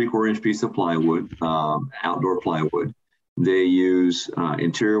a 3/4 inch piece of plywood, outdoor plywood. They use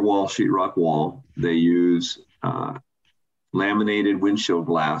interior wall, sheetrock wall. They use laminated windshield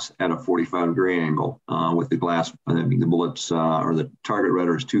glass at a 45 degree angle with the glass, the bullets or the target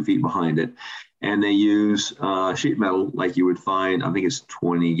rudder is 2 feet behind it. And they use sheet metal like you would find, I think it's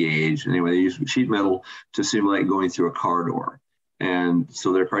 20 gauge. Anyway, they use sheet metal to simulate going through a car door. And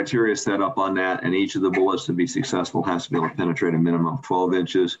so their criteria is set up on that. And each of the bullets to be successful has to be able to penetrate a minimum of 12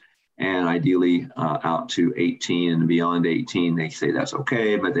 inches and ideally out to 18 and beyond 18. They say that's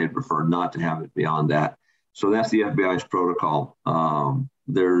okay, but they'd prefer not to have it beyond that. So that's the FBI's protocol.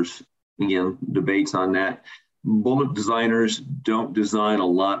 There's, again, debates on that. Bullet designers don't design a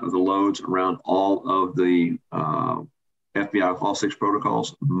lot of the loads around all of the FBI, all 6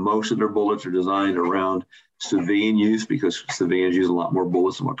 protocols. Most of their bullets are designed around civilian use because civilians use a lot more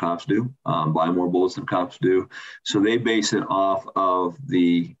bullets than what cops do, buy more bullets than cops do. So they base it off of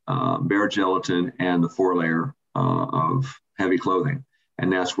the bare gelatin and the 4-layer of heavy clothing.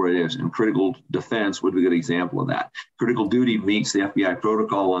 And that's where it is. And critical defense would be a good example of that. Critical duty meets the FBI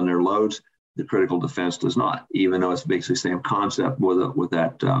protocol on their loads. The critical defense does not, even though it's basically the same concept with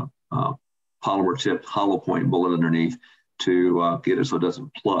that polymer tipped hollow point bullet underneath to get it so it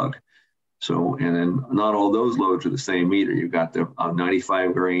doesn't plug. So, and then not all those loads are the same meter. You've got the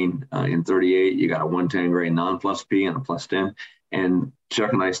 95 grain in 38, you got a 110 grain non-plus P and a plus 10. And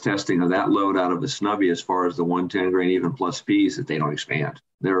Chuck and I's testing of that load out of the snubby as far as the 110 grain even plus P's, that they don't expand.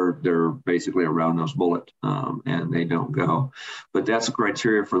 They're basically a round nose bullet and they don't go. But that's the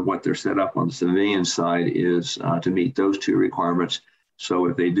criteria for what they're set up on the civilian side is to meet those 2 requirements. So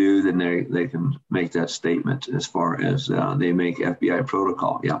if they do, then they can make that statement as far as they make FBI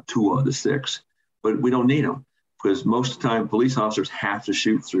protocol. Yeah, 2 of the 6, but we don't need them because most of the time police officers have to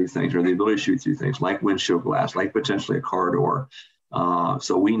shoot through things or the ability to shoot through things like windshield glass, like potentially a car door.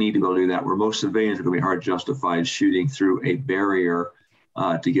 So we need to go do that where most civilians are going to be hard justified shooting through a barrier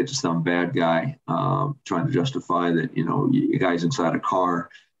to get to some bad guy, trying to justify that, you guys inside a car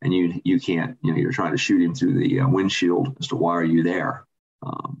and you can't, you're trying to shoot him through the windshield as to why are you there?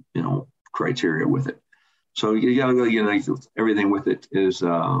 Criteria with it. So you got to go, everything with it is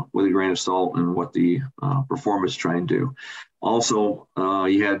with a grain of salt and what the performance trying to do. Also,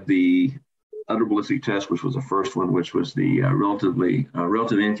 you had the other ballistic test, which was the first one, which was the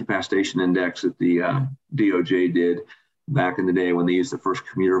relative incapacitation index that the DOJ did back in the day when they used the first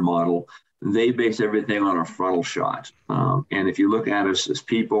commuter model. They base everything on a frontal shot. And if you look at us as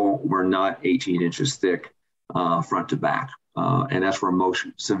people, we're not 18 inches thick front to back. And that's where most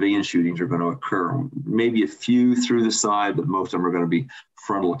civilian shootings are going to occur. Maybe a few through the side, but most of them are going to be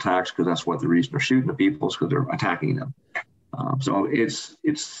frontal attacks because that's what the reason they're shooting the people is because they're attacking them. So it's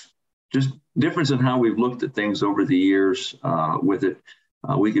just difference in how we've looked at things over the years with it.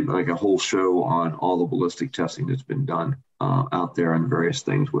 We could make a whole show on all the ballistic testing that's been done out there and various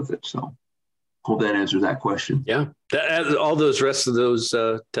things with it. So hope that answers that question. Yeah. All those rest of those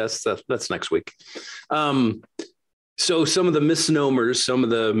tests, that's next week. So some of the misnomers, some of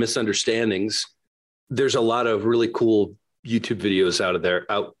the misunderstandings, there's a lot of really cool YouTube videos out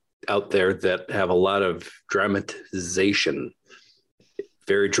there that have a lot of dramatization,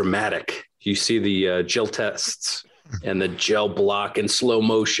 very dramatic. You see the gel tests and the gel block in slow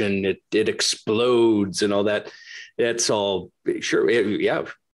motion, it explodes and all that. That's all sure. Yeah.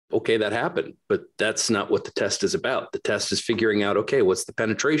 Okay. That happened, but that's not what the test is about. The test is figuring out, okay, what's the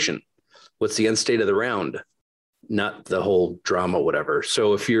penetration? What's the end state of the round? Not the whole drama, whatever.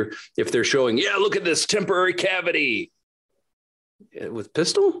 So if they're showing, yeah, look at this temporary cavity with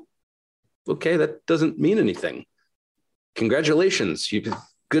pistol. Okay. That doesn't mean anything. Congratulations. You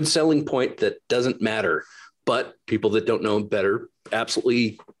good selling point that doesn't matter, but people that don't know better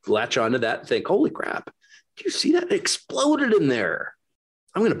absolutely latch onto that and think, holy crap, do you see that? It exploded in there.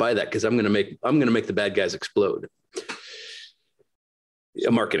 I'm going to buy that because I'm going to make the bad guys explode. Yeah,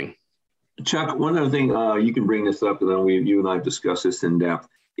 marketing. Chuck, one other thing, you can bring this up, and then you and I have discussed this in depth,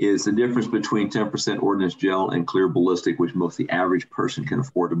 is the difference between 10% ordnance gel and clear ballistic, which most the average person can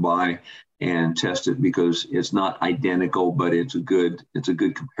afford to buy and test it because it's not identical, but it's a good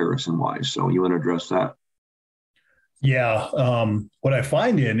comparison wise. So you want to address that? Yeah. What I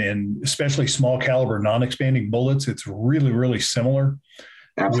find in especially small caliber, non-expanding bullets, it's really, really similar.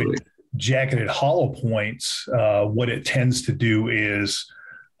 Absolutely. With jacketed hollow points, what it tends to do is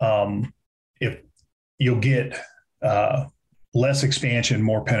if you'll get less expansion,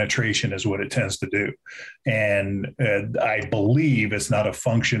 more penetration is what it tends to do. And I believe it's not a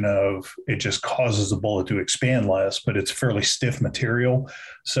function of it just causes the bullet to expand less, but it's fairly stiff material.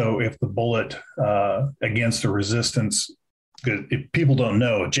 So if the bullet against the resistance, if people don't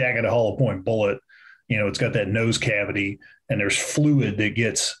know, a jacketed hollow point bullet, it's got that nose cavity and there's fluid that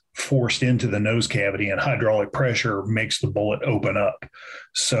gets forced into the nose cavity and hydraulic pressure makes the bullet open up.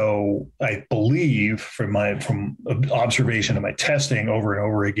 So I believe from observation of my testing over and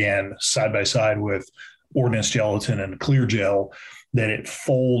over again, side by side with ordnance gelatin and clear gel, that it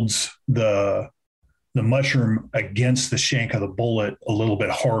folds the mushroom against the shank of the bullet a little bit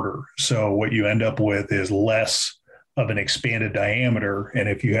harder. So what you end up with is less of an expanded diameter. And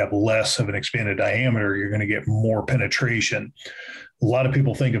if you have less of an expanded diameter, you're going to get more penetration. a lot of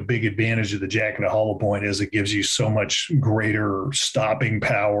people think a big advantage of the Jacket of Hollow Point is it gives you so much greater stopping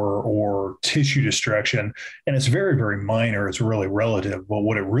power or tissue destruction. And it's very, very minor. It's really relative. But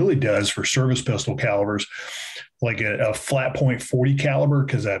what it really does for service pistol calibers, like a flat point 40 caliber,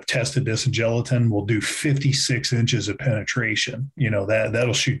 because I've tested this in gelatin, will do 56 inches of penetration.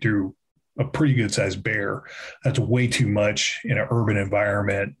 That'll shoot through a pretty good sized bear. That's way too much in an urban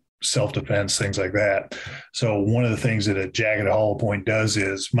environment, self-defense, things like that. So one of the things that a Jacket of Hollow Point does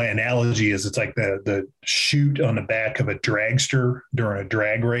is, my analogy is, it's like the chute on the back of a dragster during a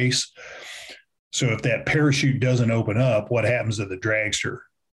drag race. So if that parachute doesn't open up, what happens to the dragster?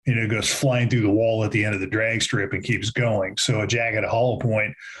 It goes flying through the wall at the end of the drag strip and keeps going. So a Jacket of Hollow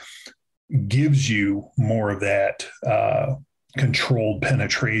Point gives you more of that controlled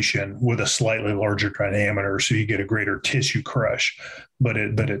penetration with a slightly larger diameter, so you get a greater tissue crush. But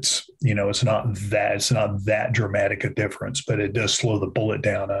it's it's not that dramatic a difference, but it does slow the bullet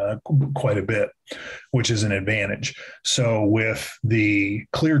down quite a bit, which is an advantage. So with the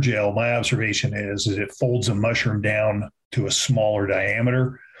clear gel, my observation is it folds a mushroom down to a smaller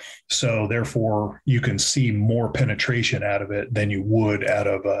diameter. So therefore, you can see more penetration out of it than you would out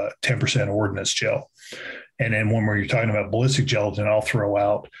of a 10% ordnance gel. And then when we're talking about ballistic gelatin, I'll throw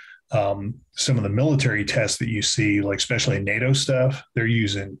out some of the military tests that you see, like especially NATO stuff. They're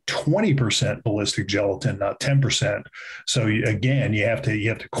using 20% ballistic gelatin, not 10%. So again, you have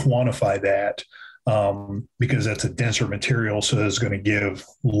to quantify that because that's a denser material. So it's going to give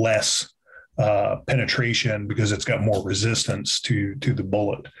less penetration because it's got more resistance to the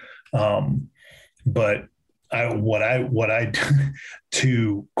bullet. But what I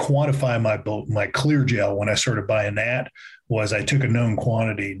to quantify my clear gel when I started buying that was I took a known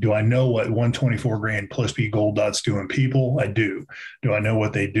quantity. Do I know what 124 grain plus B gold dots do in people? I do. Do I know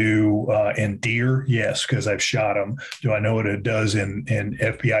what they do in deer? Yes, because I've shot them. Do I know what it does in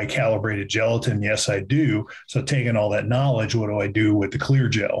FBI calibrated gelatin? Yes, I do. So taking all that knowledge, what do I do with the clear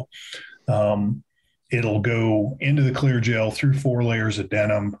gel? It'll go into the clear gel through 4 layers of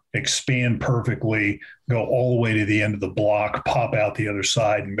denim, expand perfectly, go all the way to the end of the block, pop out the other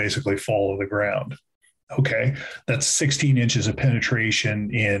side, and basically fall to the ground. Okay, that's 16 inches of penetration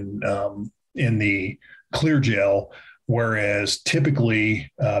in the clear gel, whereas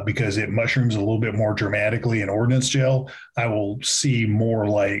typically, because it mushrooms a little bit more dramatically in ordnance gel, I will see more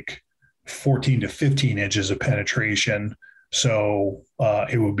like 14 to 15 inches of penetration. So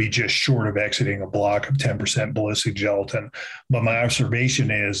it would be just short of exiting a block of 10% ballistic gelatin. But my observation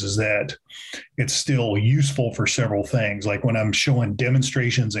is that it's still useful for several things. Like when I'm showing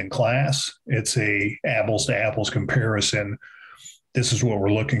demonstrations in class, it's a apples to apples comparison. This is what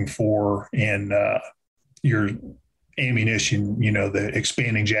we're looking for in your ammunition, the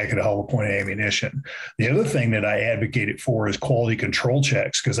expanding Jacket of Hollow Point ammunition. The other thing that I advocated for is quality control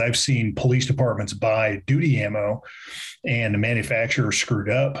checks, because I've seen police departments buy duty ammo and the manufacturer screwed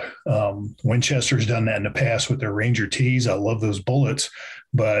up. Winchester's done that in the past with their Ranger Ts. I love those bullets,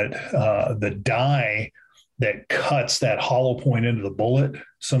 but the die that cuts that hollow point into the bullet,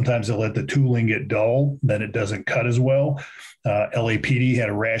 sometimes they let the tooling get dull, then it doesn't cut as well. LAPD had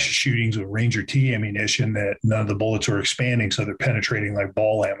a rash of shootings with Ranger T ammunition that none of the bullets were expanding, so they're penetrating like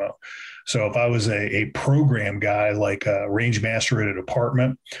ball ammo. So if I was a program guy, like a range master at a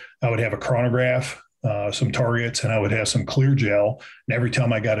department, I would have a chronograph, some targets, and I would have some clear gel. And every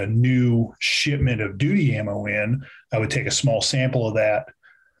time I got a new shipment of duty ammo in, I would take a small sample of that,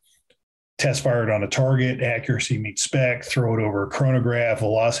 test fire it on a target, accuracy meets spec, throw it over a chronograph,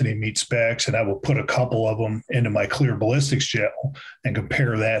 velocity meets specs, and I will put a couple of them into my clear ballistics gel and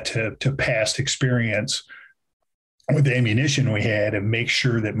compare that to past experience with the ammunition we had and make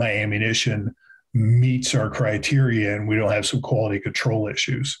sure that my ammunition meets our criteria and we don't have some quality control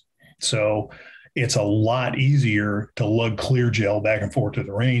issues. So it's a lot easier to lug clear gel back and forth to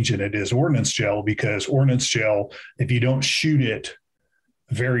the range than it is ordnance gel, because ordnance gel, if you don't shoot it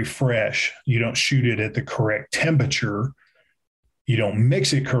very fresh, you don't shoot it at the correct temperature, you don't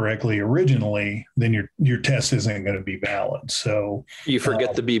mix it correctly originally, then your test isn't going to be valid. So you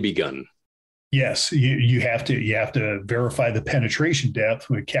forget the BB gun. Yes, you have to verify the penetration depth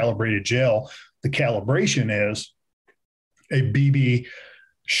with calibrated gel. The calibration is a BB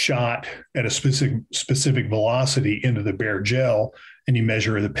shot at a specific velocity into the bare gel, and you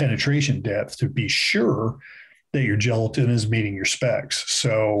measure the penetration depth to be sure that your gelatin is meeting your specs.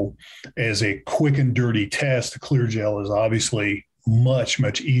 So as a quick and dirty test, the clear gel is obviously much,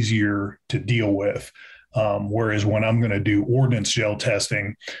 much easier to deal with. Whereas when I'm going to do ordnance gel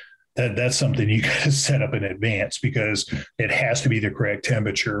testing, that's something you got to set up in advance, because it has to be the correct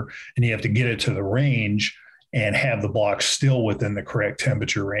temperature and you have to get it to the range and have the block still within the correct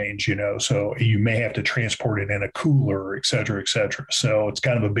temperature range, so you may have to transport it in a cooler, et cetera, et cetera. So it's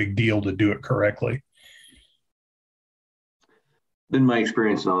kind of a big deal to do it correctly. Been my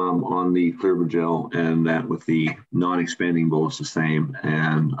experience on the Clearbur gel, and that with the non-expanding bullets the same.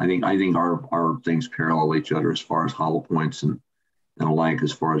 And I think our things parallel each other as far as hollow points and alike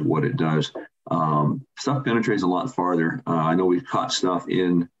as far as what it does. Stuff penetrates a lot farther. I know we've caught stuff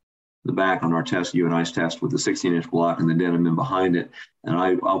in the back on our test, you and I's test, with the 16-inch block and the denim in behind it. And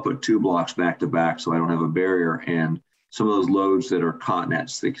I'll put 2 blocks back to back so I don't have a barrier. And some of those loads that are caught in that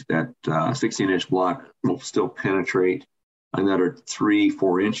 16-inch block will still penetrate another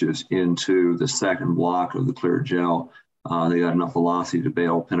 3-4 inches into the second block of the clear gel. They got enough velocity to be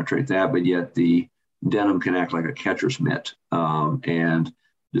able to penetrate that, but yet the denim can act like a catcher's mitt and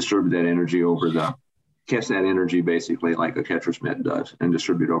distribute that energy catch that energy basically like a catcher's mitt does, and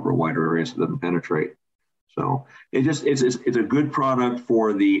distribute over a wider area so it doesn't penetrate. So it's a good product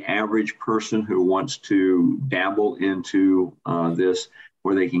for the average person who wants to dabble into this,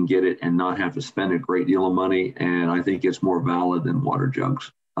 where they can get it and not have to spend a great deal of money. And I think it's more valid than water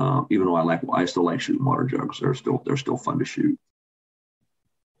jugs. Even though I still like shooting water jugs. They're still fun to shoot.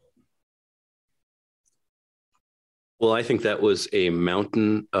 Well, I think that was a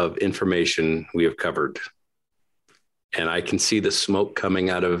mountain of information we have covered. And I can see the smoke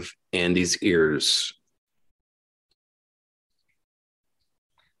coming out of Andy's ears.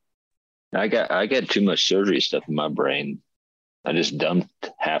 I got too much surgery stuff in my brain. I just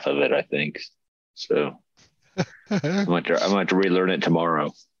dumped half of it, I think. So I'm going to relearn it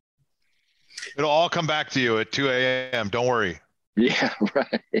tomorrow. It'll all come back to you at 2 a.m. Don't worry. Yeah,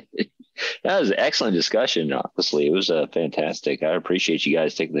 right. That was an excellent discussion, honestly. It was fantastic. I appreciate you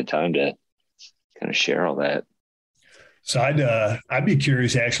guys taking the time to kind of share all that. So I'd be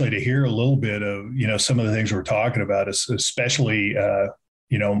curious actually to hear a little bit of, some of the things we're talking about, especially,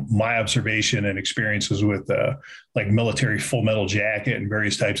 my observation and experiences with like military full metal jacket and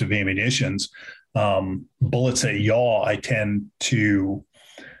various types of ammunitions. Bullets that yaw, I tend to,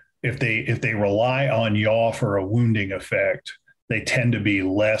 if they rely on yaw for a wounding effect, they tend to be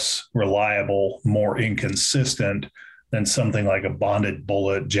less reliable, more inconsistent than something like a bonded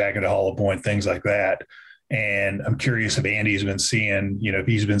bullet, jacket hollow point, things like that. And I'm curious if Andy's been seeing, if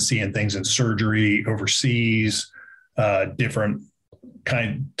he's been seeing things in surgery overseas, different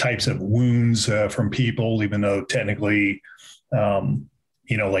types of wounds from people, even though technically,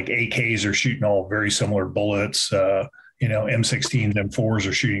 like AKs are shooting all very similar bullets. M16s, M4s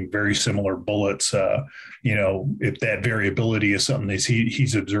are shooting very similar bullets. If that variability is something that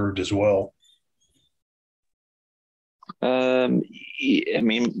he's observed as well. Most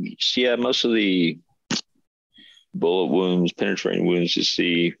of the bullet wounds, penetrating wounds you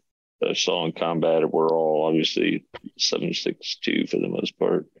see that I saw in combat were all obviously 7.62 for the most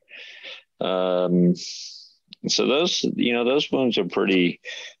part. So those wounds are pretty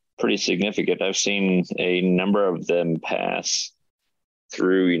significant. I've seen a number of them pass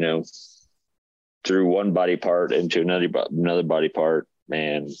through one body part into another body part,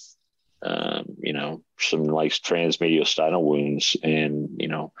 and some like transmediastinal wounds, and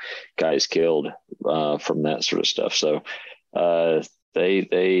guys killed from that sort of stuff. So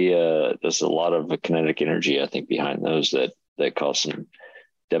there's a lot of kinetic energy, I think, behind those that cause some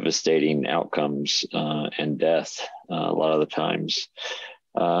devastating outcomes and death a lot of the times.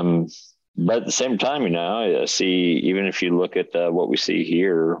 But at the same time, I see, even if you look at what we see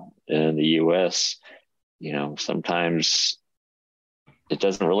here in the U.S., sometimes it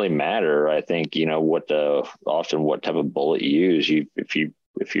doesn't really matter. I think, what type of bullet you use. If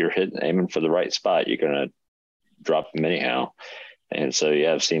you're aiming for the right spot, you're going to drop them anyhow. And so,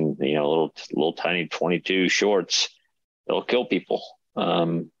 I've seen, little tiny 22 shorts, they'll kill people.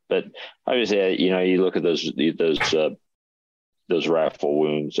 But obviously, you look at those rifle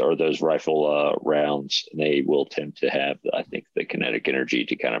wounds or those rifle rounds, they will tend to have, I think, the kinetic energy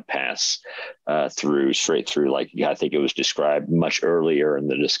to kind of pass straight through. Like I think it was described much earlier in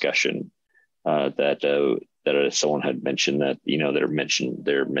the discussion that someone had mentioned that,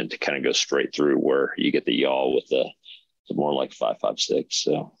 they're meant to kind of go straight through, where you get the yaw with the more like 5.56.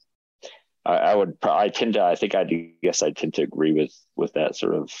 So I tend to agree with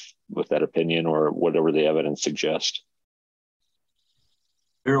that opinion, or whatever the evidence suggests.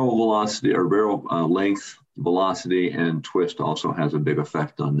 Barrel velocity or barrel length, velocity, and twist also has a big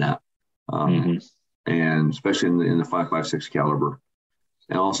effect on that, and especially in the 5.56 caliber,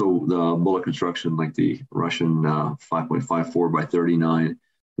 and also the bullet construction, like the Russian 5.54 by 39,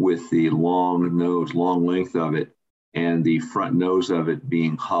 with the long length of it, and the front nose of it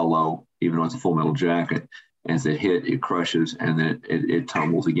being hollow, even though it's a full metal jacket. as it hit, it crushes and then it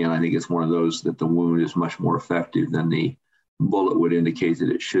tumbles again. I think it's one of those that the wound is much more effective than the bullet would indicate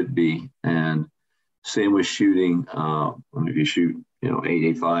that it should be. And same with shooting. If you shoot,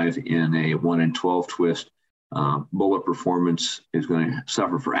 885 in a 1 in 12 twist, bullet performance is going to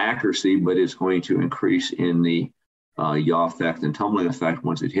suffer for accuracy, but it's going to increase in the yaw effect and tumbling effect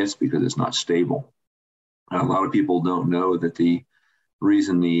once it hits because it's not stable. A lot of people don't know that the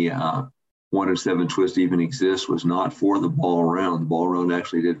reason the 1 in 7 twist even exists was not for the ball round. The ball round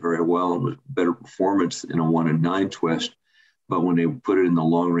actually did very well and was better performance in a 1 in 9 twist. But when they put it in the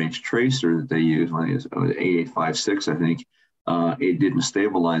long range tracer that they used, when it was 8856, I think, it didn't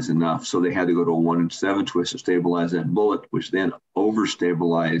stabilize enough. So they had to go to a 1 in 7 twist to stabilize that bullet, which then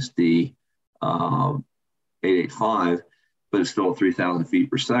overstabilized the 885, but it's still 3,000 feet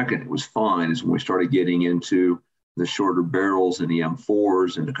per second. It was fine. Is when we started getting into the shorter barrels and the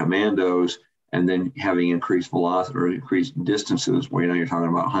M4s and the commandos, and then having increased velocity or increased distances where you're talking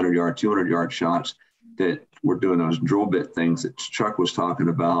about 100-yard, 200-yard shots that we're doing those drill bit things that Chuck was talking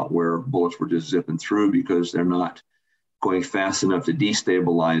about where bullets were just zipping through because they're not going fast enough to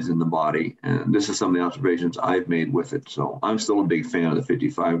destabilize in the body. And this is some of the observations I've made with it. So I'm still a big fan of the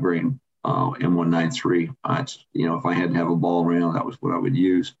 55 grain M193. If I had to have a ball round, that was what I would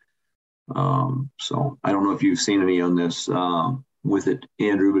use. So I don't know if you've seen any on this with it,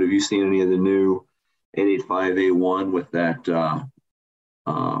 Andrew, but have you seen any of the new 885A1 with that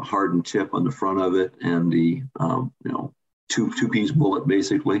hardened tip on the front of it and the two-piece bullet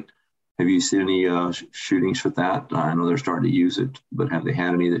basically? Have you seen any shootings with that? I know they're starting to use it, but have they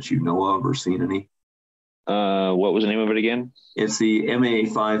had any that you know of or seen any? What was the name of it again? It's the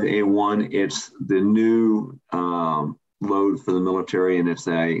M85A1. It's the new load for the military, and looks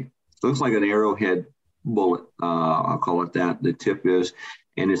like an arrowhead bullet. I'll call it that. The tip is,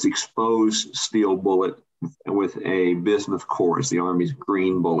 and it's exposed steel bullet with a bismuth core. It's the Army's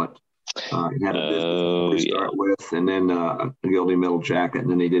green bullet. It had a bismuth core to start with, and then a gilding metal jacket, and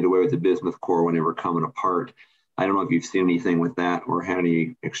then they did away with the bismuth core when they were coming apart. I don't know if you've seen anything with that or had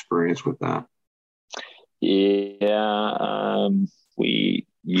any experience with that. Yeah, we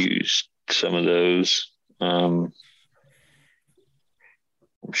used some of those. I'm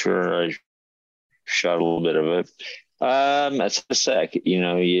sure I shot a little bit of it. That's a sec.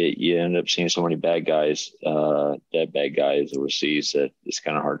 You end up seeing so many bad guys, dead bad guys overseas that it's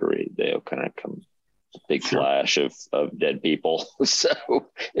kind of hard to read. They'll kind of come a big flash of dead people. So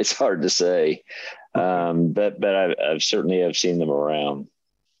it's hard to say. But I've certainly seen them around.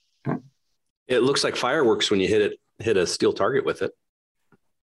 It looks like fireworks when you hit a steel target with it.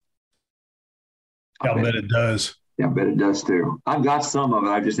 I'll bet it does. Yeah, I bet it does too. I've got some of it.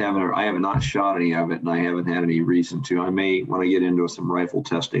 I have not shot any of it, and I haven't had any reason to. I may, when I get into some rifle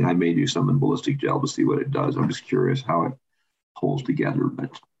testing, I may do some in ballistic gel to see what it does. I'm just curious how it holds together.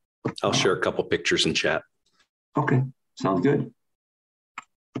 But I'll share a couple pictures in chat. Okay, sounds good.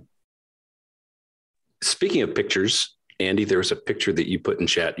 Speaking of pictures, Andy, there's a picture that you put in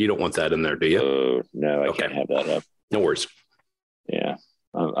chat. You don't want that in there, do you? No, I can't have that up. No worries. Yeah.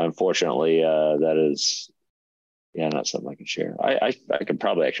 Unfortunately, that is, not something I can share. I could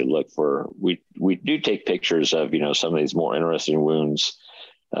probably actually look for, we do take pictures of, some of these more interesting wounds.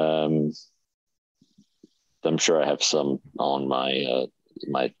 I'm sure I have some on my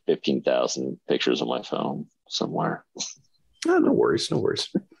 15,000 pictures on my phone somewhere. Oh, no worries. No worries.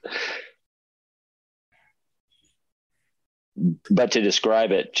 But to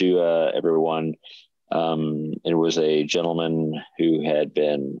describe it to everyone, it was a gentleman who had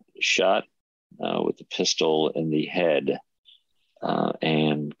been shot with a pistol in the head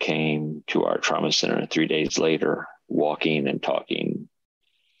and came to our trauma center 3 days later, walking and talking.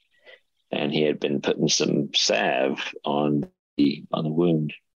 And he had been putting some salve on the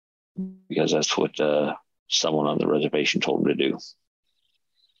wound because that's what someone on the reservation told him to do.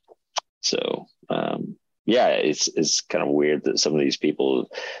 So, it's kind of weird that some of these people,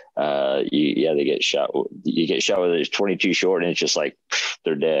 they get shot. You get shot with a 22 short, and it's just like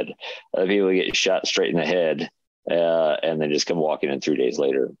they're dead. Other people get shot straight in the head, and then just come walking in 3 days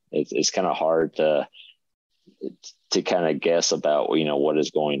later. It's kind of hard to kind of guess about what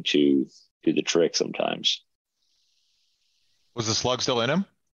is going to do the trick sometimes. Was the slug still in him?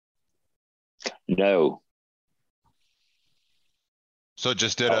 No. So it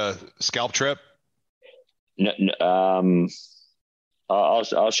just did a scalp trip? No,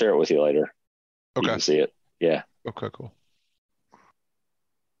 I'll share it with you later. Okay. You can see it. Yeah. Okay, cool.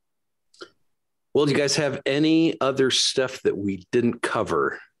 Well, do you guys have any other stuff that we didn't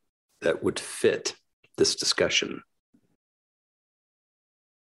cover that would fit this discussion?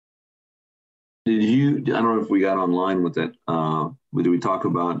 I don't know if we got online with it. Did we talk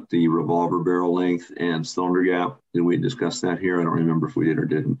about the revolver barrel length and cylinder gap? Did we discuss that here? I don't remember if we did or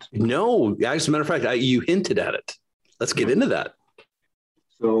didn't. No, as a matter of fact, you hinted at it. Let's get into that.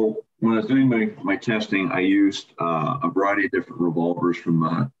 So when I was doing my testing, I used a variety of different revolvers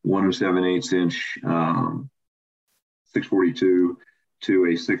from 107/8 inch 642 to a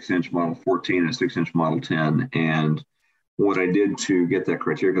 6-inch Model 14 and a 6-inch Model 10. And what I did to get that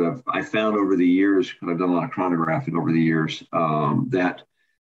criteria, because I found over the years, because I've done a lot of chronographing over the years, that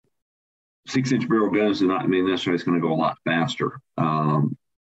 6-inch barrel guns do not mean necessarily it's going to go a lot faster.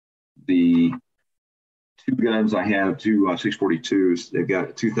 The two guns I have, two 642s, they've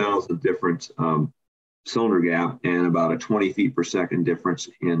got 2,000 different cylinder gap and about a 20 feet per second difference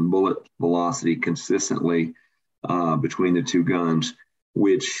in bullet velocity consistently between the two guns,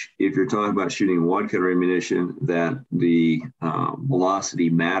 which if you're talking about shooting wad cutter ammunition, that the velocity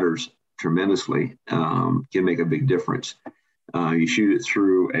matters tremendously, can make a big difference. You shoot it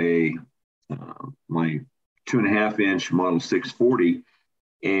through my 2.5-inch Model 640,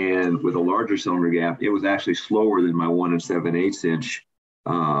 and with a larger cylinder gap, it was actually slower than my 1 7/8 inch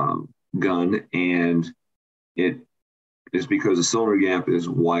gun, and it is because the cylinder gap is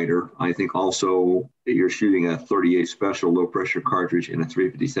wider. I think also you're shooting a 38 special low pressure cartridge in a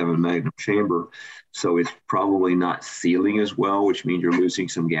 357 Magnum chamber, so it's probably not sealing as well, which means you're losing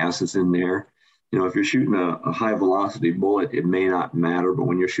some gases in there. You know, if you're shooting a high velocity bullet, it may not matter, but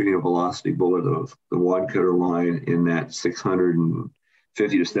when you're shooting a velocity bullet of the wad cutter line in that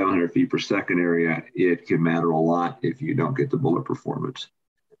 650 to 700 feet per second area, it can matter a lot if you don't get the bullet performance.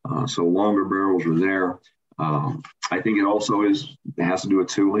 So longer barrels are there. I think it also has to do with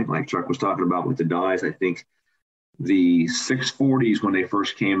tooling, like Chuck was talking about with the dies. I think the 640s, when they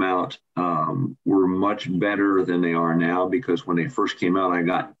first came out, were much better than they are now, because when they first came out, I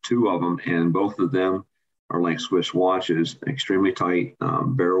got two of them, and both of them are like Swiss watches, extremely tight.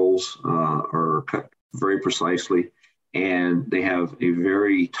 Barrels are cut very precisely, and they have a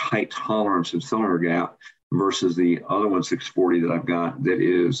very tight tolerance of cylinder gap, versus the other one, 640, that I've got, that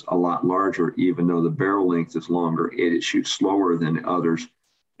is a lot larger. Even though the barrel length is longer, it shoots slower than the others.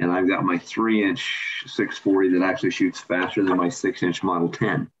 And I've got my 3-inch 640 that actually shoots faster than my 6-inch Model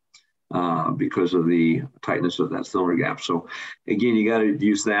 10 because of the tightness of that cylinder gap. So again, you got to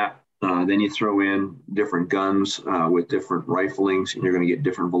use that. Then you throw in different guns with different riflings, and you're going to get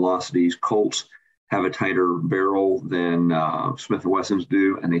different velocities. Colts have a tighter barrel than Smith & Wessons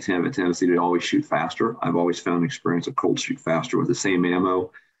do, and they have a tendency to always shoot faster. I've always found experience that Colts shoot faster with the same ammo.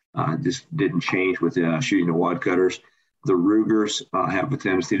 This didn't change with shooting the wad cutters. The Rugers have a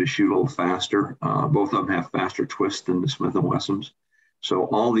tendency to shoot a little faster. Both of them have faster twists than the Smith & Wessons. So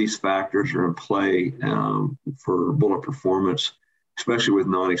all these factors are in play for bullet performance, especially with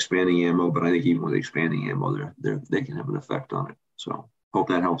non-expanding ammo, but I think even with expanding ammo, they can have an effect on it. So hope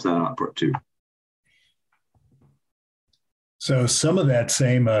that helps that out part too. So some of that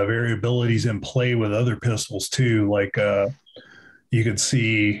same variability is in play with other pistols too. Like you could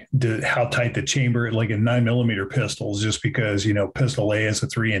see how tight the chamber, like in 9mm pistols, just because, pistol A is a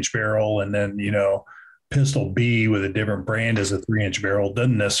 3-inch barrel, and then, pistol B with a different brand is a 3-inch barrel,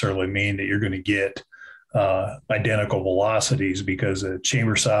 doesn't necessarily mean that you're going to get identical velocities, because the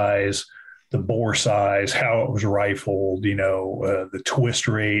chamber size, the bore size, how it was rifled, the twist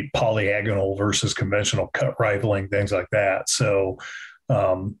rate, polyagonal versus conventional cut rifling, things like that. So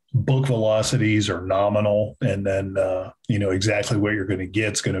book velocities are nominal, and then, exactly what you're going to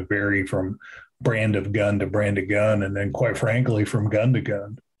get is going to vary from brand of gun to brand of gun, and then quite frankly, from gun to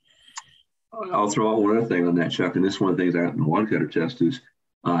gun. I'll throw out one other thing on that, Chuck, and this is one of the things I got in the wad cutter test is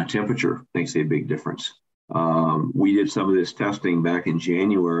temperature makes a big difference. We did some of this testing back in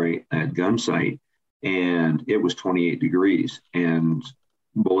January at Gunsight, and it was 28 degrees, and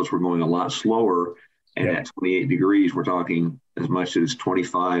bullets were going a lot slower. And at 28 degrees, we're talking as much as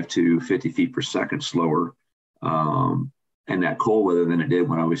 25 to 50 feet per second slower, and that cold weather than it did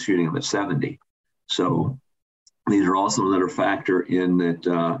when I was shooting them at 70. So these are also another factor in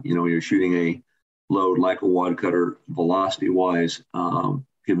that, you're shooting a load like a wad cutter velocity-wise,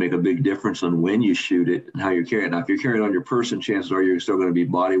 can make a big difference on when you shoot it and how you're carrying it. Now, if you're carrying it on your person, chances are you're still going to be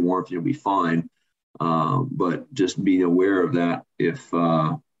body warmth and you'll be fine. But just be aware of that. If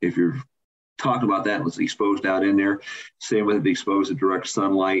you're talking about that, it's exposed out in there. Same with the exposed to direct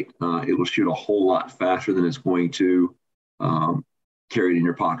sunlight, it will shoot a whole lot faster than it's going to carry it in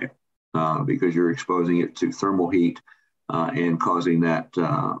your pocket because you're exposing it to thermal heat and causing that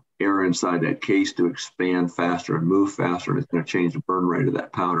air inside that case to expand faster and move faster, and it's going to change the burn rate of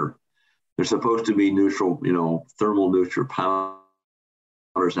that powder. They're supposed to be neutral, thermal neutral powder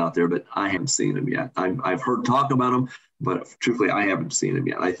out there, but I haven't seen them yet. I've heard talk about them, but truthfully, I haven't seen them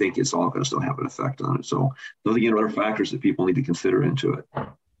yet. I think it's all going to still have an effect on it. So those again are other factors that people need to consider into it.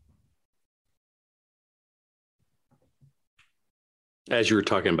 As you were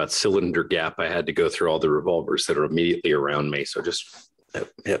talking about cylinder gap, I had to go through all the revolvers that are immediately around me. So just,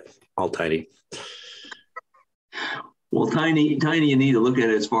 yep, all tiny. Well, tiny, you need to look at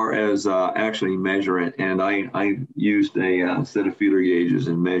it as far as actually measure it. And I used a set of feeler gauges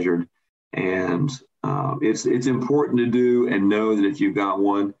and measured. And it's important to do and know that if you've got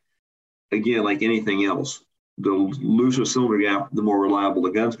one, again, like anything else, the looser cylinder gap, the more reliable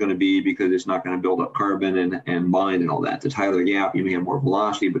the gun's going to be, because it's not going to build up carbon and bind and all that. The tighter the gap, you may have more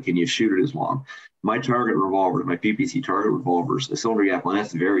velocity, but can you shoot it as long? My target revolvers, my PPC target revolvers, the cylinder gap on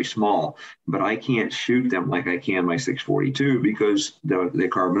that's very small, but I can't shoot them like I can my 642 because they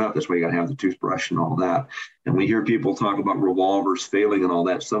carbon up. That's why you got to have the toothbrush and all that. And we hear people talk about revolvers failing and all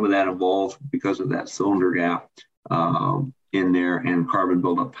that. Some of that involves because of that cylinder gap in there and carbon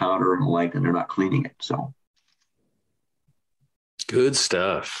buildup powder and the like, and they're not cleaning it. So. Good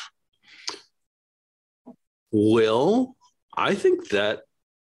stuff. Well, I think that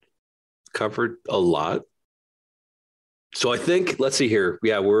covered a lot. So I think, let's see here.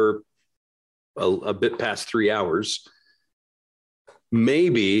 Yeah, we're a bit past 3 hours.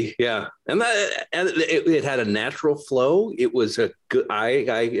 Maybe, yeah. And it had a natural flow. It was a good,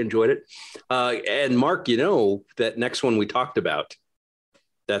 I enjoyed it. And Mark, you know, that next one we talked about,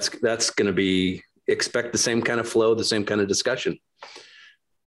 that's going to be, expect the same kind of flow, the same kind of discussion.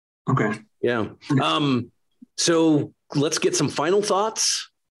 Okay. Yeah. So let's get some final thoughts.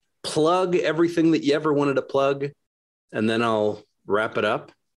 Plug everything that you ever wanted to plug, and then I'll wrap it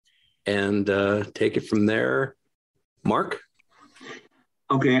up and take it from there. Mark?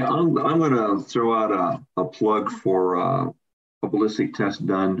 Okay, I'm going to throw out a plug for a ballistic test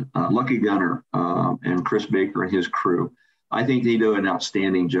done. Lucky Gunner and Chris Baker and his crew. I think they do an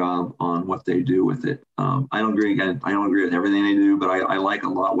outstanding job on what they do with it. I don't agree with everything they do, but I like a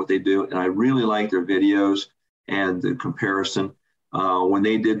lot what they do, and I really like their videos and the comparison. When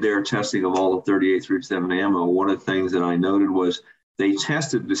they did their testing of all the 38-37 ammo, one of the things that I noted was they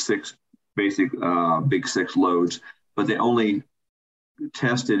tested the 6 basic big 6 loads, but they only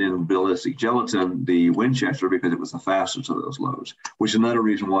tested in ballistic gelatin the Winchester because it was the fastest of those loads, which is another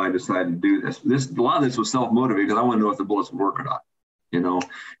reason why I decided to do this. A lot of this was self-motivated because I want to know if the bullets would work or not, you know.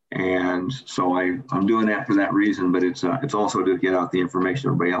 And so I'm doing that for that reason, but it's also to get out the information to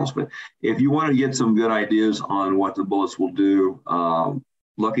everybody else. But if you want to get some good ideas on what the bullets will do,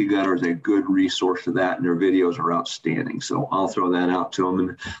 Lucky Gunner is a good resource for that, and their videos are outstanding. So I'll throw that out to them.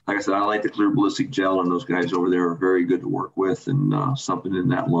 And like I said, I like the clear ballistic gel, and those guys over there are very good to work with, and something in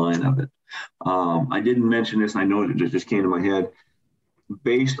that line of it. I didn't mention this. I know it just came to my head.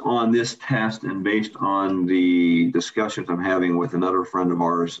 Based on this test and based on the discussions I'm having with another friend of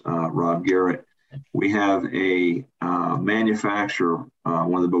ours, Rob Garrett, we have a manufacturer,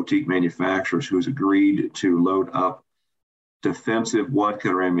 one of the boutique manufacturers, who's agreed to load up defensive wad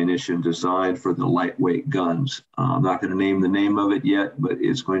cutter ammunition designed for the lightweight guns. I'm not going to name the name of it yet, but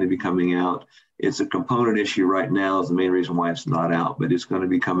it's going to be coming out. It's a component issue right now is the main reason why it's not out, but it's going to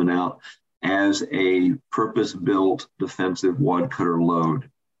be coming out as a purpose-built defensive wad cutter load.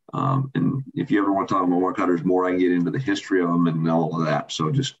 And if you ever want to talk about wad cutters more, I can get into the history of them and all of that.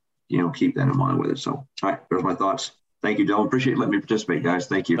 So just, keep that in mind with it. So, all right, there's my thoughts. Thank you, Joe. Appreciate letting me participate, guys.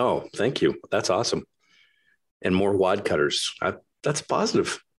 Thank you. Oh, thank you. That's awesome. And more wad cutters. That's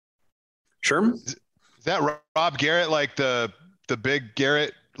positive. Sherm? Is that Rob Garrett, like the big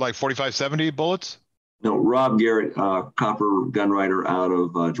Garrett, like 4570 bullets? No, Rob Garrett, copper gunwriter out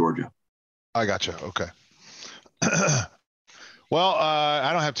of Georgia. I gotcha. Okay. Well,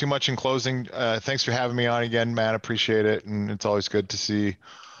 I don't have too much in closing. Thanks for having me on again, Matt. Appreciate it. And it's always good to see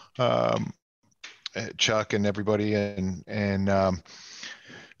Chuck and everybody. And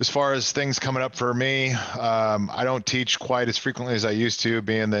as far as things coming up for me, I don't teach quite as frequently as I used to,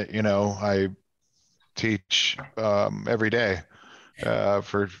 being that, I teach every day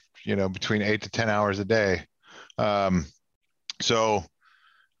for, between 8 to 10 hours a day. So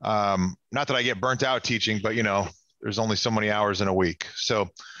not that I get burnt out teaching, but, there's only so many hours in a week. So,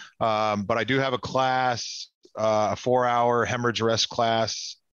 but I do have a class, a 4-hour hemorrhage arrest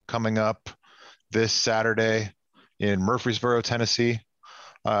class coming up this Saturday in Murfreesboro, Tennessee.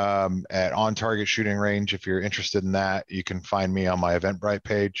 At On Target Shooting Range. If you're interested in that, you can find me on my Eventbrite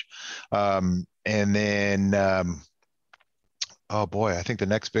page. And then, oh boy, I think the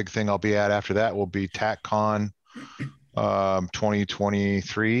next big thing I'll be at after that will be TacCon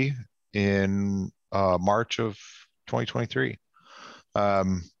 2023 in March of 2023.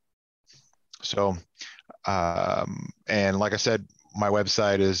 And like I said, my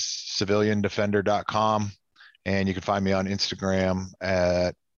website is civiliandefender.com, and you can find me on Instagram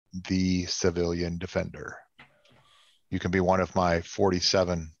at the Civilian Defender. You can be one of my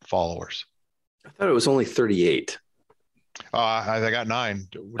 47 followers. I thought it was only 38. I got 9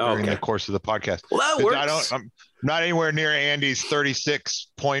 during the course of the podcast. Well, that works. I'm not anywhere near Andy's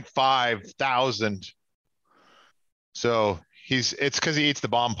 36.5 thousand. So it's because he eats the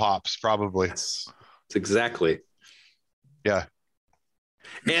bomb pops, probably. It's exactly. Yeah.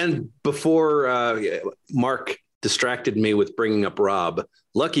 And before Mark distracted me with bringing up Rob,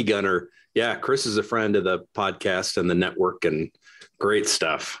 Lucky Gunner. Yeah, Chris is a friend of the podcast and the network, and great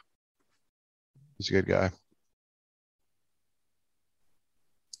stuff. He's a good guy.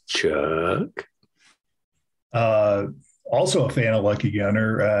 Chuck. Also a fan of Lucky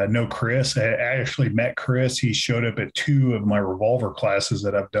Gunner. Know Chris. I actually met Chris. He showed up at 2 of my revolver classes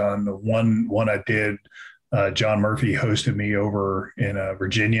that I've done. The one I did, John Murphy hosted me over in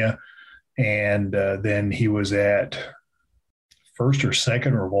Virginia. And then he was at first or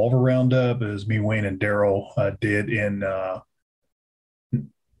second revolver roundup, as me, Wayne, and Daryl did in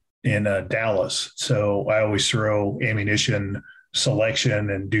Dallas. So I always throw ammunition selection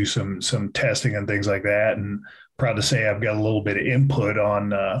and do some testing and things like that. And proud to say I've got a little bit of input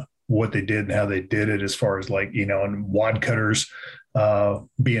on what they did and how they did it, as far as and wad cutters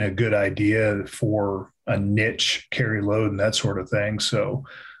being a good idea for a niche carry load and that sort of thing. So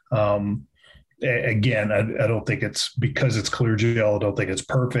again, I don't think it's because it's clear gel. I don't think it's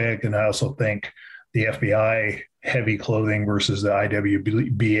perfect. And I also think the FBI heavy clothing versus the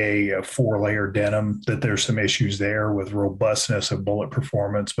IWBA 4-layer denim, that there's some issues there with robustness of bullet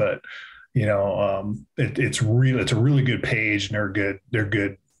performance. But, it's a really good page, and they're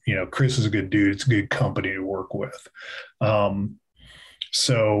good. Chris is a good dude. It's a good company to work with. Stuff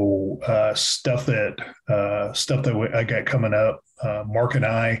that I got coming up, Mark and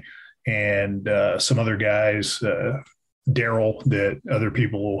I, and some other guys, Daryl, that other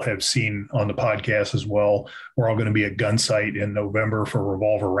people have seen on the podcast as well. We're all going to be at Gunsight in November for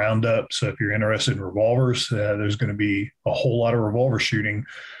Revolver Roundup. So if you're interested in revolvers, there's going to be a whole lot of revolver shooting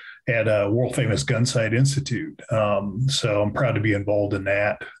at world famous Gunsight Institute. So I'm proud to be involved in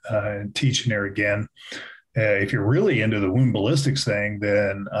that and teaching there again. If you're really into the wound ballistics thing,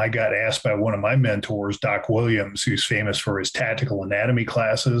 then I got asked by one of my mentors, Doc Williams, who's famous for his tactical anatomy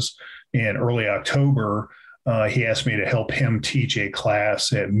classes. In early October, he asked me to help him teach a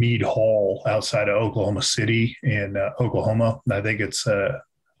class at Meade Hall outside of Oklahoma City in Oklahoma. I think it's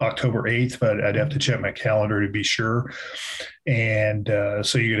October 8th, but I'd have to check my calendar to be sure. And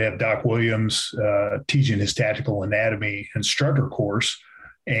so you could have Doc Williams teaching his tactical anatomy instructor course.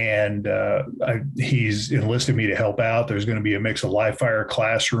 And he's enlisted me to help out. There's going to be a mix of live fire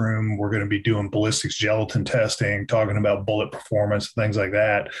classroom. We're going to be doing ballistics gelatin testing, talking about bullet performance, things like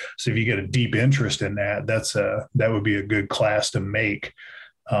that. So if you get a deep interest in that, that would be a good class to make.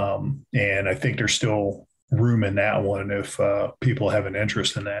 And I think there's still room in that one if people have an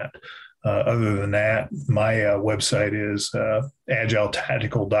interest in that. Other than that, my website is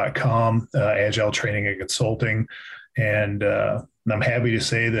agiletactical.com, Agile Training and Consulting. And I'm happy to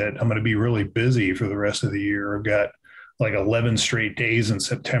say that I'm going to be really busy for the rest of the year. I've got like 11 straight days in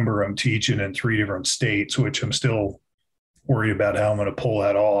September. I'm teaching in 3 different states, which I'm still worried about how I'm going to pull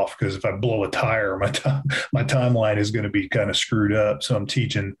that off, because if I blow a tire, my timeline is going to be kind of screwed up. So I'm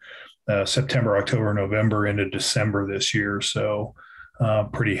teaching September, October, November into December this year. So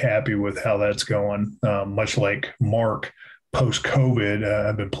pretty happy with how that's going. Much like Mark, post-COVID,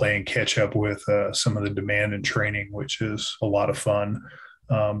 I've been playing catch up with some of the demand and training, which is a lot of fun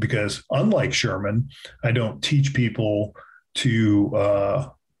because unlike Sherman, I don't teach people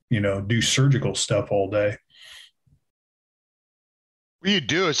to, do surgical stuff all day. What you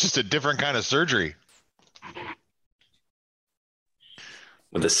do, it's just a different kind of surgery.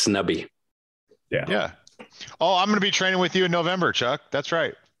 With a snubby. Yeah. Oh, I'm going to be training with you in November, Chuck. That's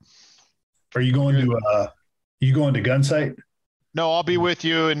right. Are you going to Gunsight? No, I'll be with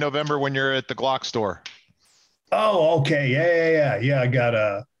you in November when you're at the Glock store. Oh, okay. Yeah. I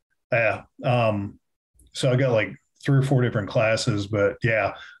got so I got like 3 or 4 different classes, but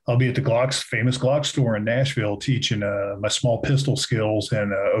yeah, I'll be at the famous Glock store in Nashville teaching my small pistol skills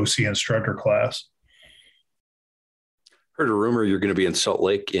and OC instructor class. Heard a rumor you're going to be in Salt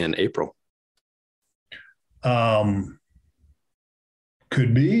Lake in April. Could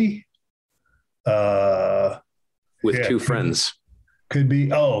be. With 2 friends. Could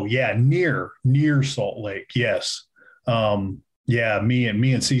be. Oh yeah. Near Salt Lake. Yes. Me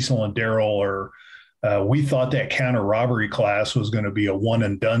and Cecil and Daryl are We thought that counter robbery class was going to be a one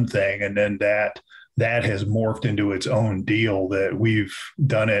and done thing. And then that has morphed into its own deal, that we've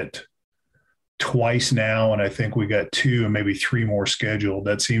done it twice now. And I think we got 2 and maybe 3 more scheduled.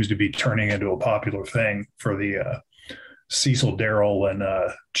 That seems to be turning into a popular thing for the Cecil Darrell and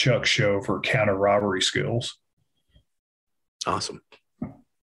Chuck show for counter robbery skills. Awesome.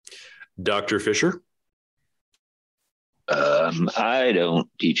 Dr. Fisher? I don't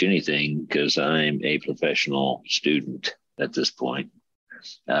teach anything because I'm a professional student at this point.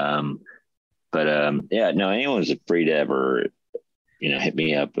 Anyone's free to ever, hit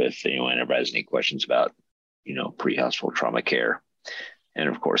me up if anyone ever has any questions about, pre-hospital trauma care and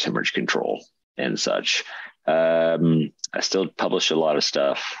of course, hemorrhage control and such. I still publish a lot of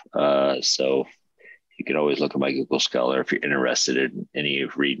stuff. So you can always look at my Google Scholar if you're interested in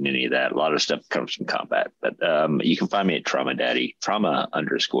reading any of that. A lot of stuff comes from combat, but you can find me at trauma_daddy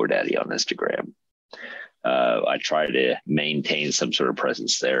on Instagram. I try to maintain some sort of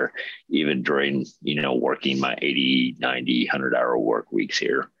presence there, even during, working my 80, 90, 100-hour work weeks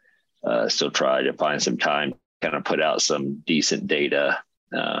here. Still try to find some time, kind of put out some decent data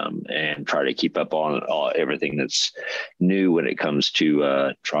and try to keep up on everything that's new when it comes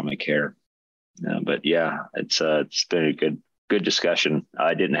to trauma care. But yeah, it's been a good discussion.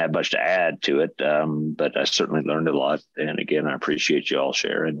 I didn't have much to add to it, but I certainly learned a lot. And again, I appreciate you all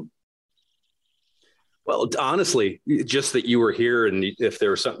sharing. Well, honestly, just that you were here, and if there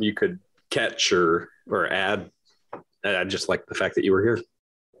was something you could catch or add, I just like the fact that you were here.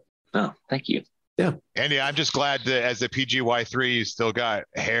 Oh, thank you. Yeah. Andy, I'm just glad that as a PGY3, you still got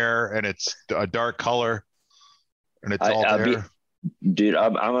hair and it's a dark color and it's all there. Dude,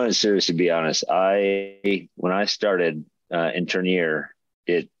 I'm going to seriously be honest. When I started intern year,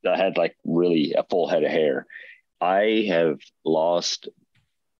 I had like really a full head of hair. I have lost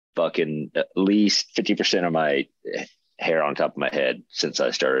fucking at least 50% of my hair on top of my head since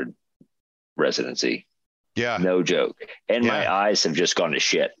I started residency. Yeah. No joke. And my eyes have just gone to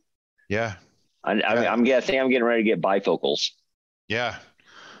shit. Yeah. I think I'm getting ready to get bifocals. Yeah.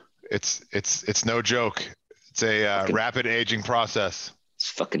 It's no joke. It's a rapid aging process. It's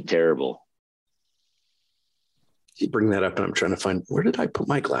fucking terrible. You bring that up and I'm trying to find, where did I put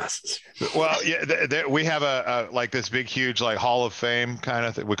my glasses? Well, yeah, we have a like this big, huge, like Hall of Fame kind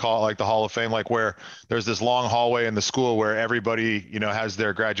of thing. We call it like the Hall of Fame, like where there's this long hallway in the school where everybody, has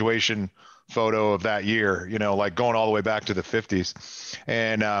their graduation photo of that year, like going all the way back to the 50s.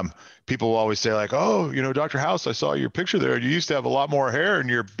 And people will always say like, oh, Dr. House, I saw your picture there. You used to have a lot more hair and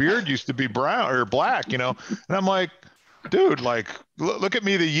your beard used to be brown or black, and I'm like, dude, like, look at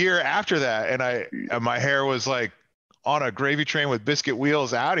me the year after that. And my hair was like on a gravy train with biscuit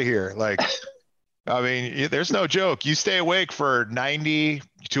wheels out of here. Like, I mean, there's no joke. You stay awake for 90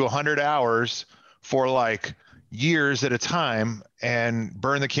 to 100 hours for like years at a time and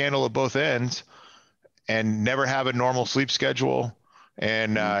burn the candle at both ends and never have a normal sleep schedule.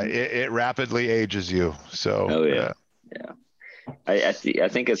 And it rapidly ages you. So, oh yeah. I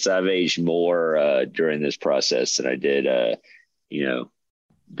think I've aged more during this process than I did,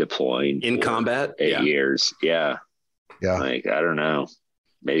 deploying in combat 8 years. Yeah. Yeah. Like, I don't know.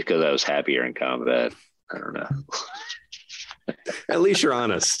 Maybe because I was happier in combat. I don't know. At least you're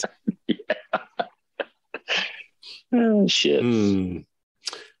honest. Oh, shit.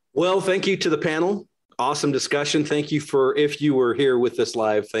 Well, thank you to the panel. Awesome discussion. Thank you if you were here with us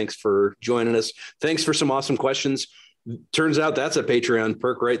live, thanks for joining us. Thanks for some awesome questions. Turns out that's a Patreon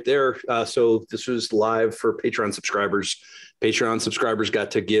perk right there. So this was live for Patreon subscribers. Patreon subscribers got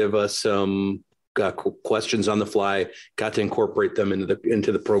to give us some questions on the fly, got to incorporate them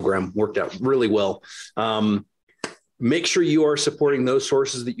into the program. Worked out really well. Make sure you are supporting those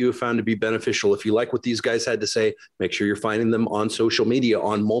sources that you have found to be beneficial. If you like what these guys had to say, make sure you're finding them on social media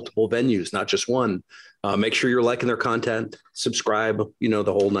on multiple venues, not just one. Make sure you're liking their content, subscribe, the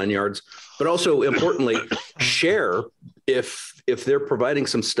whole 9 yards. But also importantly, share if they're providing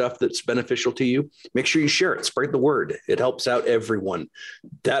some stuff that's beneficial to you. Make sure you share it, spread the word. It helps out everyone.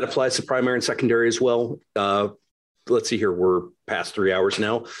 That applies to primary and secondary as well. Let's see here. We're past 3 hours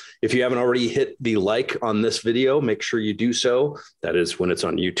now. If you haven't already hit the like on this video, make sure you do so. That is when it's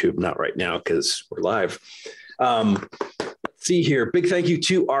on YouTube, not right now because we're live. Let's see here. Big thank you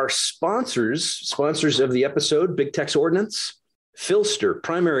to our sponsors of the episode, Big Tex Ordnance, Filster,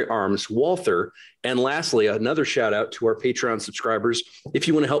 Primary Arms, Walther, and lastly, another shout out to our Patreon subscribers. If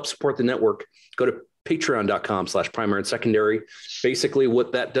you want to help support the network, go to patreon.com/primary and secondary. Basically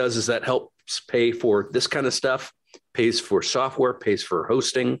what that does is that helps pay for this kind of stuff, pays for software, pays for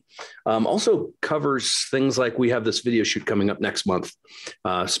hosting, also covers things like we have this video shoot coming up next month.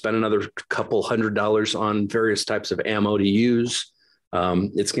 Spend another couple $100 on various types of ammo to use.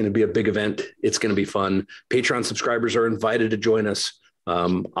 It's going to be a big event. It's going to be fun. Patreon subscribers are invited to join us.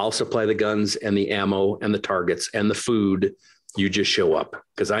 I'll supply the guns and the ammo and the targets and the food. You just show up,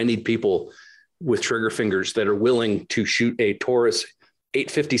 because I need people with trigger fingers that are willing to shoot a Taurus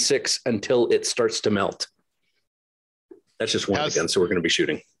 856 until it starts to melt. That's just one of the guns, so we're going to be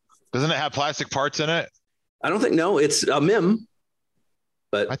shooting. Doesn't it have plastic parts in it? I don't think, no, it's a MIM.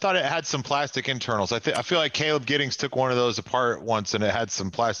 But I thought it had some plastic internals. I feel like Caleb Giddings took one of those apart once, and it had some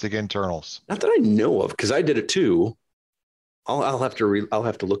plastic internals. Not that I know of, because I did it too. I'll have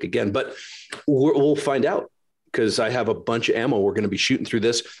to look again, but we'll find out, because I have a bunch of ammo. We're going to be shooting through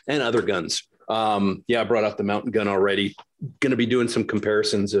this and other guns. I brought out the mountain gun already. Going to be doing some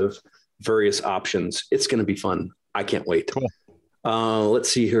comparisons of various options. It's going to be fun. I can't wait. Cool. Let's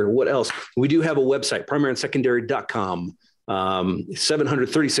see here. What else? We do have a website, primaryandSecondary.com.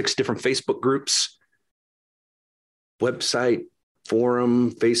 736 different Facebook groups, website,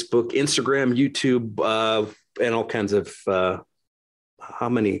 forum, Facebook, Instagram, YouTube, and all kinds of, how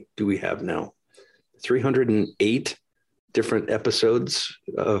many do we have now? 308 different episodes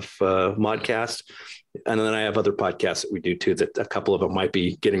of Modcast. And then I have other podcasts that we do too, that a couple of them might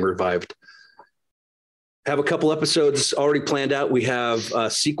be getting revived. Have a couple episodes already planned out. We have a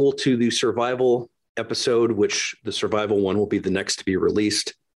sequel to the survival episode, which the survival one will be the next to be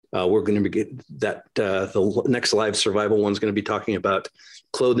released. We're going to be that the next live survival one is going to be talking about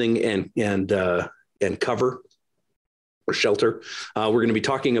clothing and cover or shelter. We're going to be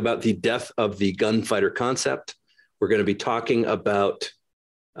talking about the death of the gunfighter concept. We're going to be talking about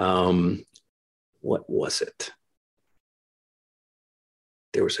what was it?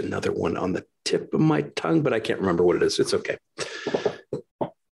 There was another one on the tip of my tongue, but I can't remember what it is. It's okay.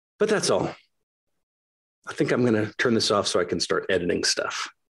 But that's all. I think I'm going to turn this off so I can start editing stuff.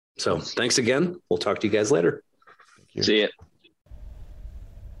 So thanks again. We'll talk to you guys later. See you.